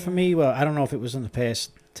one did it for me? Well, I don't know if it was in the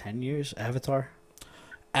past 10 years. Avatar.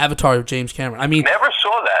 Avatar of James Cameron. I mean, Never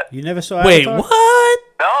saw that. You never saw wait, Avatar? what?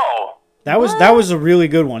 No. That was a really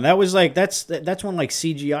good one. That was like that's when like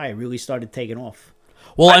CGI really started taking off.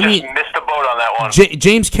 Well, I I mean, just missed the boat on that one.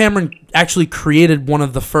 James Cameron actually created one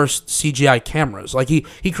of the first CGI cameras. Like he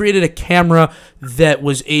created a camera that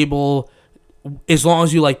was able, as long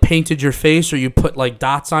as you like painted your face or you put like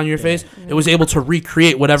dots on your face, it was able to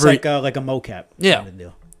recreate whatever. It's like a mocap. Yeah. kind of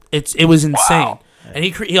deal. It was insane. And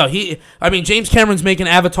I mean, James Cameron's making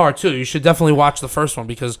Avatar too. You should definitely watch the first one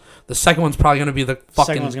because the second one's probably going to be the fucking.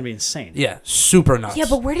 Second one's gonna be insane. Yeah, super nuts. Yeah,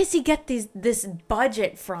 but where does he get this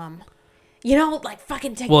budget from? You know, like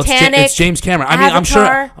fucking Titanic. Well, it's James Cameron. I mean,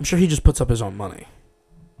 Avatar. I'm sure he just puts up his own money.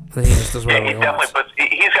 And he just does Yeah, whatever he he definitely wants. puts.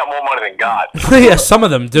 He's got more money than God. Yeah, some of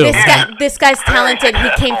them do. This guy's talented. He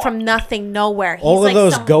came from nothing, nowhere. He's All of like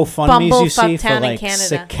those some GoFundMe's you see bumblefuck for town in like Canada.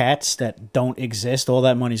 sick cats that don't exist, all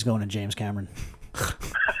that money's going to James Cameron.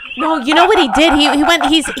 No, you know what he did?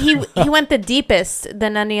 He went the deepest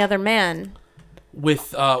than any other man.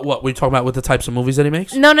 With what we talking about with the types of movies that he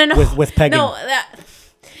makes? No. With pegging. No,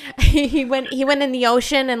 he went in the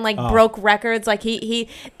ocean and like broke records. Like he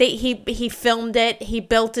filmed it. He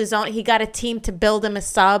built his own. He got a team to build him a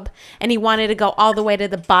sub, and he wanted to go all the way to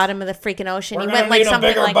the bottom of the freaking ocean. He went like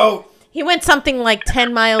something like he went something like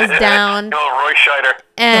 10 miles down. No, Roy Scheider.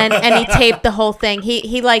 and he taped the whole thing.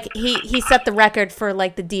 He set the record for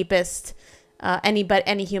like the deepest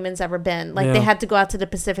any humans ever been. Like Yeah. they had to go out to the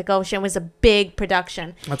Pacific Ocean. It was a big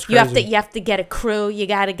production. That's You crazy. have to get a crew. You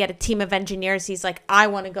got to get a team of engineers. He's like, I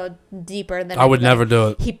want to go deeper than I would anybody. never do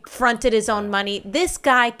it. He fronted his own money. This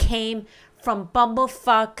guy came from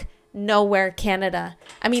bumblefuck nowhere, Canada.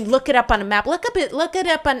 I mean, look it up on a map. Look it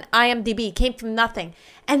up on IMDb. He came from nothing.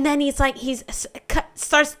 And then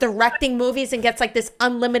starts directing movies and gets like this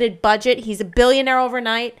unlimited budget. He's a billionaire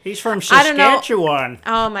overnight. He's from I don't know. Saskatchewan.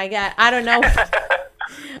 Oh my God. I don't know.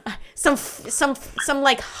 some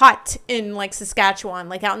like hut in like Saskatchewan,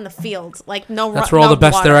 like out in the fields. Like That's where all the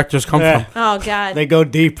best water. directors come Yeah. from. Oh God. They go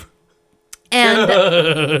deep. And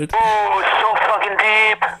Oh, so fucking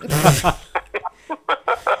deep.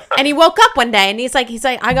 and he woke up one day and he's like,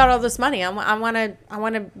 I got all this money. I want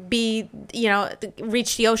to be,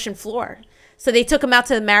 reach the ocean floor. So they took him out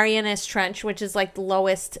to the Marianas Trench, which is like the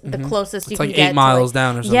lowest, the closest you It's can like get. 8 miles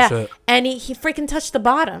down or some shit. And he freaking touched the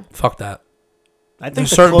bottom. Fuck that. I think There's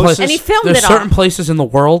the certain closest. places. And he filmed There's it certain all. places in the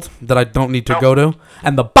world that I don't need to go to,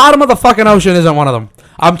 and the bottom of the fucking ocean isn't one of them.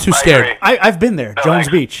 I'm too scared. agree. I've been there. Jones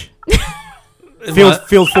I- Beach. What?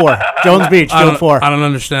 Field 4. Jones Beach. I Field don't, 4. I don't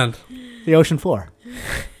understand. The ocean floor.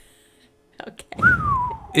 Okay.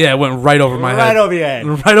 Yeah, it went right over my Right head. over your head.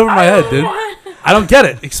 Right over my head, dude. I don't get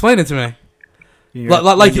it. Explain it to me.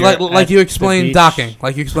 Like you explained docking.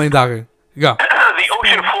 Like you explained docking. Go. The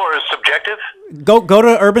ocean floor is subjective. Go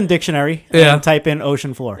to Urban Dictionary Yeah. and type in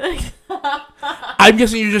ocean floor. I'm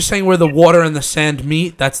guessing you're just saying where the water and the sand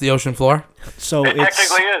meet. That's the ocean floor. So It it's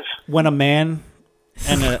technically is. when a man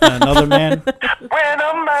and another man. When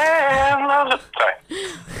a man loves. Sorry.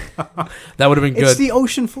 That would have been good. It's the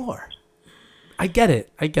ocean floor. I get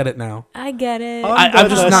it. I get it now. I get it. I'm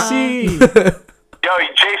just not- sea. Yo,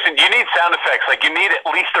 Jason, you need sound effects. Like, you need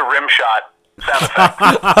at least a rim shot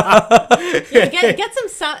sound effect. Yeah, get some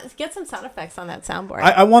sound effects on that soundboard.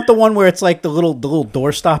 I want the one where it's like the little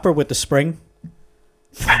door stopper with the spring.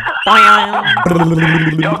 Okay,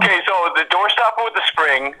 so the door stopper with the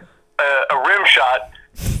spring, a rim shot,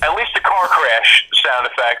 at least a car crash sound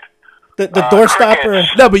effect. The door stopper.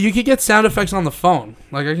 crickets. No, but you could get sound effects on the phone.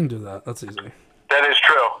 Like, I can do that. That's easy. That is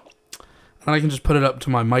true. And I can just put it up to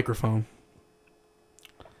my microphone.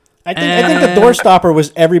 I think the door stopper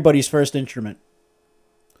was everybody's first instrument.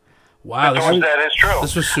 Wow. That is true.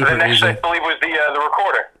 this was super The next, easy. I believe, was the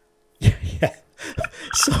recorder. Yeah.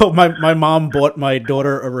 So my mom bought my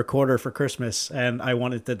daughter a recorder for Christmas, and I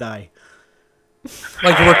wanted to die.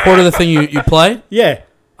 Like the recorder, the thing you play? Yeah.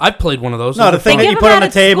 I've played one of those. No, the thing They that you give put them on the out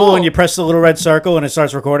at table school. and you press the little red circle and it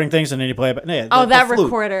starts recording things, and then you play it. Yeah, that flute.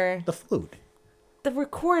 recorder. The flute. The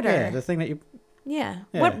recorder. Yeah, the thing that you. Yeah.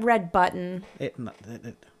 Yeah. What red button?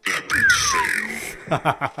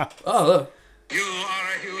 Oh, look. You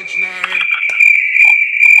are a huge nerd.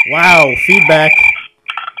 Wow, feedback.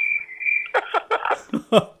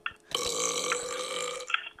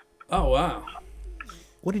 Oh, wow.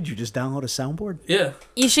 What did you just download a soundboard? Yeah.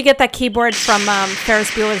 You should get that keyboard from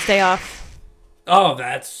Ferris Bueller's Day Off. Oh,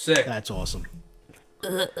 that's sick. That's awesome.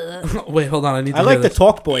 Wait, hold on. I need to I like hear the this.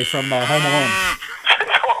 Talk Boy from Home Alone.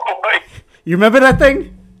 Oh, boy. You remember that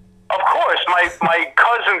thing? Of course, my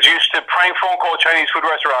cousins used to prank phone call Chinese food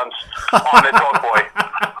restaurants on the Talk Boy.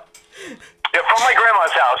 Yeah, from my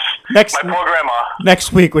grandma's house. My poor grandma.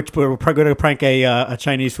 Next week, which we're going to prank a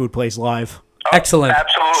Chinese food place live. Excellent.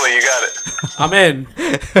 Absolutely, you got it. I'm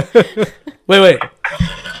in. Wait.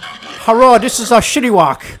 Hurrah, this is our shitty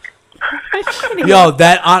walk. Yo,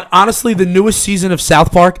 honestly, the newest season of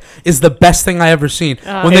South Park is the best thing I ever seen.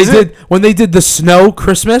 Is it? When they did the Snow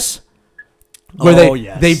Christmas, where Oh,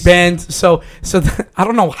 they banned I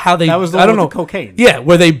don't know how they That was the I one don't know with the cocaine. Yeah,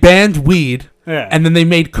 where they banned weed. Yeah. And then they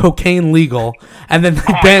made cocaine legal, and then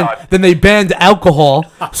God. they banned alcohol,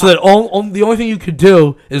 so that the only thing you could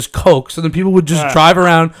do is coke. So then people would just drive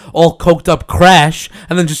around all coked up, crash,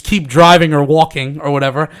 and then just keep driving or walking or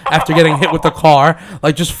whatever after getting hit with the car,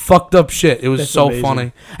 like just fucked up shit. It was That's so amazing.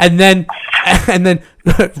 funny. And then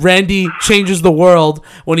Randy changes the world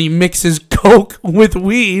when he mixes coke with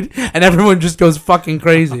weed, and everyone just goes fucking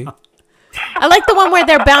crazy. I like the one where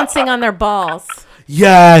they're bouncing on their balls.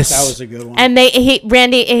 Yes, That was a good one. And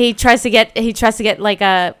Randy tries to get like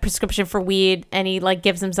a prescription for weed, and he like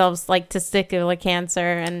gives himself like testicular cancer.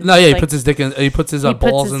 And no, yeah, he like, puts his dick in. He puts his he puts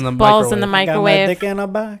balls his in the balls in the microwave. Got my microwave. dick in a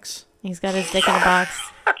box. He's got his dick in a box.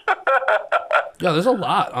 Yeah, there's a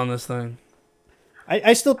lot on this thing.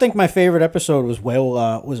 I still think my favorite episode was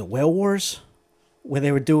Whale Wars, where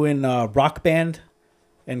they were doing Rock Band,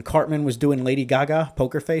 and Cartman was doing Lady Gaga,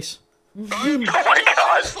 Poker Face. Oh my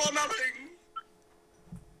God. For nothing.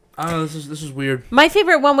 I don't know. This is weird. My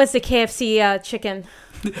favorite one was the KFC chicken.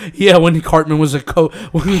 Yeah, when Cartman was He Cartman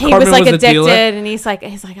was like a addicted, dealer. and he's like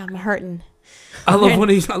I'm hurting. I love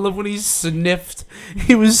when he sniffed.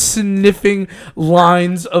 He was sniffing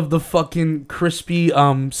lines of the fucking crispy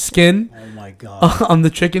skin Oh my god! on the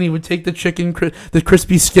chicken. He would take the the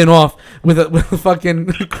crispy skin off with a fucking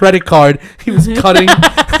credit card. He was cutting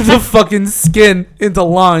the fucking skin into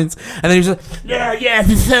lines, and then he was like, "Yeah,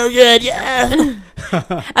 this is so good, yeah."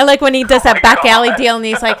 I like when he does that back alley deal, and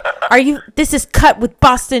he's like, this is cut with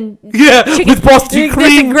Boston Yeah, chicken, with Boston this is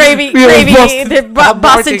cream, gravy, Yeah, with the Boston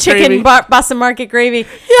market chicken, gravy. Boston market gravy.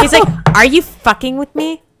 He's like, are you fucking with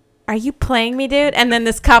me? Are you playing me, dude? And then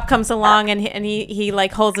this cop comes along, and he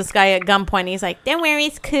like holds this guy at gunpoint. And he's like, don't worry,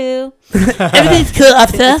 it's cool. Everything's cool,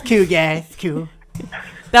 officer. Cool guys, cool.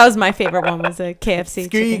 That was my favorite one. Was a KFC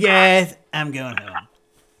Screw you chicken. guys. I'm going home.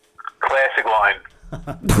 Classic line.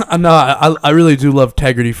 No, I really do love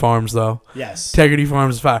Tegrity Farms though. Yes. Tegrity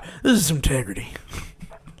Farms is fire. This is some Tegrity.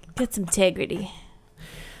 Get some integrity.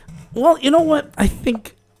 Well, you know what? I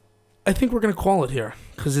think we're gonna call it here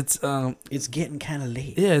because it's It's getting kind of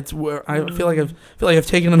late. yeah, it's where I feel like I've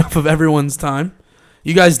taken enough of everyone's time.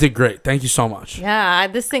 You guys did great. Thank you so much. Yeah,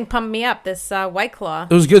 this thing pumped me up. This White Claw.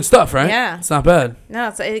 It was good stuff, right? Yeah. It's not bad.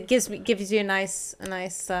 No, it gives you a nice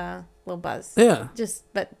little buzz. Yeah.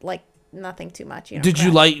 But like nothing too much. Did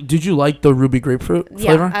you like the ruby grapefruit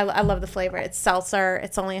flavor? Yeah, I love the flavor. It's seltzer.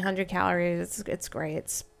 It's only 100 calories. It's great.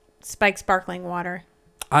 It's spiked sparkling water.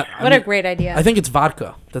 What a great idea. I think it's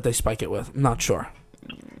vodka that they spike it with. I'm not sure.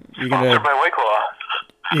 You're My White Claw.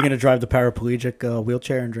 gonna drive the paraplegic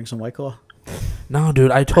wheelchair and drink some White Claw? No,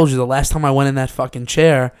 dude, I told you the last time I went in that fucking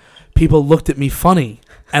chair, people looked at me funny.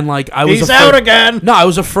 And like I was He's afraid, out again. No, I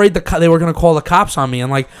was afraid they were gonna call the cops on me, and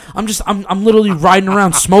like I'm literally riding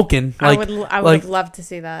around smoking. Like I would love to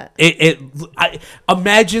see that. I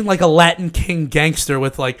imagine like a Latin King gangster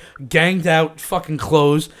with like ganged out fucking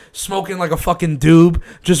clothes, smoking like a fucking doob,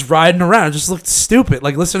 just riding around. It just looked stupid,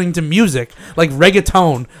 like listening to music, like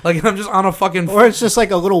reggaeton. Like I'm just on a fucking. Or it's just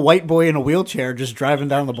like a little white boy in a wheelchair just driving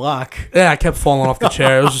down the block. Yeah, I kept falling off the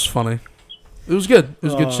chair. It was just funny. It was good. It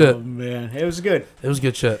was good shit. Oh, man. It was good. It was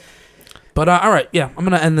good shit. But, all right, yeah, I'm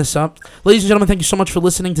going to end this up. Ladies and gentlemen, thank you so much for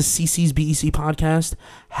listening to CC's BEC podcast.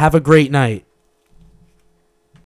 Have a great night.